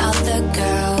all the other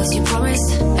girls. You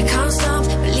promised I can't stop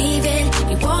believing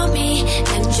you want me,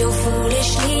 and you're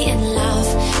foolishly in love,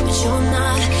 but you're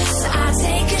not. So I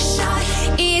take a shot.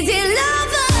 Easy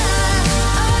lover,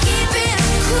 oh, keep it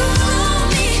cool on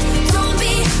me. Don't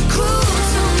be cruel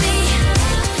to me,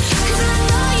 'cause I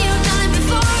know you've done it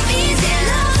before. Easy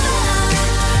lover,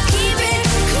 keep it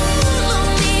cool on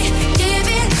me. Give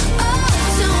it all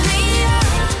to me,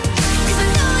 'cause I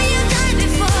know you've done it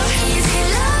before. Easy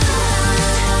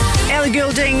lover. Ellie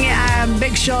Goulding,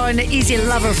 Big Sean, Easy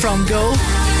Lover from Go.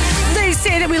 They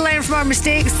say that we learn from our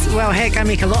mistakes. Well, heck, I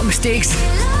make a lot of mistakes.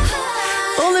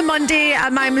 Only Monday,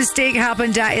 and my mistake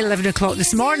happened at 11 o'clock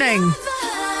this morning.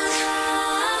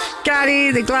 Gary,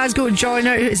 the Glasgow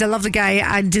joiner, who is a lovely guy,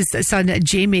 and his son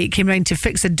Jamie came round to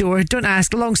fix a door. Don't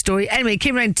ask, long story. Anyway,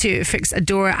 came round to fix a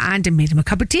door and made him a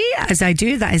cup of tea, as I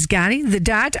do. That is Gary, the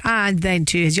dad. And then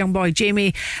to his young boy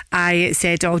Jamie, I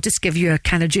said, I'll just give you a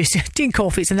can of juice. Tea and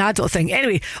coffee, it's an adult thing.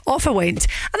 Anyway, off I went.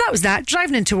 And that was that,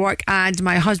 driving into work, and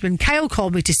my husband Kyle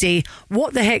called me to say,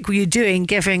 what the heck were you doing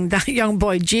giving that young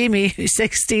boy Jamie, who's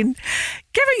 16,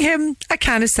 giving him a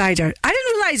can of cider? I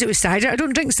didn't realise it was cider. I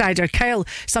don't drink cider. Kyle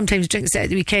sometimes drinks it at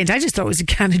the weekend. I just thought it was a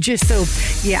can of juice. So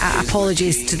yeah,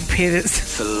 apologies to the parents.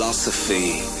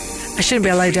 Philosophy. I shouldn't be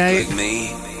allowed out. Like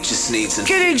me, just needs a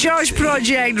Good George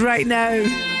Project right now.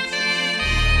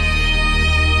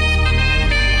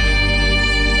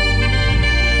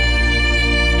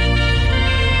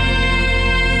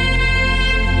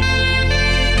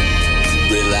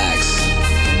 Relax.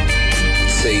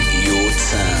 Take your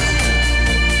time.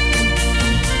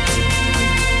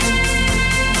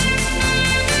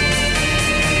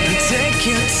 Take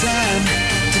your time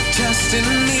to trust in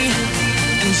me,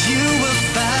 and you will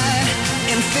find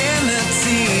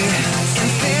infinity,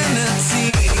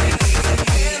 infinity.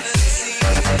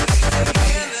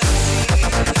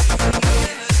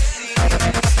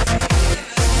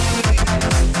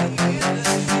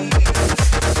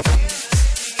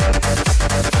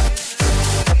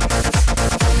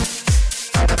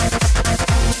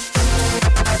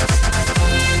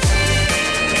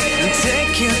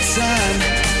 Take your time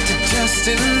to trust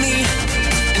in me,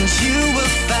 and you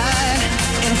will find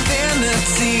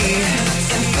infinity,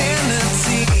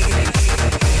 infinity.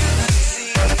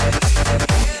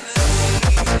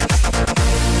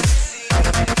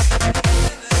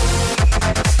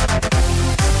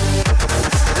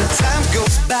 The time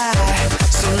goes by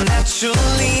so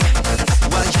naturally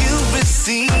while you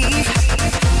receive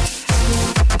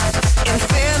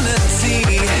infinity.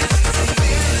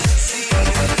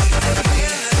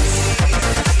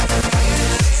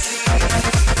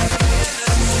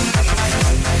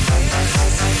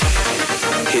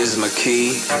 Here's my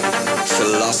key,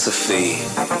 philosophy.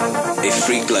 A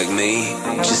freak like me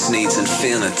just needs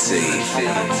infinity.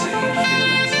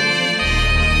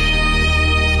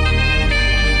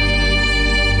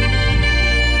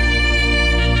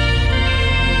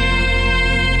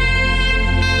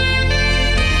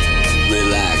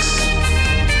 Relax.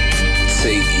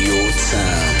 Take your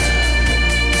time.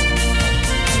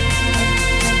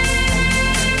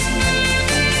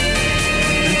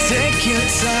 Take your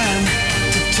time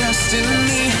to trust in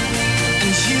me,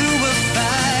 and you will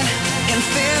find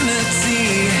infinity,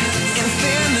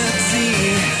 infinity,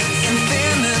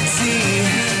 infinity,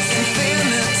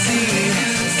 infinity,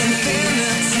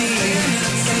 infinity,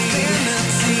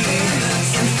 infinity,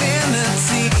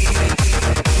 infinity.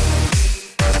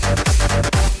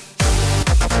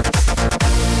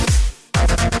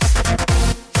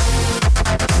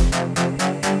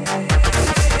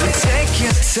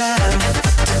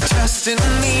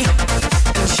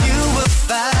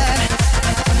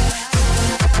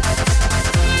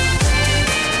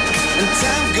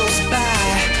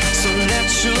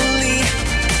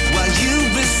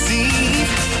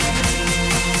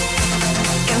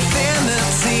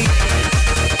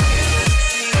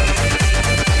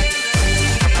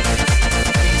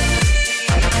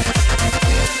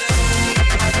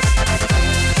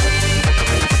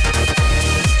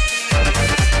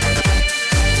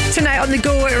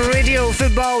 Go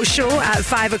football show at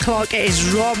 5 o'clock. It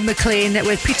is Rob McLean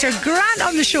with Peter Grant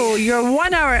on the show. You're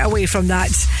 1 hour away from that.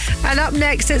 And up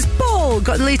next, it's Paul.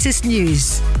 Got the latest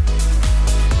news.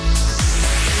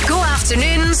 Go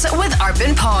afternoons with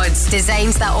Urban Pods.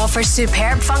 Designs that offer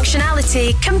superb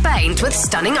functionality combined with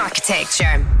stunning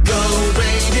architecture. Go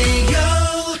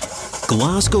Radio!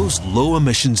 Glasgow's low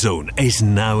emission zone is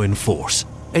now in force.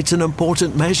 It's an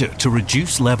important measure to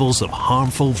reduce levels of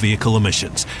harmful vehicle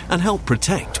emissions and help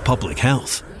protect public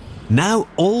health. Now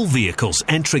all vehicles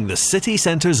entering the city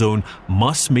centre zone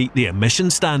must meet the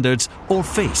emission standards or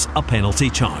face a penalty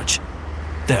charge.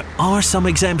 There are some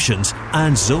exemptions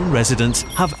and zone residents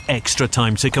have extra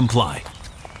time to comply.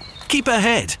 Keep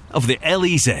ahead of the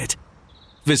LEZ.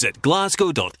 Visit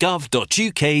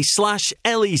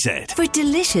glasgow.gov.uk/LEZ. For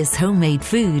delicious homemade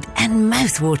food and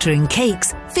mouth-watering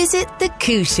cakes, visit the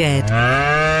Coo Shed.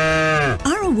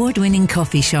 Our award-winning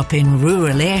coffee shop in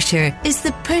rural Ayrshire is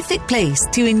the perfect place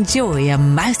to enjoy a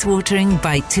mouth-watering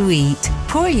bite to eat.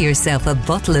 Pour yourself a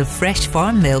bottle of fresh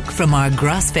farm milk from our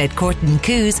grass-fed Corton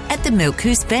Coos at the Milk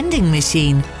Coos vending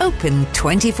machine, open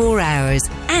 24 hours.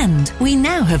 And we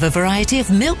now have a variety of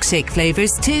milkshake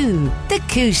flavours too. The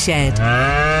Coo Shed.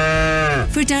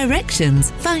 For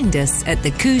directions, find us at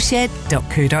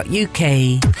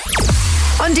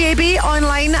thecooshed.co.uk. On DAB,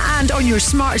 online and on your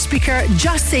smart speaker,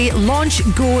 just say Launch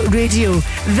Go Radio.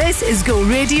 This is Go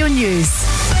Radio News.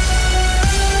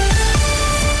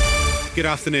 Good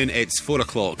afternoon, it's 4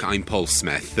 o'clock. I'm Paul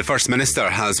Smith. The First Minister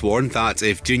has warned that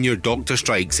if junior doctor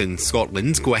strikes in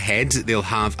Scotland go ahead, they'll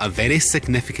have a very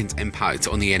significant impact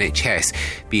on the NHS.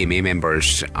 BMA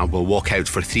members will walk out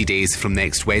for 3 days from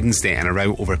next Wednesday in a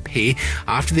row over pay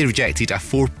after they rejected a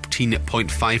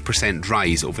 14.5%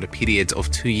 rise over a period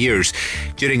of 2 years.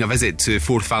 During a visit to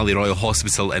Forth Valley Royal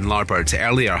Hospital in Larbert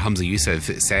earlier, Hamza Youssef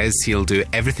says he'll do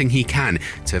everything he can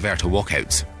to avert a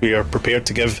walkout. We are prepared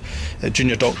to give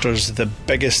junior doctors the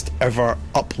biggest ever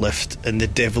uplift in the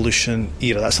devolution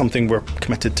era. That's something we're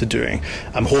committed to doing.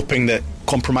 I'm hoping that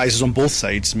compromises on both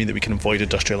sides mean that we can avoid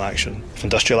industrial action. If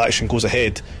industrial action goes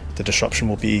ahead, the disruption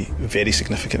will be very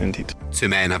significant indeed. 2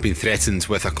 men have been threatened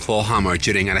with a claw hammer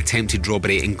during an attempted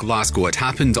robbery in Glasgow. It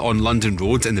happened on London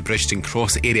Road in the Bridgeton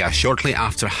Cross area shortly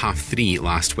after 3:30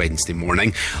 last Wednesday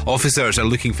morning. Officers are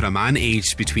looking for a man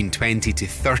aged between 20 to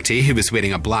 30 who was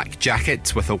wearing a black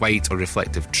jacket with a white or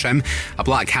reflective trim, a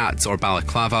black hat or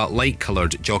balaclava, light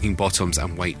coloured jogging bottoms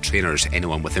and white trainers.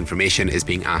 Anyone with information is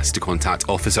being asked to contact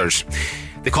officers.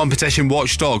 The competition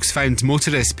watchdogs found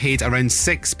motorists paid around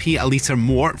 6p a litre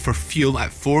more for fuel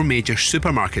at 4 major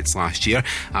supermarkets last year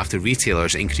after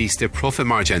retailers increased their profit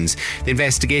margins. The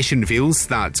investigation reveals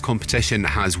that competition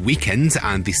has weakened,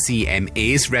 and the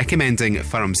CMA is recommending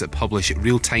firms that publish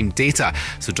real-time data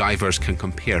so drivers can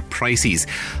compare prices.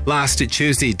 Last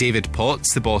Tuesday, David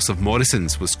Potts, the boss of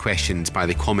Morrison's, was questioned by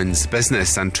the Commons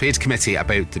Business and Trade Committee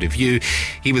about the review.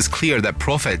 He was clear that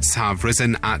profits have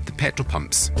risen at the petrol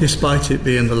pumps. Despite it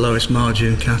being the lowest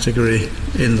margin category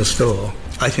in the store,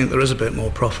 I think there is a bit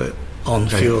more profit on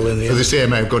fuel in the So the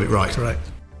CMA have got it right. Correct.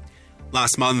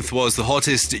 Last month was the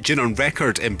hottest June on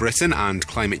record in Britain, and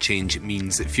climate change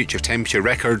means that future temperature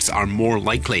records are more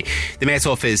likely. The Met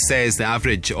Office says the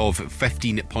average of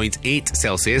 15.8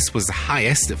 Celsius was the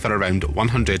highest for around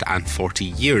 140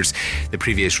 years. The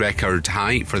previous record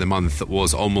high for the month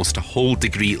was almost a whole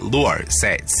degree lower,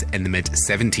 set in the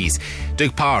mid-70s.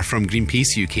 Doug Parr from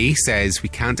Greenpeace UK says we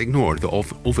can't ignore the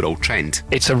overall trend.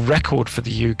 It's a record for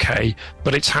the UK,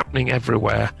 but it's happening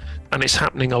everywhere. And it's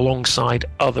happening alongside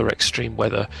other extreme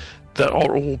weather that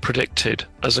are all predicted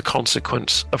as a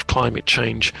consequence of climate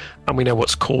change. And we know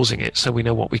what's causing it, so we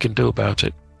know what we can do about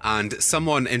it. And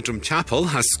someone in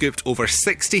Drumchapel has scooped over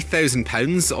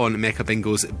 £60,000 on Mecca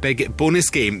Bingo's big bonus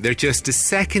game. They're just the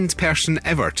second person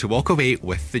ever to walk away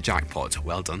with the jackpot.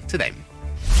 Well done to them.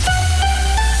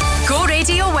 Go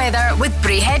Radio weather with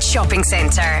Braehead Shopping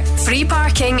Centre. Free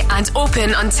parking and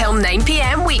open until 9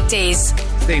 p.m. weekdays.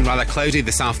 Staying rather cloudy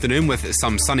this afternoon with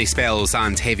some sunny spells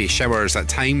and heavy showers at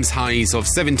times. Highs of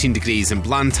 17 degrees in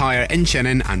Blantyre, in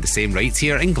Shannon, and the same right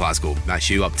here in Glasgow. That's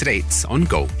you up to date on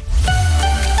Go.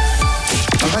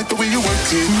 I like the way you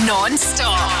work it.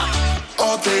 Non-stop.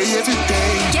 All day, every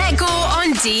day. Get Go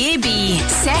on DAB.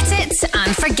 Set it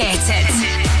and forget it.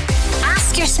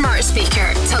 Ask your smart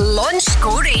speaker to launch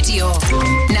Go Radio.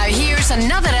 Now here's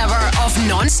another hour of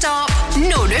non-stop,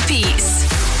 no repeats.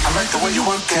 I like the way you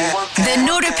work it. The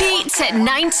no repeats at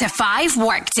 9 to 5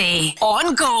 workday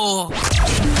on Go.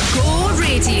 Go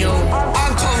Radio.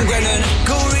 I'm Tom Grennan.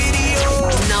 Go Radio.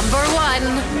 Number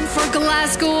 1 for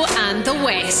Glasgow and the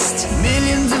West.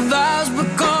 Millions of hours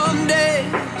become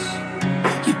days.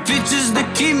 Your pictures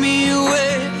that keep me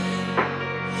awake.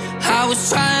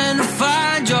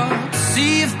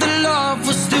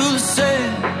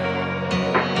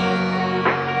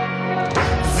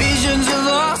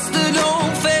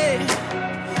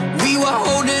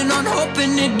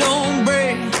 hoping it don't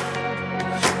break.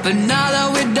 But now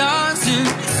that we're dancing,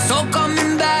 it's all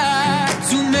coming back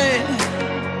to me.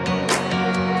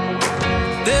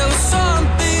 There was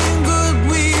something good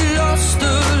we lost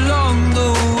along the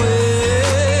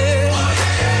way.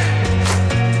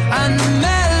 And the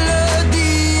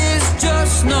melody is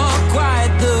just not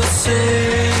quite the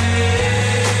same.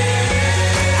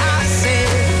 I said,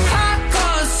 I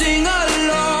can't sing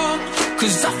along,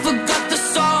 'cause I forgot the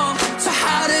song. So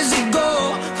how does it go?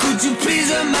 Could you please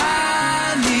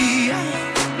remind me?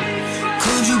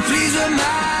 Could you please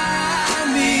remind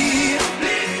me?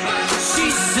 She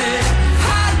said,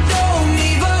 I don't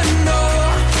even know,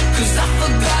 'cause I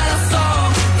forgot our song.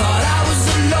 Thought I was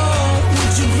alone.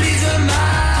 Would you please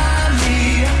remind me?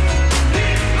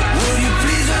 Would you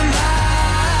please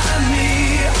remind me?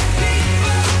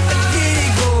 Did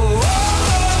it go?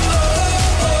 Oh, oh,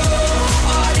 oh,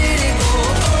 oh. Or did it go?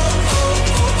 Oh,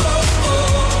 oh, oh, oh,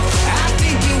 oh. I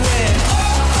think it went. Oh,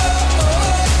 oh,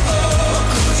 oh, oh.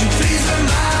 Could you please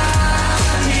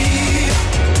remind me?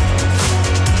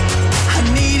 I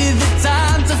needed the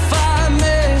time to find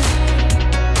me.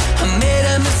 I made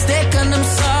a mistake and I'm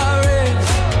sorry.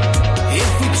 If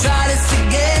we try this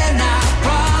again, I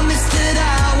promise that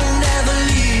I will never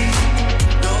leave.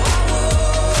 No, I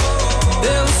won't.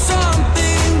 There was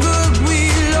something good we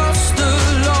lost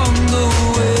along the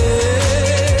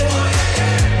way.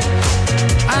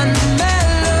 And the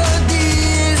melody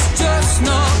is just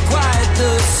not quite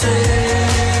the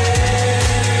same.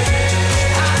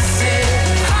 I said,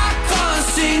 I can't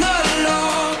sing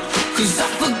along, 'cause I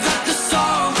forgot the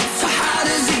song. So how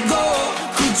does it go?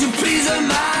 Could you please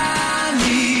remind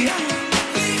me?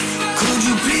 Could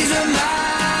you please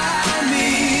remind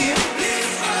me?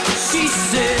 She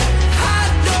said, I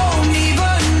don't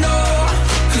even know,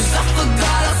 'cause I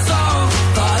forgot our song.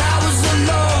 Thought I was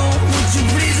alone. Would you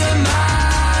please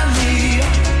remind me?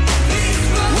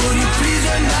 Would you please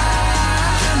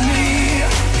remind me?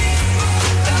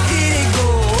 Did it go?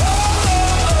 Oh,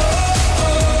 oh, oh,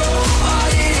 oh. Or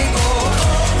did it go?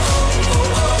 Oh,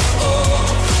 oh, oh, oh.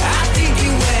 I think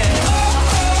it went.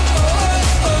 Oh, oh,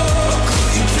 oh, oh.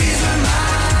 Could you please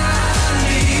remind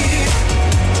me?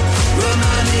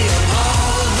 Remind me of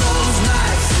all those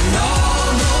nights and all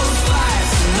those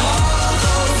fights and all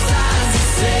those times you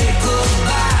say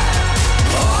goodbye.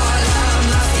 All I'm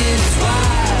asking is why.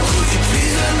 Would you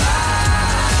please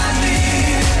remind me?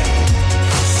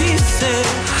 She said,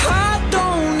 I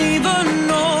don't even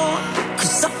know,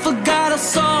 'cause I forgot a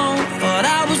song. Thought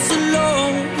I was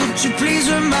alone. Would you please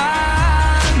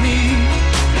remind me?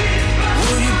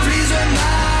 Would you please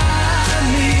remind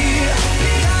me?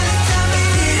 Tell me,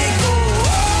 did it go?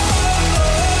 Oh, oh,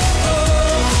 oh,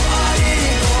 oh. Or did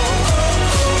it go?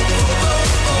 Oh, oh,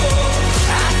 oh,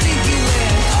 oh. I think it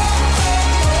went. Oh,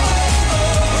 oh, oh,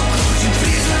 oh. Could you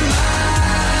please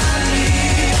remind me?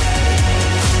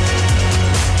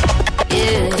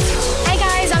 Hey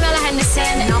guys, I'm Ella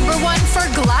Henderson, number one for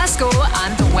Glasgow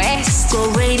and the West. Go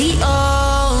radio.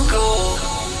 Go.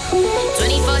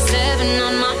 24/7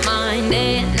 on my mind,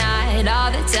 day and night, all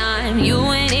the time. You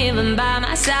ain't even by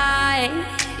my side.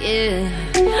 Yeah.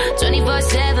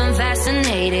 24/7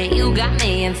 fascinated. You got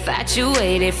me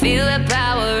infatuated. Feel the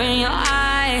power in your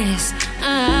eyes.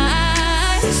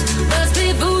 Must be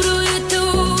voodoo you're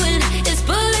doing. It's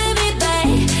pulling me back.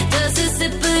 Does a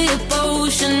sip of your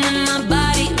potion and my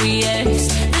body reacts.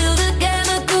 Feel the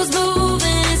chemicals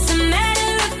moving. It's a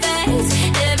matter of fact.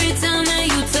 Every time that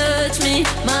you touch me,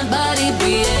 my body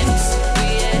reacts.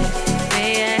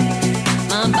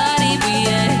 My body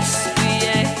reacts.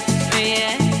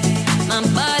 My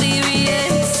body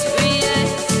reacts.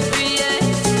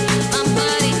 My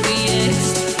body reacts.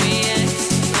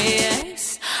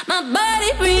 My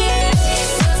body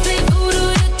reacts. Must be voodoo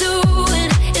you're doing.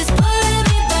 It's pulling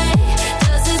me back.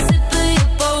 Does a sip of your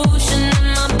potion and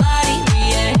my body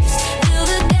reacts. Feel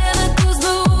the chemicals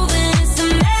moving. It's a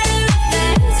matter of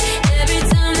fact. Every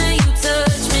time that you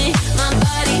touch me, my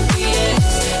body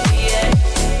reacts.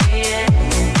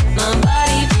 My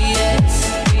body reacts.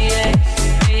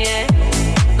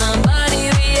 My body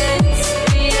reacts.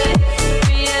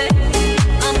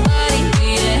 My body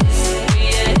reacts.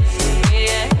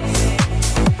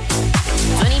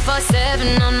 24/7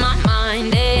 on my mind,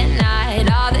 day and night,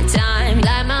 all the time.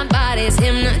 Like my body's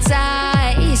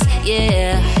hypnotized,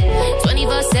 yeah.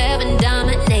 24/7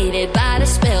 dominated by the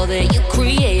spell that you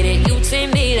created. You take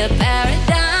me to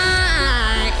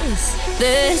paradise.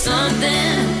 There's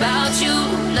something about you,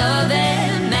 love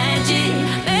and magic.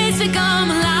 Makes me come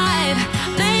alive,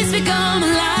 makes me come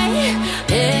alive.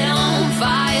 Head on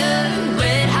fire,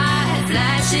 red hot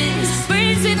flashes,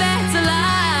 brings me back to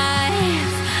life.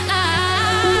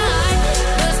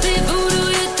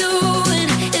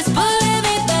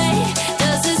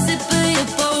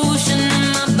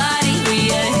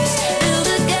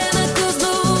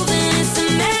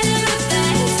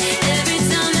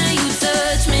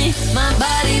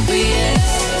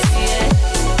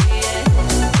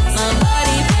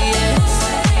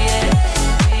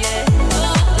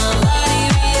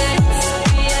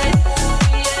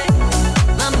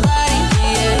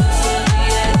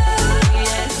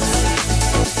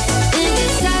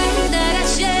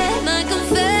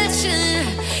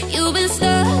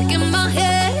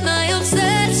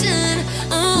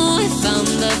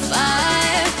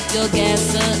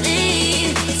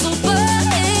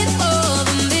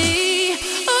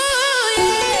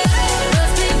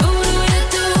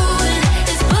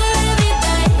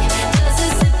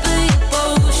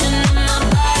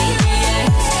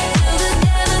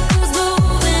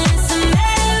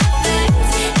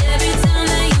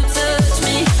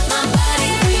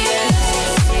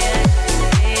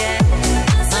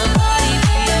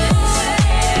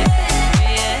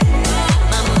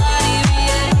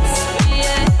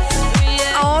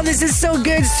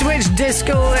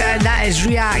 and that is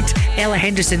React. Ella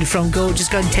Henderson from Go,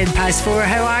 just gone 4:10.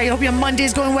 How are you? Hope your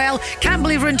Monday's going well. Can't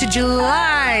believe we're into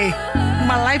July.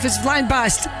 My life is flying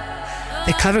past.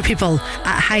 The clever people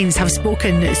at Heinz have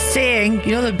spoken, saying,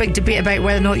 you know, the big debate about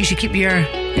whether or not you should keep your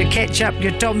ketchup,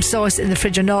 your Tom sauce in the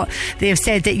fridge or not. They have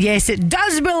said that yes, it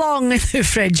does belong in the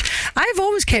fridge. I've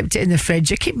always kept it in the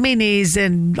fridge. I keep mayonnaise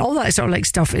and all that sort of like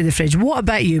stuff in the fridge. What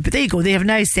about you? But there you go, they have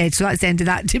now said, so that's the end of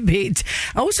that debate.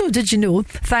 Also, did you know,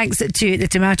 thanks to the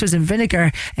tomatoes and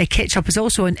vinegar, ketchup is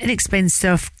also an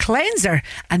inexpensive cleanser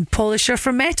and polisher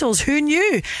for metals. Who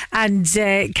knew? And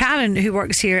Karen, who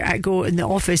works here at Go in the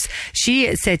office, she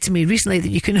said to me recently that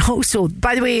you can also,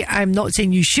 by the way, I'm not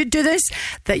saying you should do this,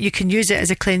 that you can use it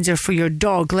as a cleanser for your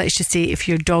dog. Let's just say if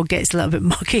your dog gets a little bit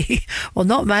mucky. Well,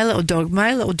 not my little dog.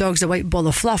 My little dog's a white ball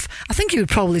of fluff. I think he would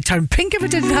probably turn pink if I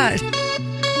did that.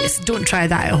 Yes, don't try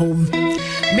that at home.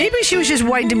 Maybe she was just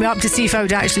winding me up to see if I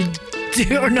would actually do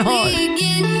it or not. We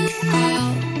get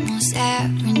almost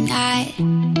every night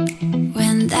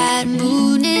when that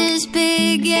moon is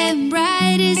big and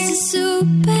bright. It's a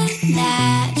supernatural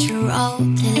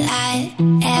delight.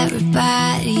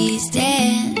 Everybody's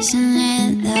dancing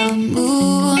in the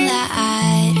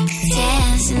moonlight,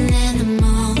 dancing in the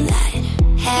moonlight.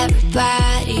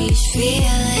 Everybody's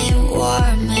feeling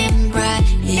warm and bright.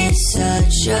 It's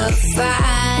such a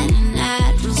fine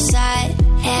natural sight.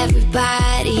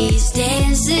 Everybody's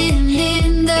dancing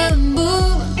in the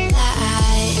moonlight,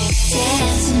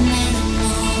 dancing in the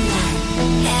moonlight.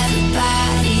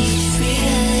 Everybody's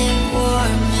feeling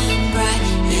warm and bright.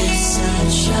 It's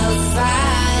such a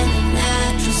fine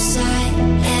natural sight.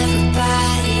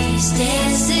 Everybody's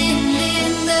dancing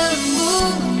in the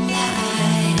moonlight.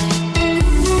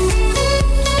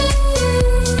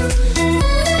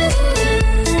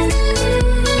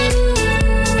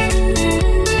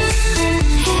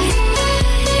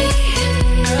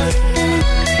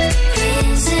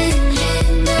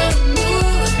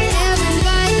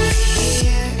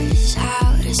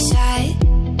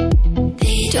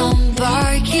 Don't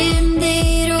bark and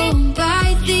they don't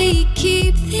bite. They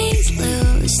keep things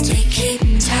loose, they keep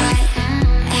them tight.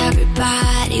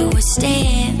 Everybody was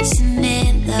dancing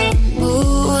in the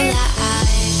moonlight,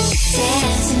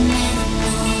 dancing in the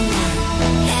moonlight.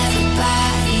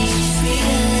 Everybody's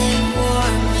feeling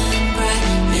warm and bright.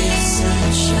 It's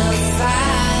such a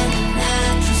fine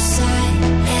natural sight.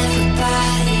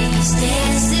 Everybody's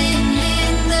dancing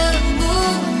in the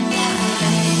moonlight.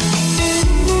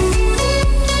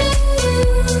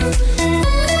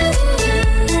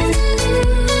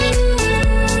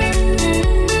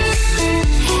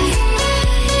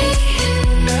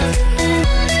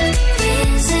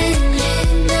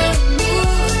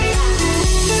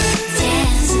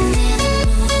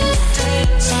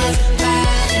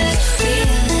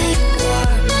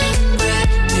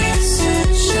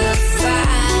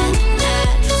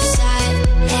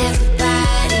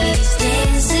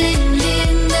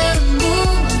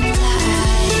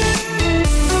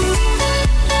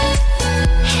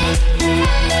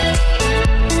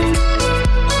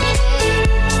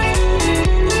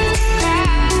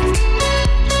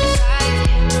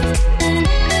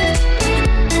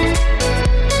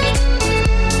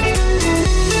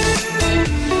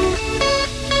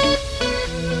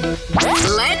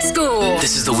 Let's go.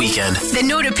 This is the weekend. The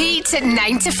no repeat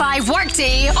 9 to 5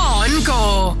 workday on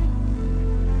Go.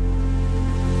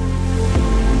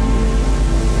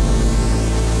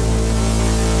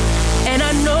 And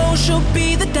I know she'll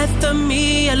be the death of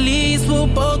me. At least we'll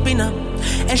both be numb.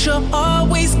 And she'll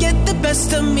always get the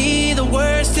best of me. The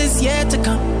worst is yet to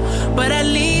come. But at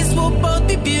least we'll both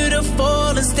be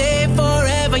beautiful and stay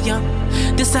forever young.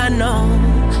 This I know.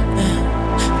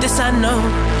 This I know.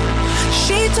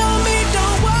 She told me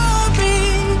don't worry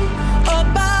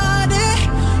about it.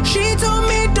 She told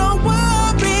me don't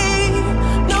worry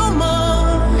no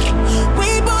more. We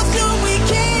both know we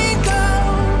can't go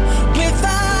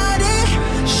without it.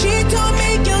 She told me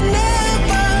you'll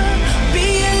never be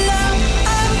alone.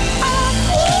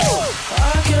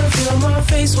 I can feel my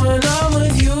face when I'm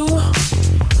with you,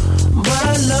 but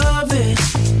I love it,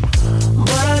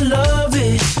 but I love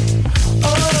it.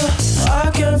 Oh, I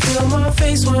can feel my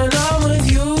face when I'm with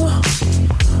you,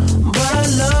 but I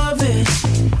love it,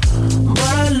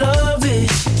 but I love it.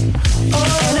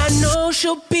 Oh, and I know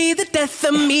she'll be the death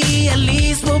of me. At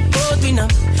least we'll both be numb.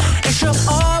 And she'll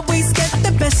always get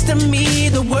the best of me.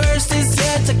 The worst is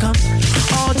yet to come.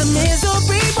 All the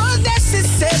misery was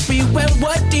necessary when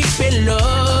we're deep in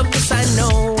love. Cause I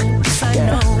know,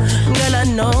 girl, I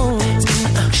know.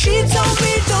 She told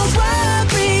me don't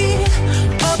worry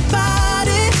about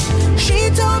it. She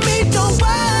told me don't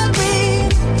worry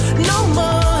no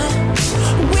more.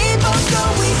 We both know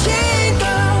we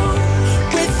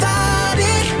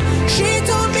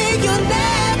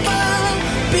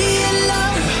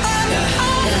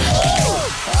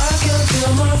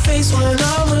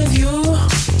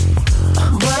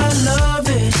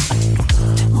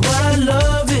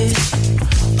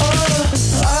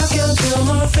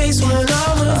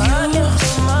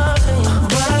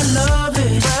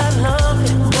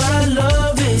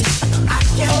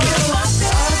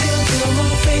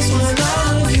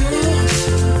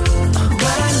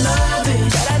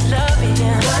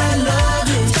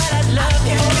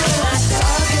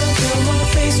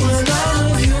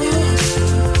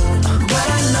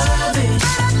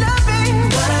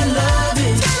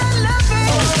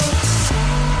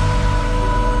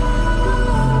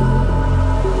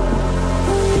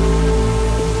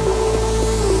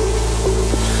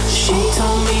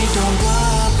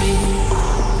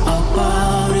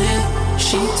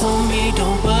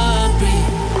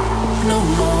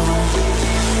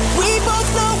We both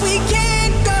know we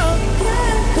can't go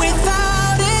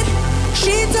without it.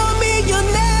 She told me you'll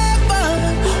never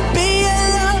be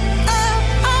alone.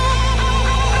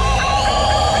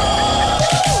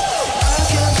 I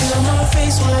can feel my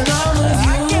face when I'm with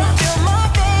you. I can feel my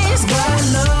face, but I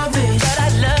love it. But I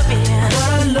love it. But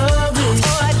I love it.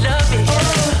 Oh, I love it. Oh,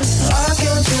 I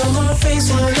can feel my face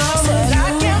when I'm with you.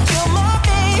 I can feel my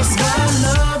face, but I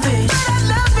love it. But I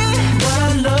love it. But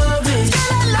I love it.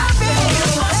 But I love it.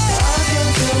 I can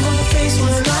feel my face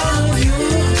when I'm with you.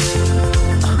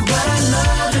 But I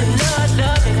love it. But I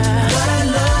love it. But I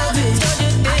love it.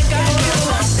 I can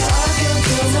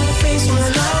feel my face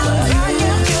when I'm with you. I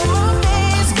can feel my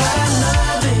face, but I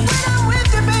love it. When I'm with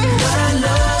you, baby. But I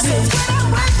love it. When I'm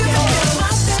with you,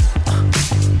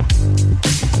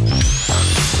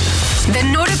 The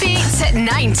Nora Beats at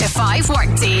 9 to 5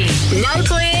 workday. Now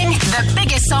playing the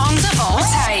biggest songs of all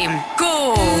time.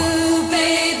 Go! Ooh,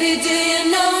 baby, do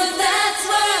you know that's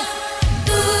what?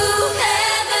 Ooh,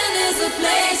 heaven is a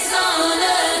place on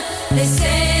earth. They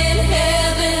say in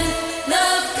heaven,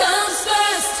 love comes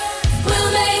first.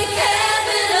 We'll make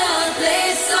heaven our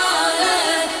place on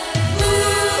earth.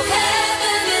 Ooh,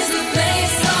 heaven is a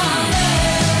place on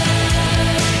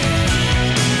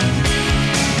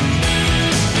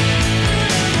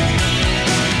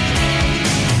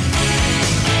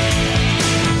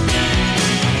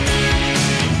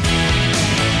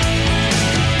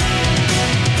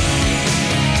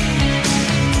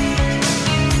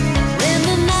When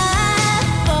the night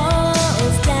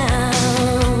falls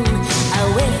down, I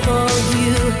wait for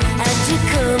you and you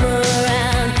come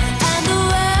around, and the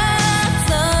world's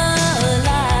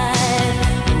alive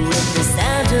with the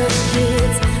sound of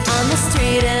kids on the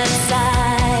street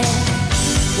outside.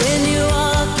 When you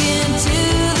walk into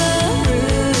the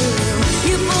room,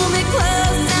 you pull me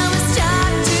close and we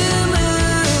start to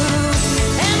move,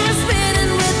 and we're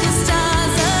spinning with the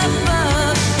stars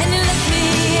above, and you lift me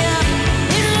up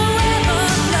in a web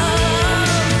of love.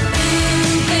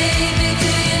 Ooh, baby,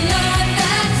 do you know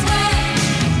that's what?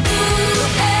 Ooh,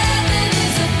 heaven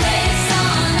is a place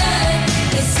on earth.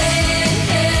 They say in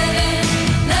heaven,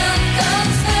 love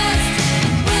comes first.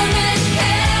 We'll make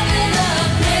heaven a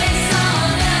place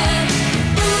on earth.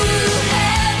 Ooh,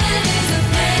 heaven is a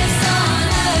place on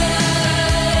earth.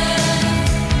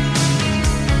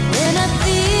 When I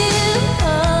feel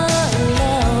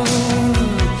alone,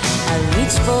 I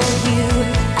reach for you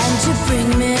and you bring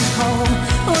me home.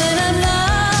 When I'm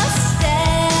lost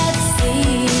at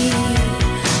sea,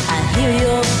 I hear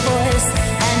your voice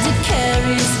and it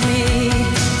carries me.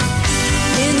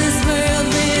 In this world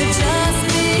we're just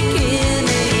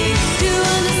beginning to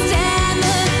understand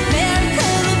the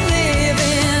miracle of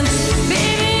living.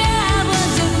 Baby, I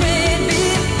was afraid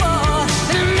before,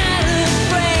 but I'm not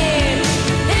afraid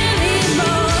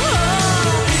anymore.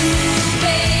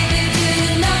 Baby, do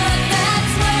you know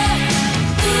that's what?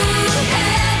 Ooh,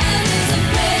 heaven is a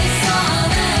place on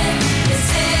earth. They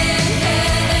say in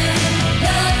heaven,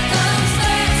 love comes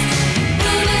first.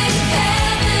 We'll make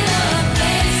heaven a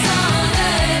place on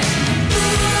earth.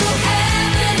 Ooh,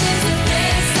 heaven is a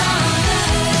place on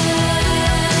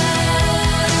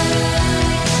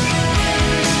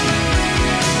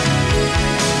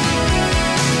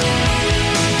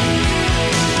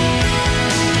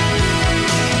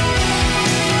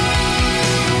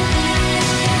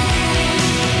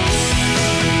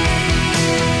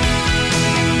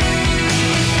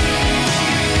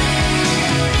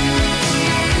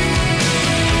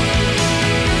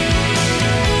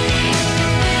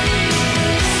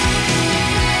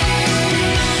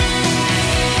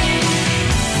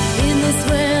In this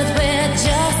world we're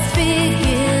just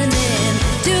beginning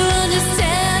to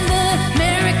understand the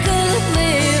miracle of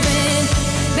living.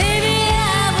 Baby,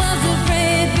 I was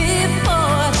afraid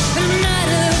before, but I'm not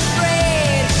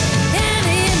afraid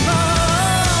anymore.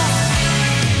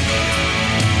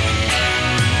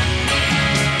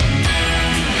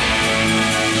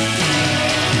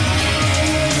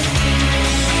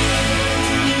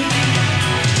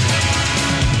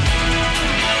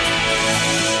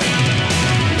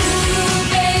 Ooh,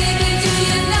 baby, do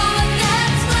you know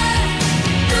that's what?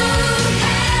 Ooh,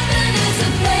 heaven is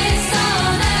a place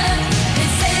on earth. They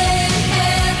say in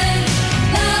heaven,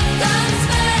 love comes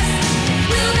first.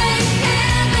 We'll make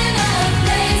heaven a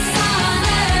place on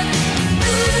earth.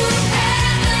 Ooh,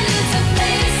 heaven is a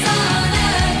place on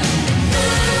earth.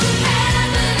 Ooh,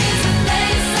 heaven is a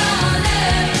place on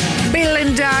earth.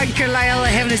 Belinda Carlisle,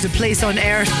 Heaven is a Place on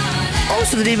Earth.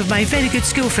 Also the name of my very good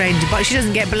school friend, but she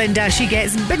doesn't get Belinda, she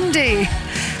gets Bindi.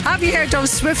 Have you heard of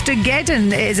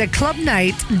Swiftageddon? It is a club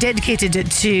night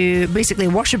dedicated to basically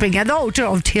worshipping at the altar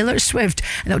of Taylor Swift,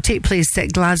 and it'll take place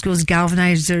at Glasgow's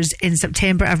Galvanisers in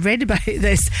September. I've read about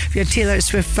this. If you're a Taylor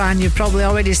Swift fan, you've probably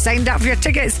already signed up for your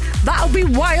tickets. That'll be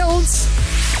wild.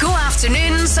 Go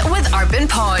afternoons with Urban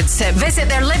Pods. Visit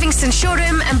their Livingston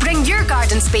showroom and bring your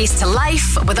garden space to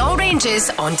life with all ranges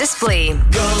on display.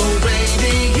 Go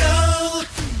radio.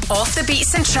 Off the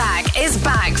Beats and Track is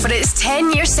back for its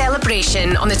 10-year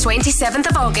celebration on the 27th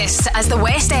of August as the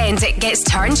West End gets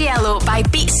turned yellow by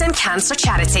Beats and Cancer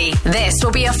Charity. This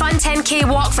will be a fun 10k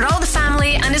walk for all the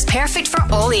family and is perfect for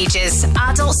all ages.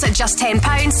 Adults at just £10,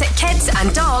 kids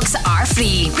and dogs are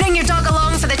free. Bring your dog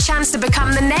along for the chance to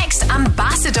become the next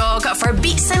ambassador for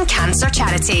Beats and Cancer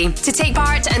Charity. To take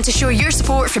part and to show your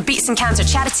support for Beats and Cancer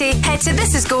Charity, head to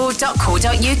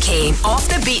thisisgo.co.uk. Off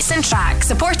the Beats and Track,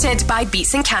 supported by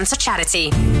Beats and Cancer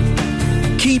Charity.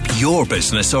 Keep your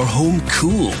business or home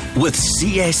cool with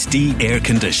CSD Air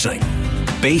Conditioning.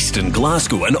 Based in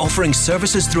Glasgow and offering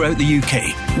services throughout the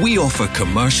UK, we offer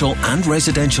commercial and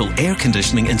residential air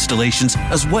conditioning installations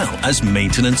as well as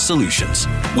maintenance solutions.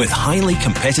 With highly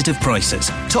competitive prices,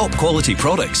 top quality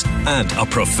products and a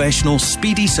professional,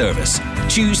 speedy service,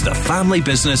 choose the family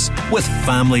business with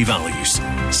family values.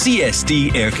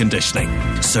 CSD Air Conditioning.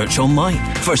 Search online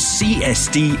for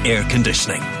CSD Air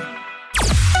Conditioning.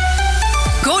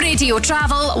 Go radio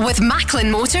travel with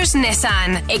Macklin Motors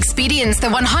Nissan. Experience the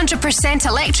 100%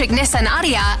 electric Nissan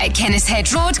Ariya at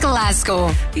Kennishead Road,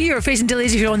 Glasgow. You're facing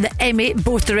delays if you're on the M8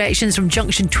 both directions from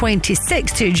junction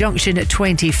 26 to junction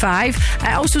 25.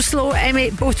 Also slow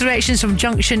M8 both directions from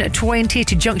junction 20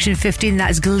 to junction 15.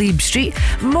 That's Glebe Street.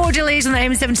 More delays on the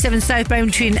M77 southbound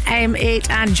between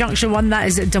M8 and junction 1. That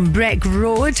is at Dumbreck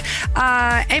Road.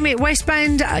 M8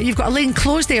 westbound, you've got a lane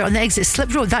closed there on the exit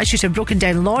Slip Road. That's just a broken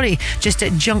down lorry just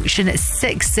at junction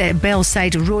 6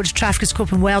 Bellside Road. Traffic is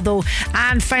coping well though.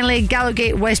 And finally,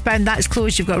 Gallowgate westbound, that's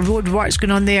closed. You've got road works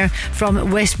going on there from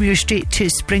Westmuir Street to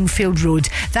Springfield Road.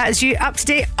 That is you up to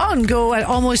date on Go at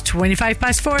almost 25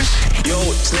 past 4. Yo,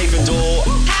 it's Nathan Door.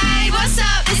 Hey, what's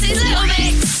up? This is Little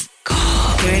Mix. Go,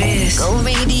 here it is. Go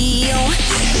radio.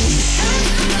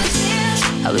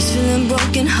 I was feeling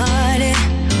broken hearted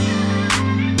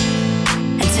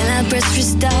until I pressed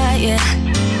restart, yeah.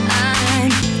 I'm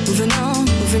moving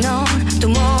on,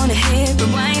 don't wanna hit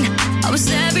rewind. I was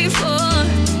there before,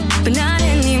 but not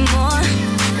anymore.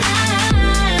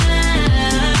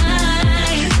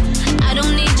 I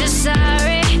don't need your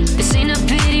sorry, this ain't a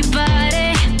pity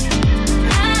party.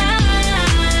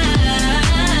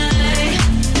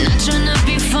 Not tryna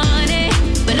be funny,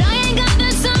 but I ain't got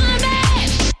the time, babe.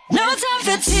 No time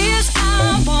for tears, I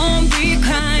won't be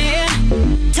crying.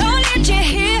 Don't need you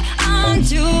here, I'm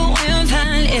doing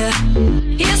fine, yeah.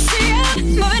 You see it,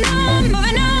 moving on.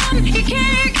 You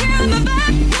can't kill my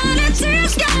back, now the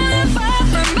tears gotta fall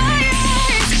from my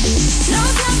eyes. No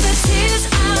time for tears,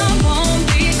 I won't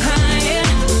be crying.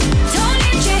 Don't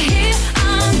need you here,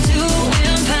 I'm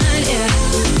doing fine, yeah.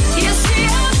 You see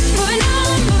it, moving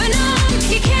on.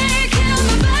 You can't kill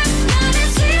my back, now the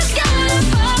tears gotta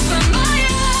fall from my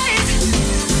eyes.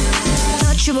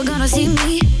 Thought you were gonna see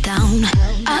me down.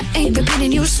 I ain't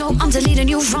repeating you, so I'm deleting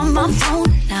you from my phone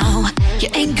now. You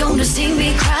ain't gonna see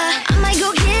me cry. I might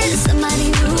go get somebody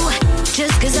new,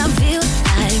 just cause I feel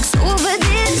like so over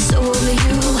this, so over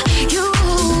you.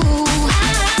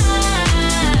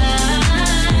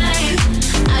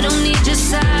 I don't need your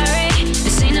sorry,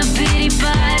 this ain't a pity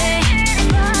party.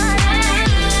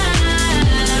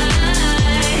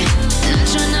 Not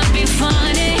tryna be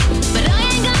funny, but I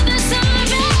ain't got the time,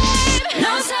 babe.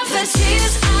 No time for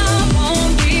tears, I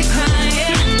won't be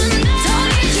crying. Don't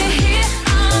need you here,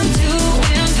 I'm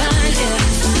doing fine, yeah.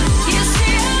 You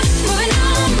see it, moving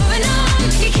on.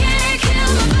 You can't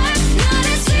kill my back, now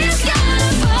the tears gotta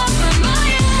fall from my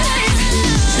eyes.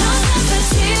 No time for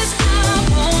tears, I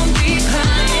won't be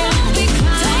crying.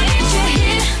 Don't need you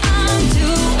here, I'm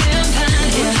doing fine,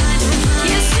 yeah.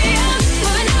 You see it,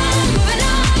 moving on.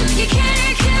 You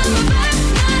can't kill my back,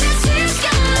 now the tears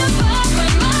gotta fall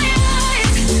from my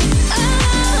eyes.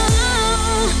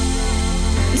 Oh,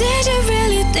 did you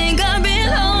really think I'd be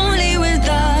lonely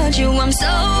without you? I'm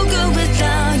so good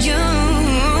without you.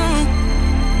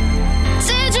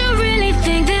 Did you really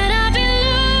think that I'd be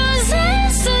losing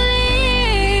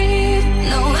sleep?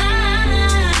 No,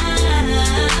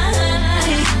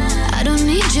 I don't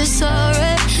need your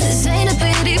sorry. This ain't a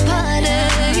pity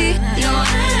party. No,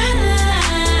 I'm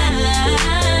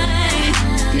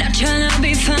not tryna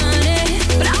be funny,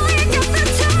 but I ain't got the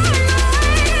time.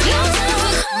 No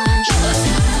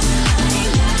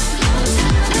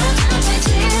time for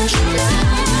tears.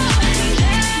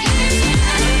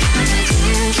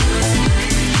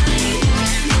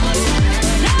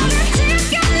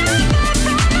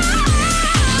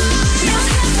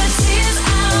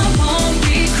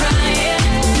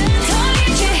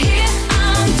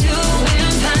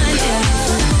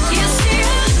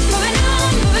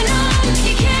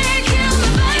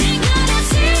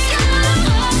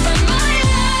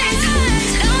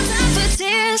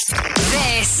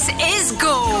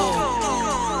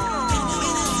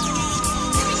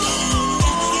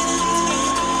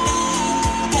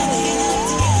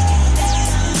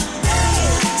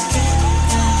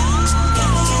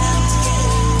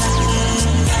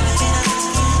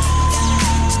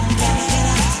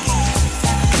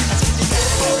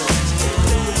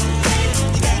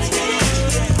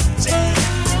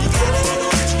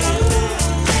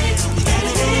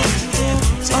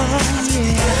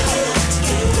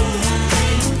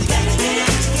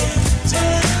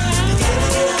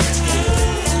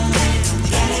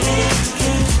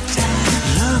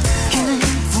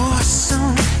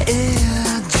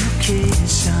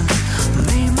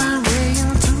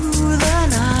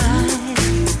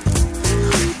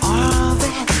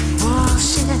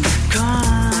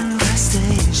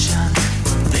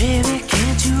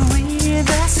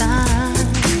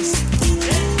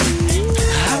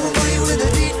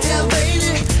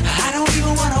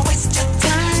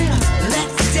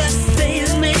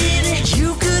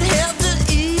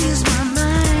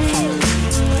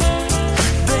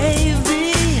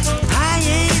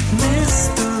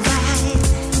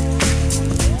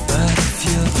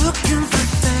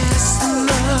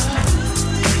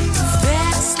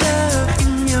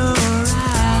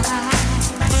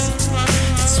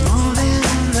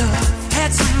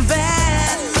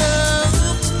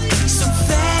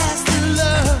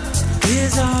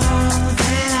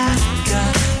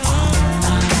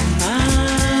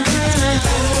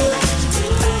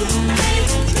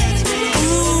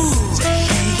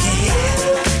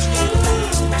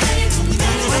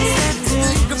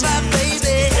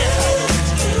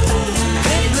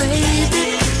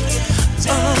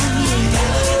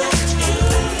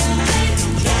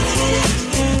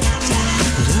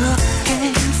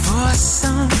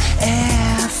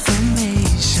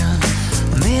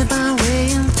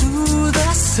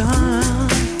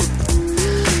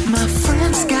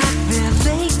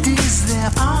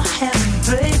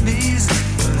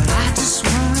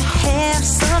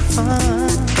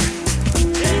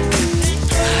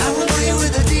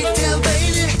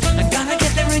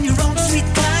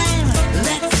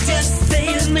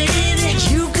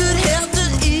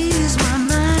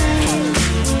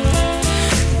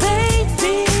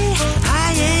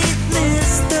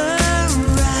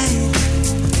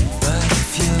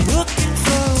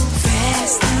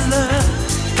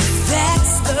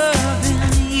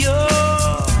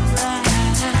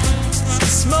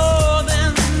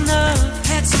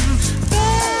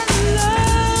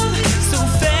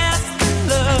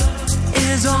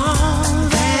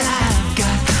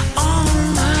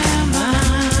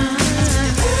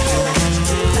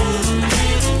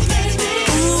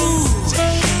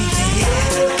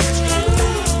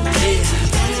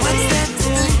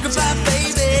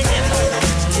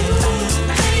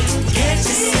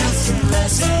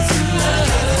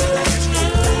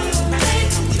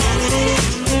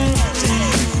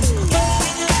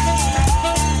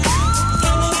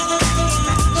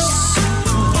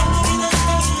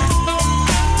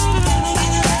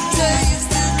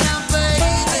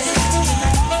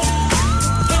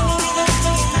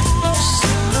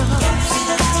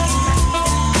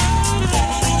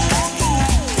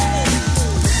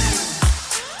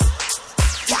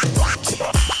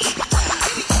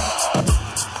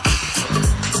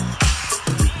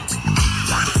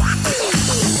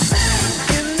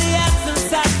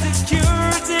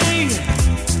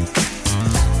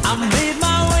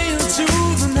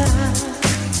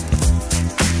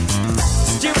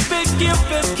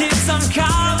 Cupid keeps on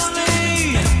calling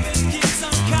me.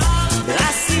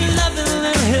 I see nothing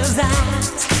in his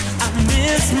eyes. I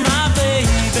miss my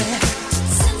baby.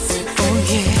 Oh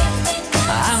yeah,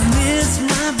 I miss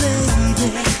my baby.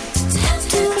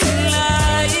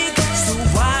 Tonight, so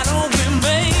why don't we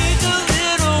make a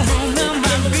little room in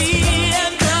my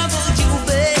BMW,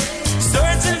 babe?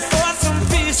 Searching for some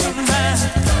peace of mind.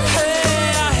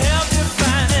 Hey, I'll help you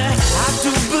find it. I do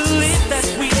believe that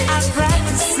we are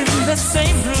practicing the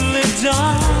same religion.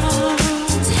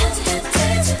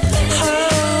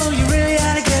 Oh, you really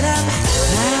ought to get up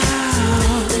now.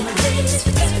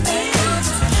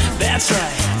 That's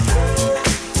right.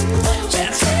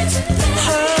 That's right.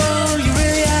 Oh, you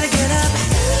really ought to get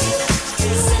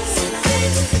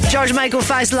up. George Michael,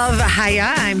 Fast Love,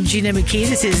 hiya. I'm Gina McKie.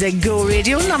 This is Go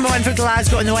Radio, number one for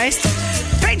Glasgow in the West.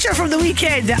 Picture from the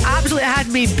weekend that absolutely had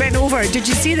me bent over. Did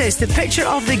you see this? The picture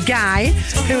of the guy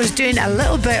who was doing a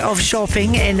little bit of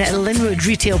shopping in Linwood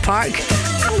Retail Park.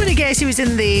 I'm going to guess he was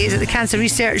in the cancer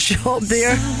research shop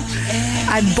there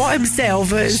and bought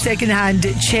himself a second-hand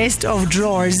chest of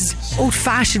drawers.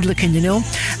 Old-fashioned looking, you know.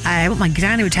 What my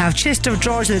granny would have. Chest of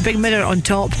drawers with a big mirror on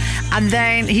top. And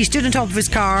then he stood on top of his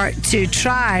car to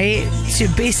try to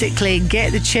basically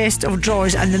get the chest of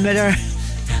drawers and the mirror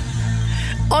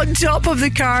on top of the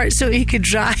car so he could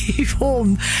drive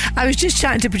home. I was just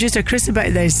chatting to producer Chris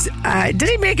about this. Did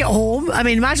he make it home? I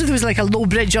mean, imagine if there was like a low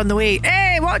bridge on the way.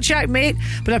 Hey, watch out, mate.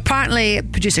 But apparently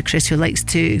producer Chris, who likes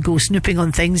to go snooping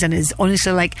on things and is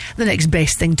honestly like the next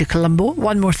best thing to Colombo,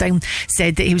 one more thing,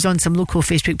 said that he was on some local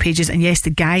Facebook pages and yes, the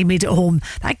guy made it home.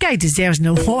 That guy deserves an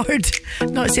award.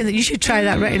 Not saying that you should try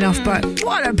that right enough, but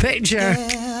what a picture.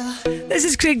 This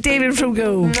is Craig David from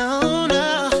Go.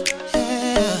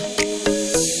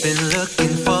 Been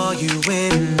looking for you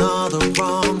in all the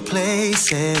wrong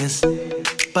places,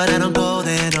 but I don't go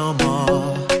there no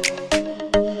more.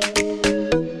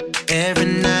 Every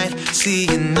night,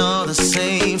 seeing all the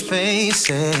same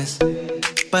faces,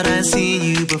 but I ain't seen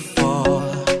you before.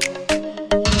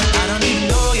 I don't even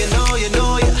know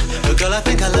you, but girl, I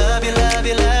think I love you. I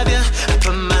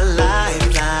put my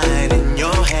lifeline in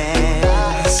your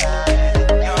hands.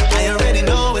 I already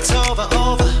know it's over,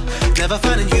 never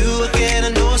finding you again. I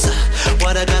know, sir,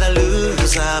 what I gotta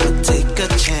lose, I'ma take a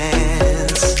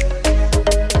chance.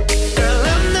 Girl,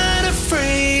 I'm not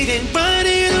afraid, ain't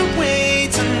running away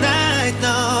tonight,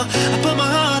 no. I put my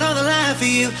heart on the line for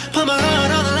you, put my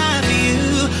heart on the line for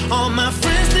you. All my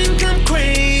friends think I'm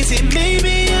crazy,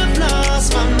 maybe I've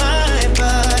lost my mind, but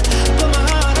I put my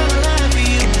heart on the line for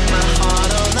you, my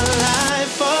heart on the line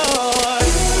for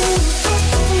you.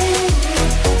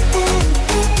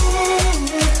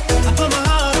 I put my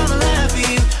heart on the line for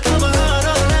you, put my heart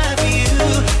on the line for you.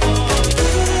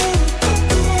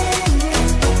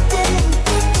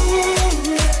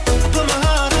 I put my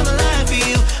heart on the line for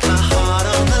you, my heart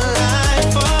on the line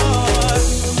for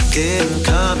you. Didn't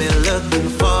come in looking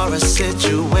for a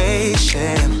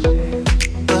situation,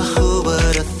 but who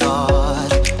would have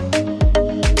thought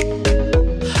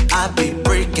I'd be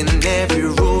breaking every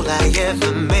rule I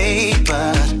ever made,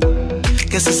 but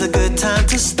guess it's a good time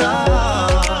to start.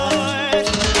 I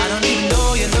don't even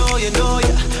know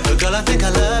you, but girl, I think I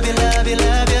love you. I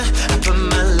put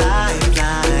my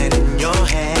lifeline in your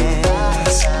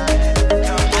hands.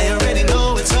 I already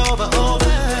know it's over,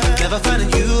 never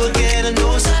finding you again. I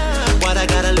know, sir, what I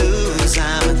gotta lose,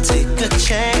 I'ma take a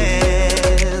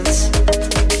chance.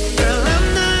 Girl,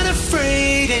 I'm not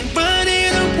afraid, ain't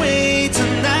running away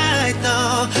tonight,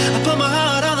 no. I put my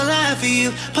heart on the line for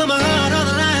you, put my heart on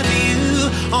the line for you.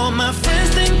 All my friends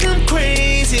think I'm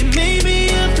crazy, maybe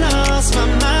I've lost my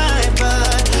mind, but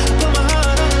I put my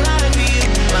heart on the line for you,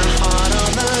 my heart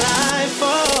on the line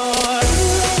for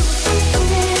you.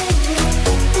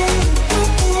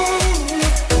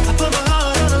 I put my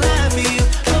heart on the line for you,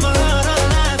 put my heart on the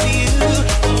line for you.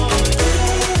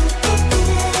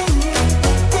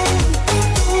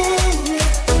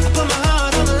 I put my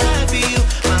heart on the line for you,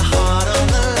 my heart on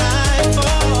the line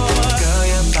for you. Girl,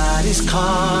 your body's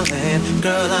calling,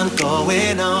 girl, I'm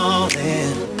going all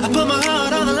in. I put my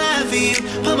heart on the line for you,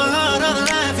 put my heart on the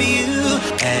line for you.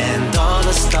 And all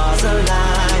the stars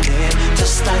aligning,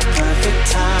 just like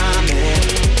perfect timing.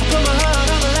 I put my heart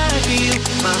on the line for you,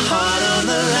 my heart on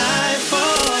the line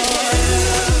for you.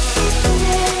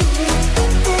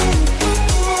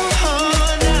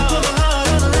 Oh, now put my heart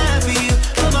on the line for you,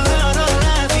 put my heart on the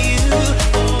line for you.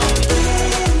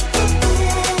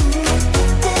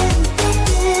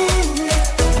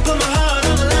 I put my heart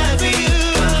on the line for you,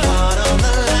 my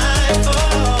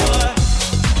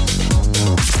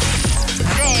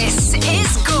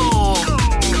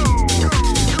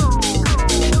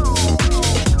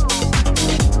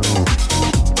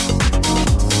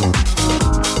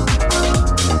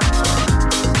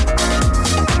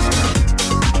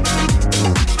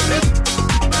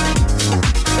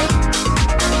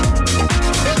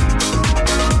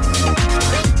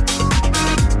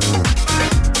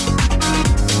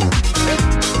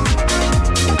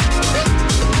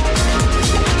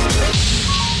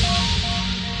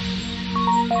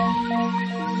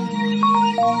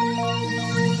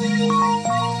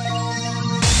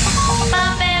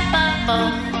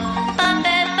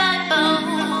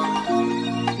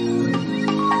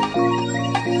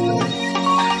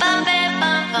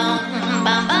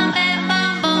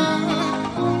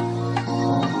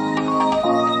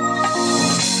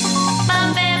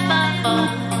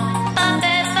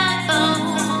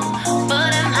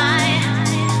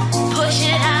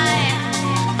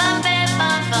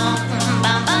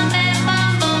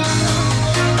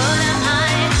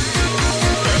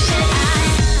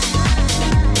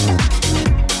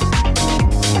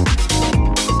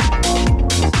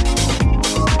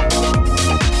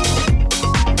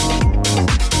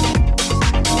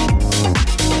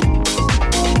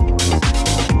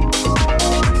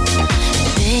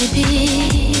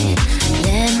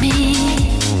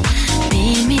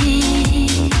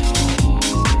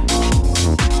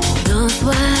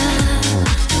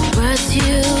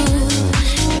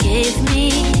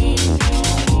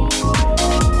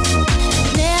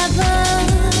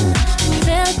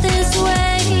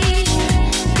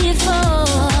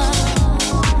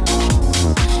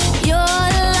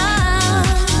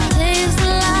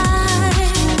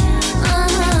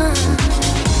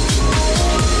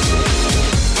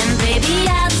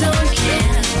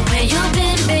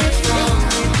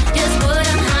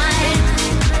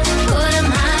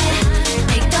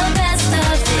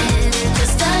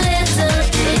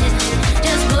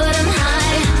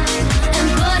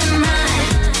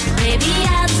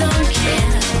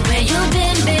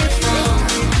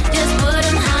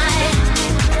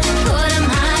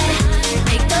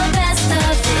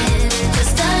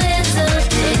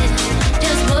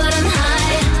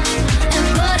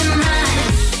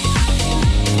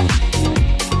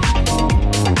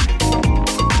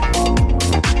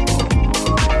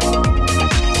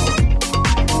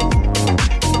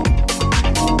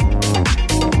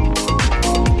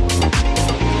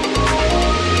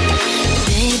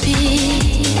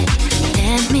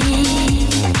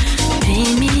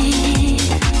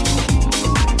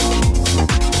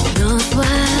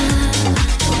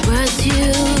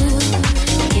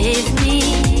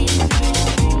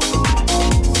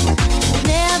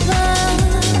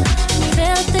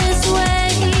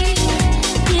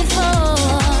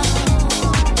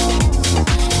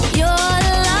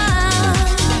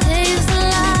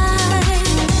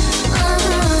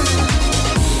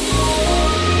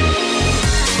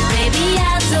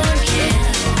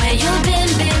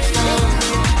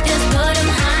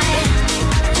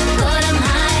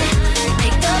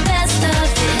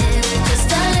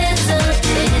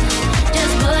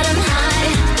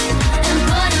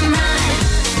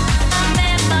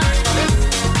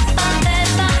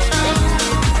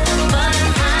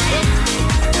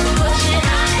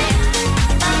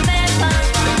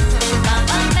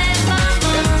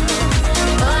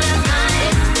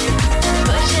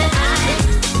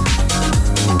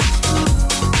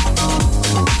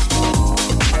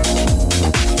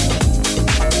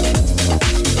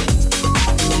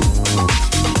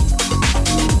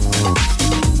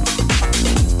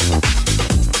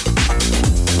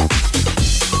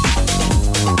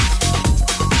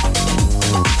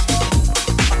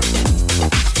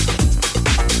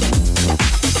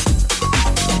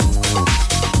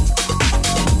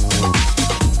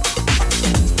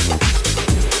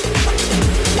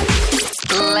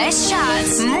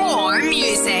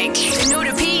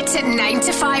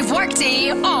 5 workday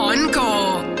on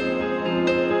Go.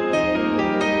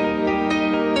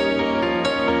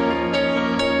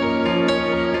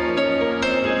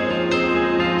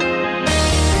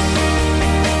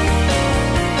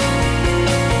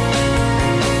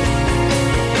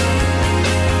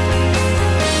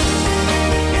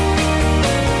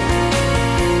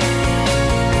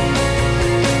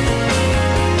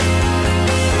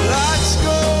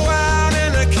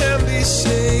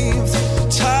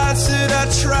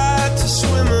 Tried to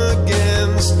swim again.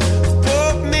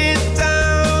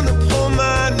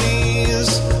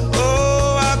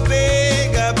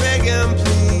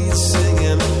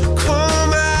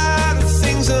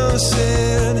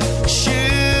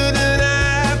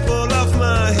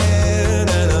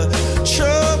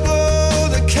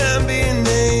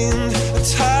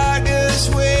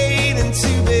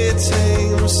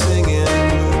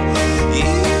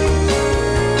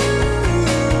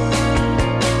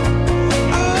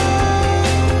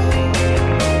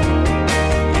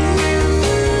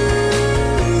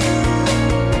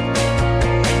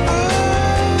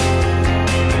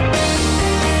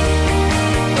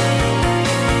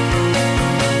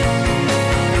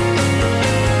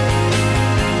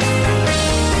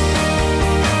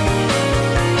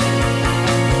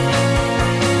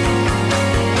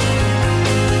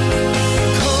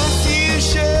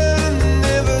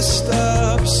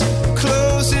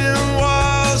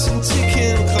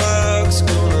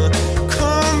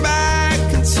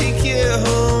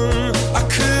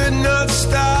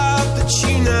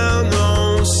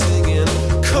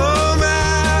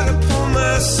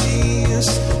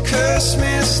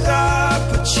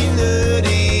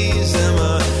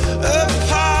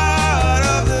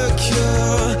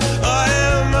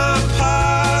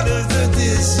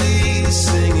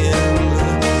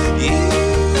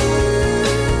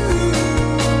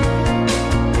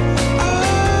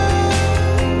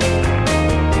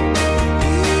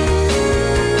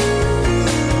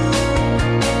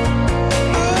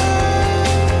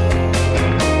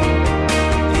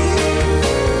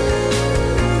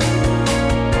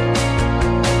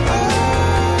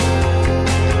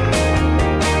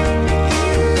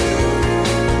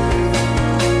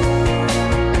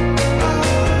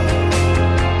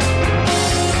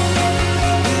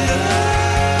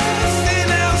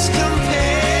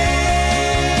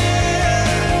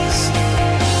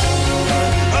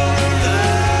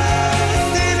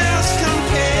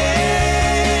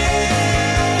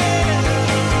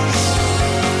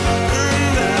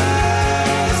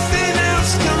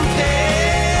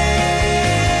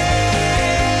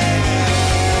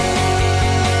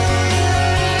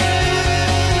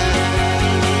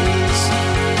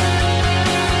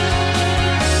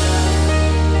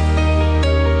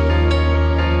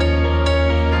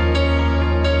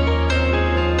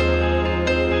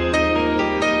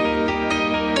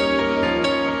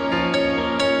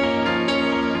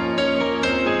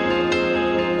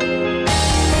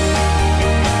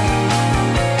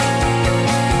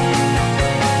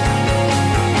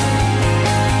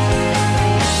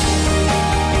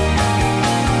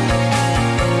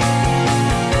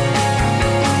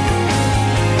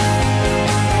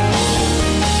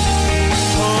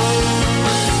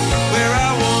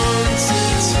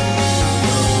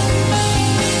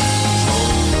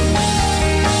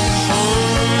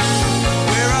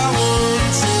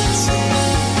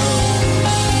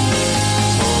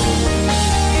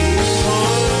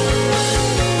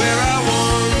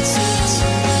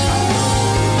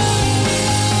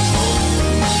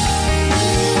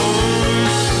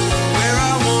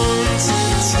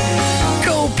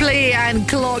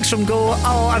 Locks from Go.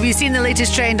 Oh, have you seen the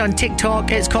latest trend on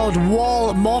TikTok? It's called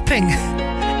wall mopping.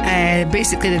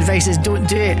 Basically, the advice is don't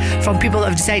do it, from people that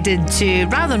have decided to,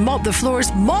 rather than mop the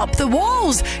floors, mop the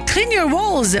walls. Clean your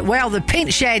walls. Well, the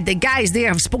paint shed, the guys there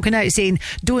have spoken out saying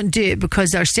don't do it,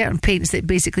 because there are certain paints that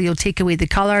basically you'll take away the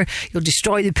colour, you'll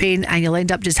destroy the paint, and you'll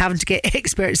end up just having to get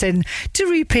experts in to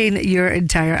repaint your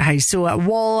entire house. So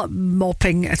wall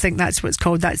mopping, I think that's what it's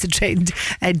called. That's the trend.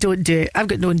 Don't do it. I've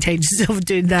got no intentions of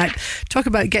doing that. Talk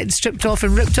about getting stripped off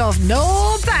and ripped off.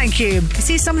 No, thank you. You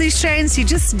see some of these trends, you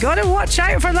just got to watch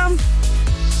out for them.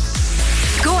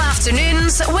 Go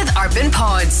afternoons with Urban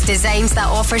Pods. Designs that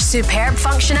offer superb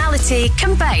functionality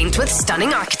combined with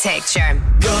stunning architecture.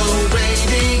 Go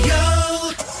radio.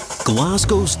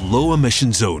 Glasgow's low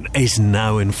emission zone is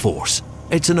now in force.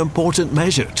 It's an important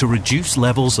measure to reduce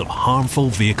levels of harmful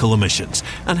vehicle emissions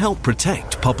and help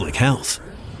protect public health.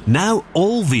 Now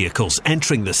all vehicles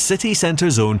entering the city centre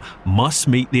zone must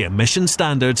meet the emission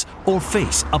standards or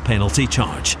face a penalty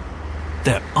charge.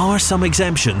 There are some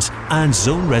exemptions, and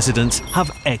zone residents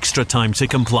have extra time to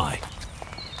comply.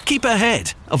 Keep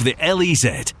ahead of the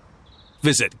LEZ.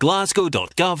 Visit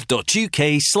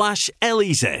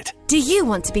glasgow.gov.uk/LEZ. Do you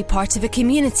want to be part of a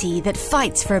community that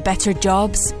fights for better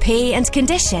jobs, pay and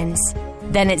conditions?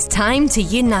 Then it's time to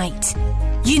unite.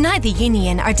 Unite the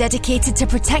Union are dedicated to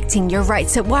protecting your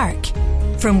rights at work.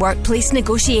 From workplace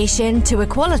negotiation to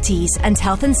equalities and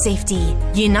health and safety,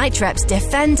 Unite reps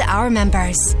defend our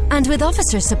members. And with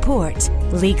officer support,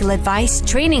 legal advice,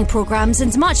 training programmes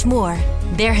and much more,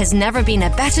 there has never been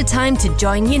a better time to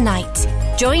join Unite.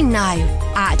 Join now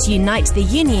at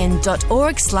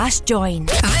unitetheunion.org/join.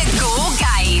 The Go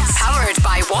Guide, powered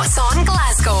by What's On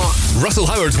Glasgow. Russell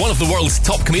Howard, one of the world's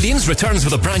top comedians, returns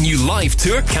with a brand new live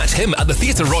tour. Catch him at the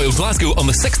Theatre Royal Glasgow on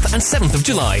the 6th and 7th of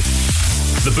July.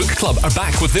 The Book Club are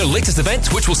back with their latest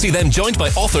event, which will see them joined by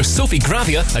author Sophie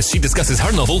Gravia as she discusses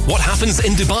her novel What Happens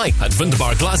in Dubai at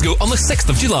Wunderbar Glasgow on the 6th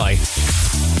of July.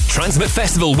 Transmit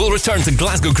Festival will return to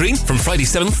Glasgow Green from Friday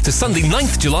 7th to Sunday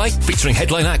 9th July, featuring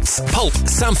headline acts Pulp,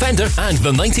 Sam Fender and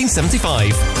The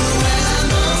 1975.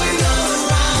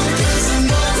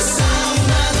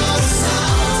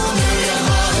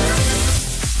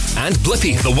 And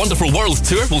Blippi, the Wonderful World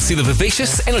Tour, will see the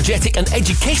vivacious, energetic and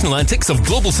educational antics of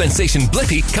global sensation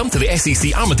Blippi come to the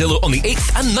SEC Armadillo on the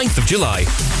 8th and 9th of July.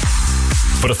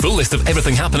 For a full list of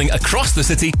everything happening across the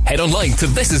city, head online to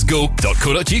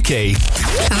thisisgo.co.uk.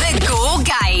 The Go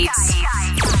Guides.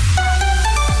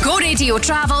 Go Radio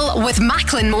travel with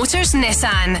Macklin Motors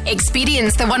Nissan.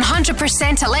 Experience the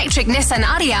 100% electric Nissan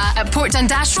Ariya at Port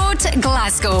Dundas Road,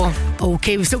 Glasgow.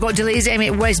 Okay, we've still got delays at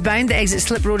M8 westbound. The exit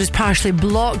Slip Road is partially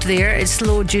blocked there. It's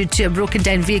slow due to a broken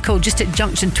down vehicle just at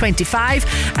junction 25.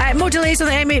 More delays on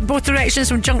the M8 both directions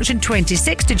from junction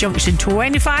 26 to junction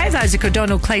 25. That is the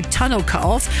Cardonal Clyde Tunnel cut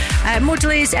off. More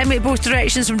delays M8 both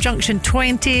directions from junction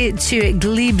 20 to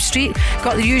Glebe Street.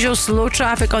 Got the usual slow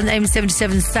traffic on the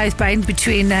M77 southbound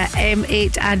between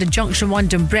M8 and junction 1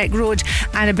 Dunbrec Road.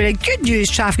 And a bit of good news,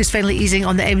 traffic is finally easing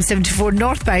on the M74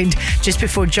 northbound just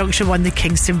before junction 1 the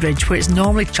Kingston Bridge, where it's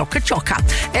normally chocker.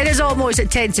 It is almost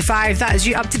at 10 to 5. That is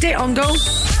you up to date on Go.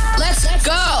 Let's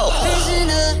go.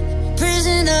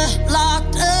 Prisoner,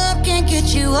 locked up, can't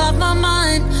get you off my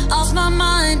mind.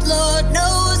 Lord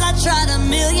knows I tried a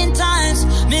million times.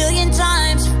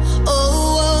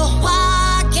 Oh,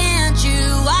 why can't you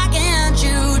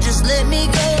just let me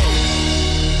go?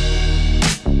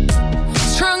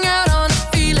 Strung out on a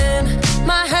feeling,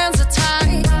 my hands are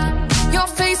tied. Your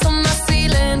face on my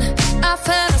ceiling, I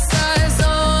fantasize.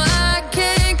 Oh, I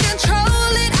can't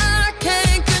control it.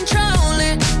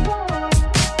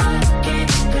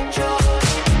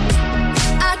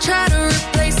 I try to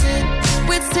replace it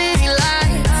with city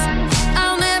lights.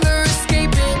 I'll never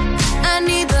escape it. I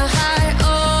need the high.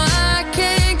 Oh, I can't.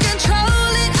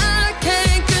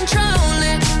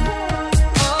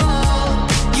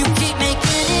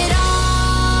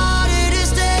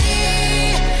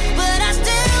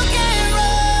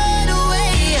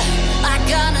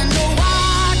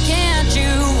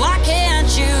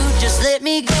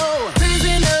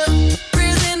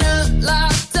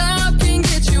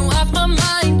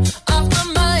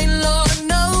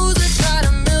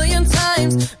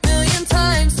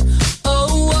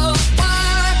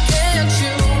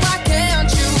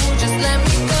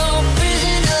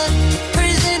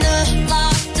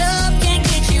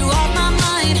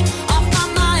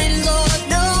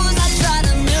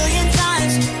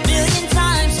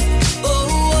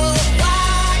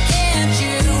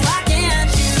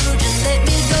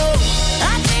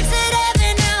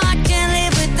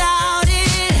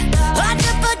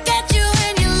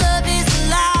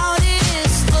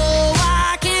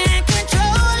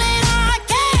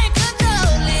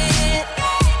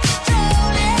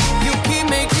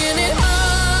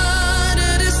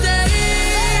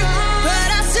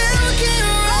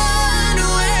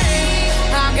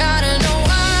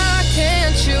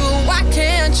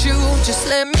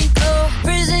 let me go.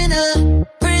 Prisoner,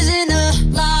 prisoner,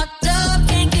 locked up,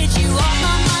 can't get you off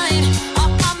my mind,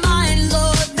 off my mind.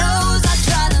 Lord knows I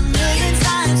tried a million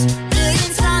times,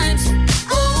 million times.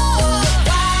 Oh,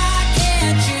 why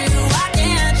can't you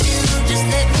just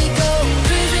let me go?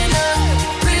 Prisoner,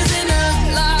 prisoner,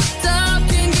 locked up,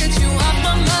 can't get you off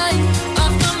my mind,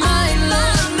 off my mind.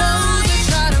 Lord knows I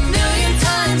tried a million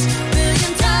times,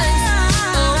 million times.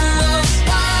 Oh,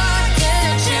 why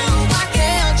can't you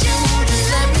just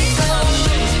let me go?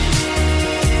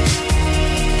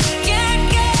 Can't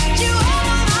get you off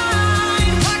my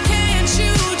mind. Why can't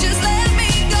you just let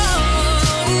me go?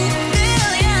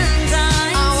 Million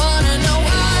times. I wanna know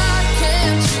why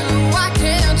can't you? Why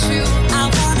can't you? I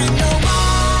wanna know why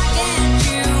can't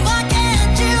you? Why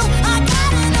can't you? I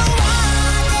gotta know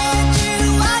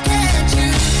why can't you?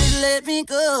 Just let me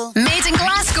go. Made in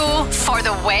Glasgow for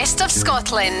the west of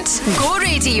Scotland. Go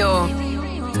Radio.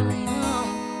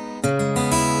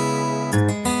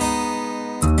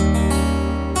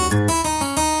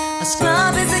 A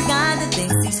scrub is a guy that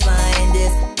thinks he's fine,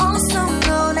 is also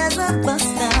known as a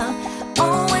buster.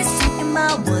 Always talking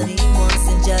about what he wants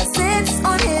and just sits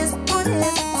on his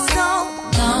so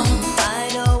no, I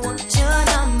don't want your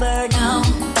number, no.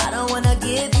 I don't wanna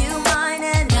give you mine,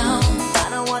 and no, I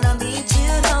don't wanna meet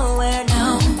you nowhere,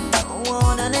 no. Don't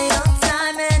want none of your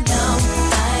time, and no,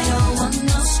 I don't want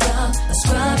no scrub. A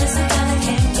scrub is a guy that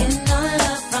can't get no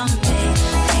love from me.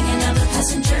 Hanging out the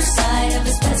passenger side of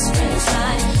his best friend's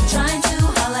ride, trying to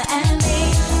holler at me.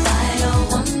 I don't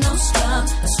want no scrub.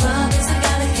 A scrub is a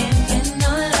guy that can't get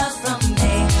no love from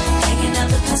me. Hanging out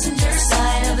the passenger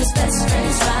side of his best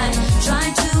friend's ride,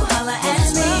 trying to holler at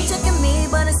me. He's checking me,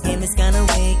 but his game is kinda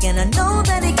weak, and I know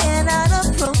that he cannot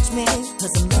approach me,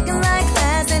 'cause I'm looking like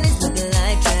class and he's looking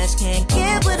like trash. Can't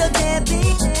get with a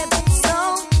deadbeat. So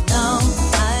no,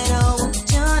 I don't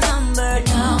want your number,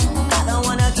 no. I don't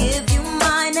wanna give you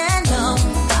mine, and no,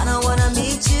 I don't wanna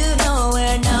meet you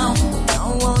nowhere, no.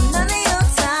 Don't want none of your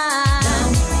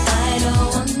time. I don't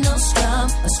want no scrub.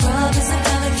 A scrub is a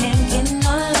guy that can't get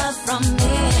no love from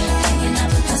me. Hanging out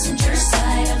the passenger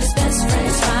side of his best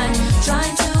friend's ride,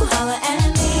 trying to holler at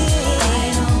me. I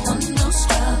don't want no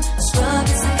scrub. A scrub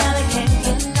is a guy that can't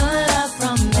get no love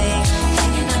from me.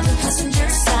 Hanging out the passenger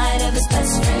side of his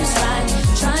best friend's ride,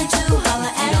 trying to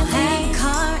holler at me. You don't have a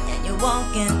car and you're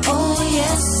walking. Oh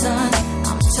yes, son,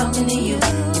 I'm talking to you.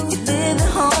 If you live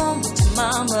at home with your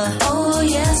mama. Oh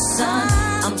yes, son,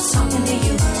 I'm talking to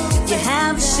you. If you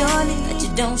have a shorty that you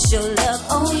don't show love.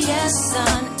 Oh yes,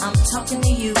 son, I'm talking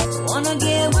to you. Wanna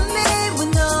get with me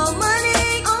with no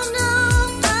money? Oh no,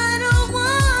 I don't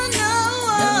want no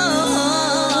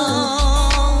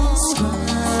scrub.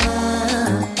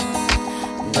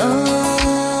 No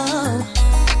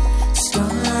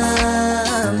scrub.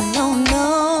 No, no.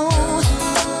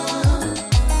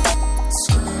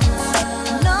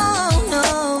 No, no,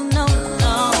 no,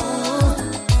 no.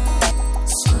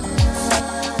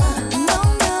 No,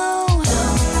 no.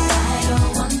 I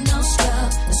don't want no scrub.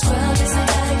 The scrub is a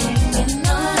guy that can't get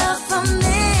no love from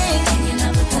me. Hanging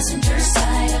out the passenger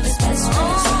side of his best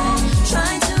friend's ride,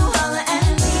 trying to holler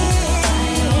at me. I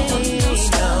don't want no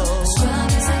scrub. The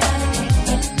scrub is a guy that can't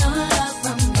get no love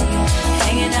from me.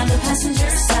 Hanging out the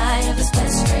passenger side of his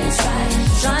best friend's ride,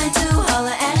 trying to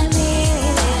holler at me.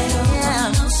 I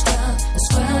don't want no scrub. The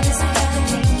scrub is a guy that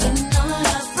can't get no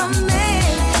love from me.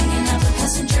 Hanging out the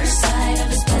passenger side of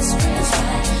his best friend's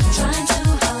ride, trying to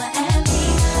holler at me.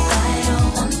 I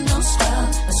don't want no scrub.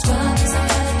 A scrub is a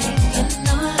guy that can't get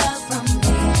no love from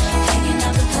me. Hanging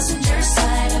out the passenger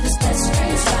side of his best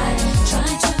friend's ride,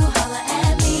 trying to holler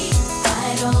at me. I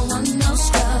don't want no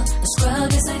scrub. A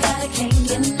scrub is a guy that can't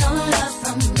get no love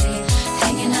from me.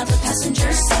 Hanging out the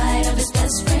passenger side of his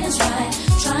best friend's ride,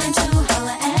 trying to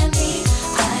holler at me.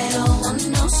 I don't want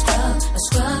no scrub. A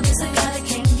scrub is a guy that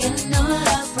can't get no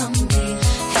love from me.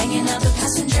 Hanging out the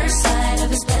passenger side of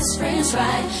his best friend's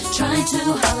ride, trying to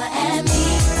holler at me.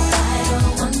 I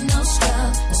don't want no scrub.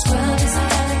 A scrub is a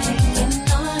guy that can't get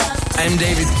no love. I'm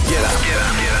David. Get up. Get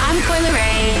up. Get up. I'm Coyle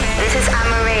Ray. This is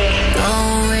Anne-Marie. Go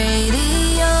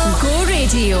radio. Go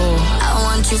Radio. I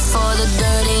want you for the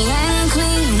dirty and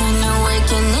clean. When you're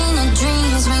waking in your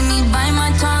dreams, make me bite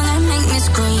my tongue and make me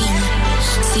scream.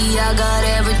 See, I got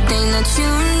everything that you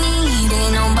need.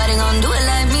 Ain't nobody gonna do it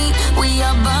like me. We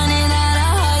are burning at a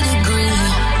high degree.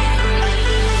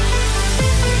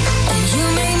 And you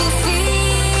make me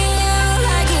feel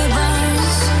like it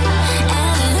burns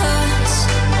and it hurts.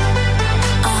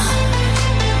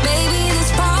 Baby,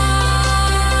 this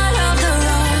part of the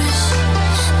rush.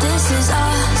 This is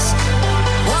us.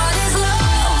 What is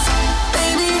love?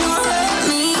 Baby, don't hurt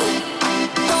me.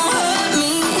 Don't hurt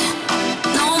me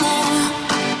no more.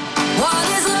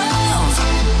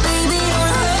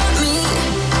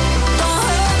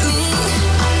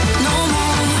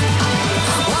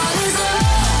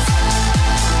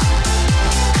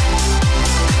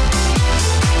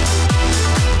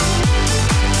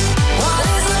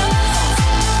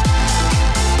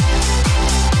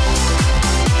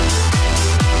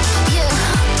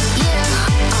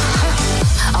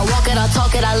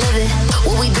 it, I live it.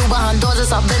 What we do behind doors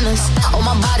is our business. On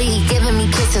my body, he giving me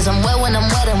kisses. I'm wet when I'm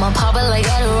wet, and I'm popping like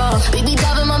Adderall. Baby,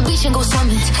 dive in my beach and go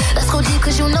swimming. Let's go deep,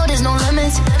 cause you know there's no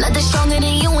limits. Nothing stronger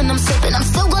than you when I'm sipping. I'm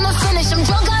still gonna finish, I'm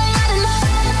drunk, I ain't had enough.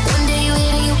 One day you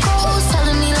hit and you close,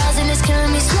 telling me lies and it's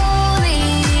killing me slowly.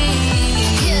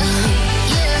 Yeah,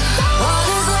 yeah. What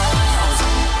is love?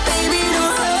 Baby,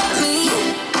 don't hurt me.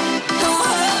 Don't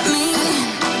hurt me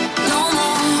no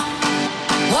more.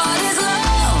 What is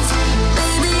love?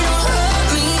 Baby, don't hurt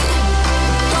me.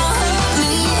 Don't hurt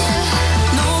me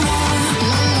no more.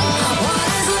 What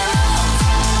is love?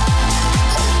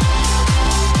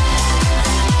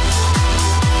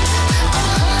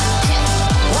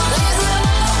 What is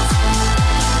love?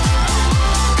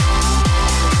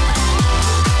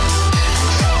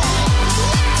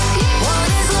 What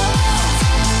is love?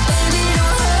 Baby,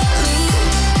 don't hurt me.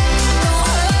 Don't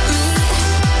hurt me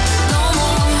no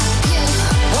more.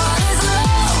 What is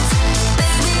love?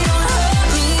 Baby, don't hurt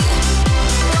me.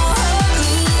 Don't hurt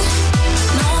me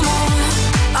no more.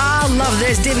 I love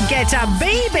this. David Guetta,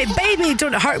 baby,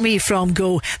 don't hurt me from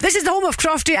Go. This is the home of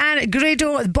Crofty and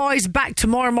Grado. The boys back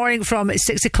tomorrow morning from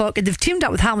 6 o'clock, and they've teamed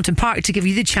up with Hamilton Park to give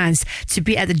you the chance to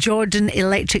be at the Jordan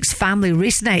Electric's Family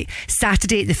Race Night,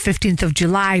 Saturday the 15th of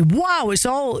July. Wow, it's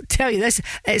all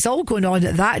going on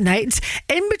that night.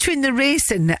 In between the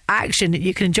race and action,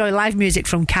 you can enjoy live music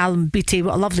from Callum Beattie.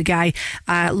 What a lovely guy.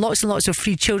 Lots and lots of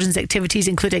free children's activities,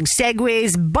 including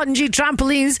segways, bungee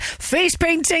trampolines, face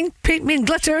painting, paint me in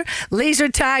glitter, laser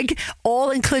tag,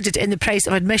 all included in the price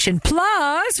of admission.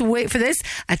 Plus, wait for this,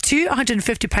 a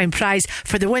 £250 prize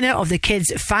for the winner of the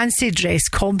kids' fancy dress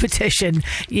competition.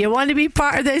 You want to be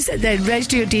part of this? Then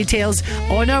register your details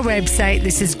on our website.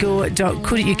 This is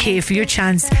go.co.uk for your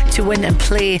chance to win and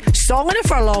play Song on a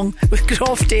Furlong with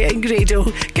Crofty and Grado.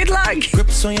 Good luck.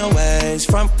 Grips on your ways,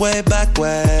 front way, back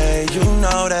way. You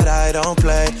know that I don't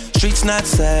play. Streets not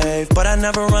safe, but I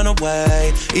never run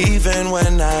away, even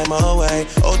when I'm away.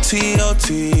 OT,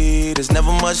 OT, there's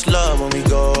never much love when we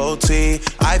go OT.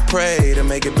 I pray to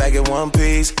make it back in one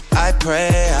piece. I pray.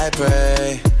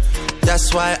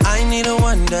 That's why I need a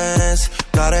one dance.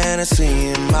 Got a Hennessy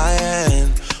in my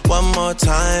hand. One more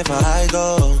time before I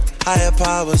go. Higher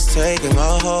powers taking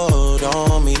a hold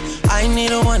on me. I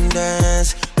need a one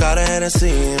dance. Got a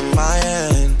Hennessy in my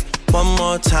hand. One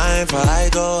more time before I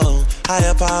go.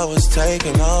 Higher powers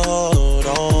taking a hold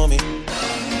on me.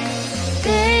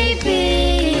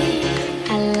 Baby,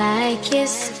 I like your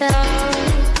style.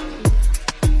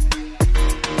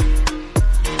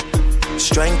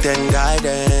 Strength and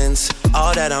guidance,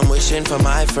 all that I'm wishing for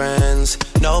my friends.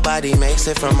 Nobody makes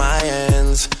it from my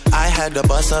ends. I had to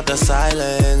bust up the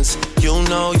silence. You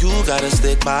know you gotta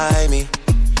stick by me.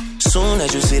 Soon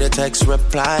as you see the text,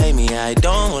 reply me. I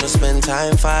don't wanna spend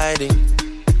time fighting.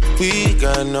 We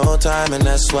got no time, and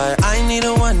that's why I need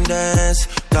a one dance.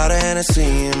 Got a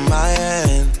Hennessy in my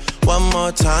hand. One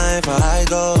more time before I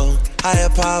go. Higher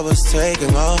powers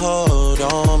taking a hold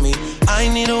on me. I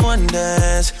need a one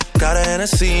dance. Got a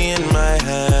Hennessy in my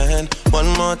hand. One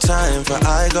more time before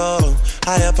I go.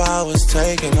 Higher powers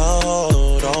taking a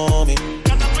hold on me.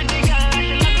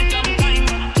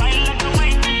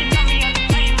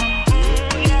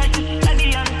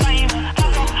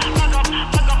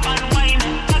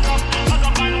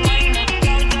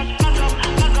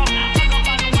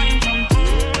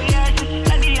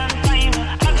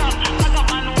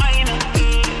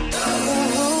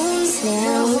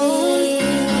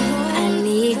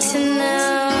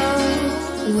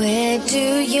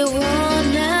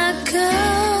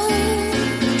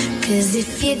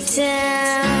 If you're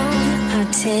down,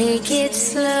 I'll take it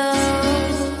slow.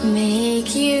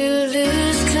 Make you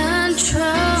lose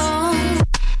control.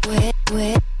 Wet,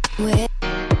 wet, wet,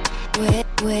 wet,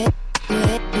 wet, wet,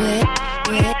 wet, wet,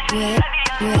 wet, wet,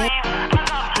 wet,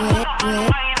 wet,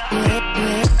 wet,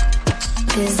 wet.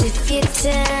 'Cause if you're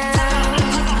down,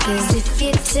 'cause if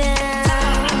you're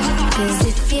down, 'cause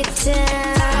if you're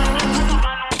down.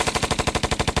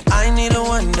 I need a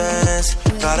one dance.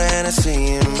 Got a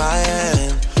Hennessy in my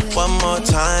hand. One more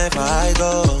time before I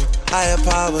go. Higher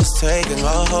powers taking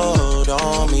a hold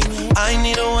on me. I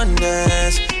need a one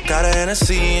dance. Got a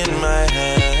Hennessy in my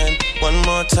hand. One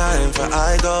more time before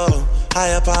I go.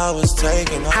 Higher powers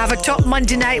taking a Have a top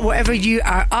Monday night, whatever you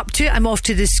are up to. I'm off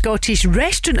to the Scottish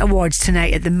Restaurant Awards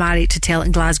tonight at the Marriott Hotel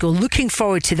in Glasgow. Looking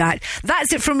forward to that.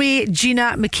 That's it from me,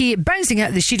 Gina McKie, bouncing out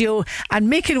of the studio and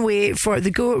making way for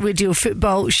the Go Radio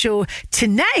Football Show.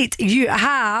 Tonight you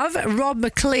have Rob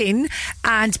McLean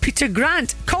and Peter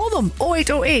Grant. Call them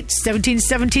 0808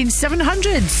 1717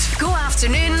 700. Go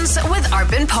afternoons with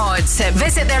Urban Pods.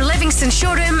 Visit their Livingston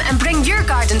showroom and bring your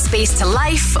garden space to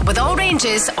life with all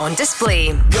ranges on display.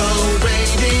 display. Go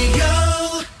Radio.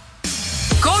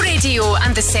 Go Radio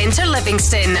and the Centre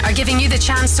Livingston are giving you the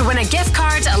chance to win a gift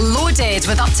card loaded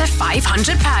with up to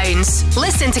 £500.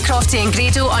 Listen to Crofty and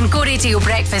Grado on Go Radio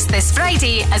Breakfast this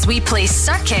Friday as we play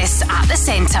Circus at the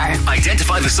Centre.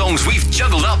 Identify the songs we've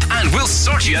juggled up and we'll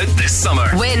sort you out this summer.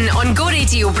 Win on Go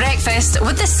Radio Breakfast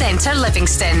with the Centre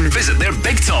Livingston. Visit their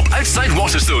Big Top outside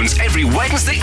Waterstones every Wednesday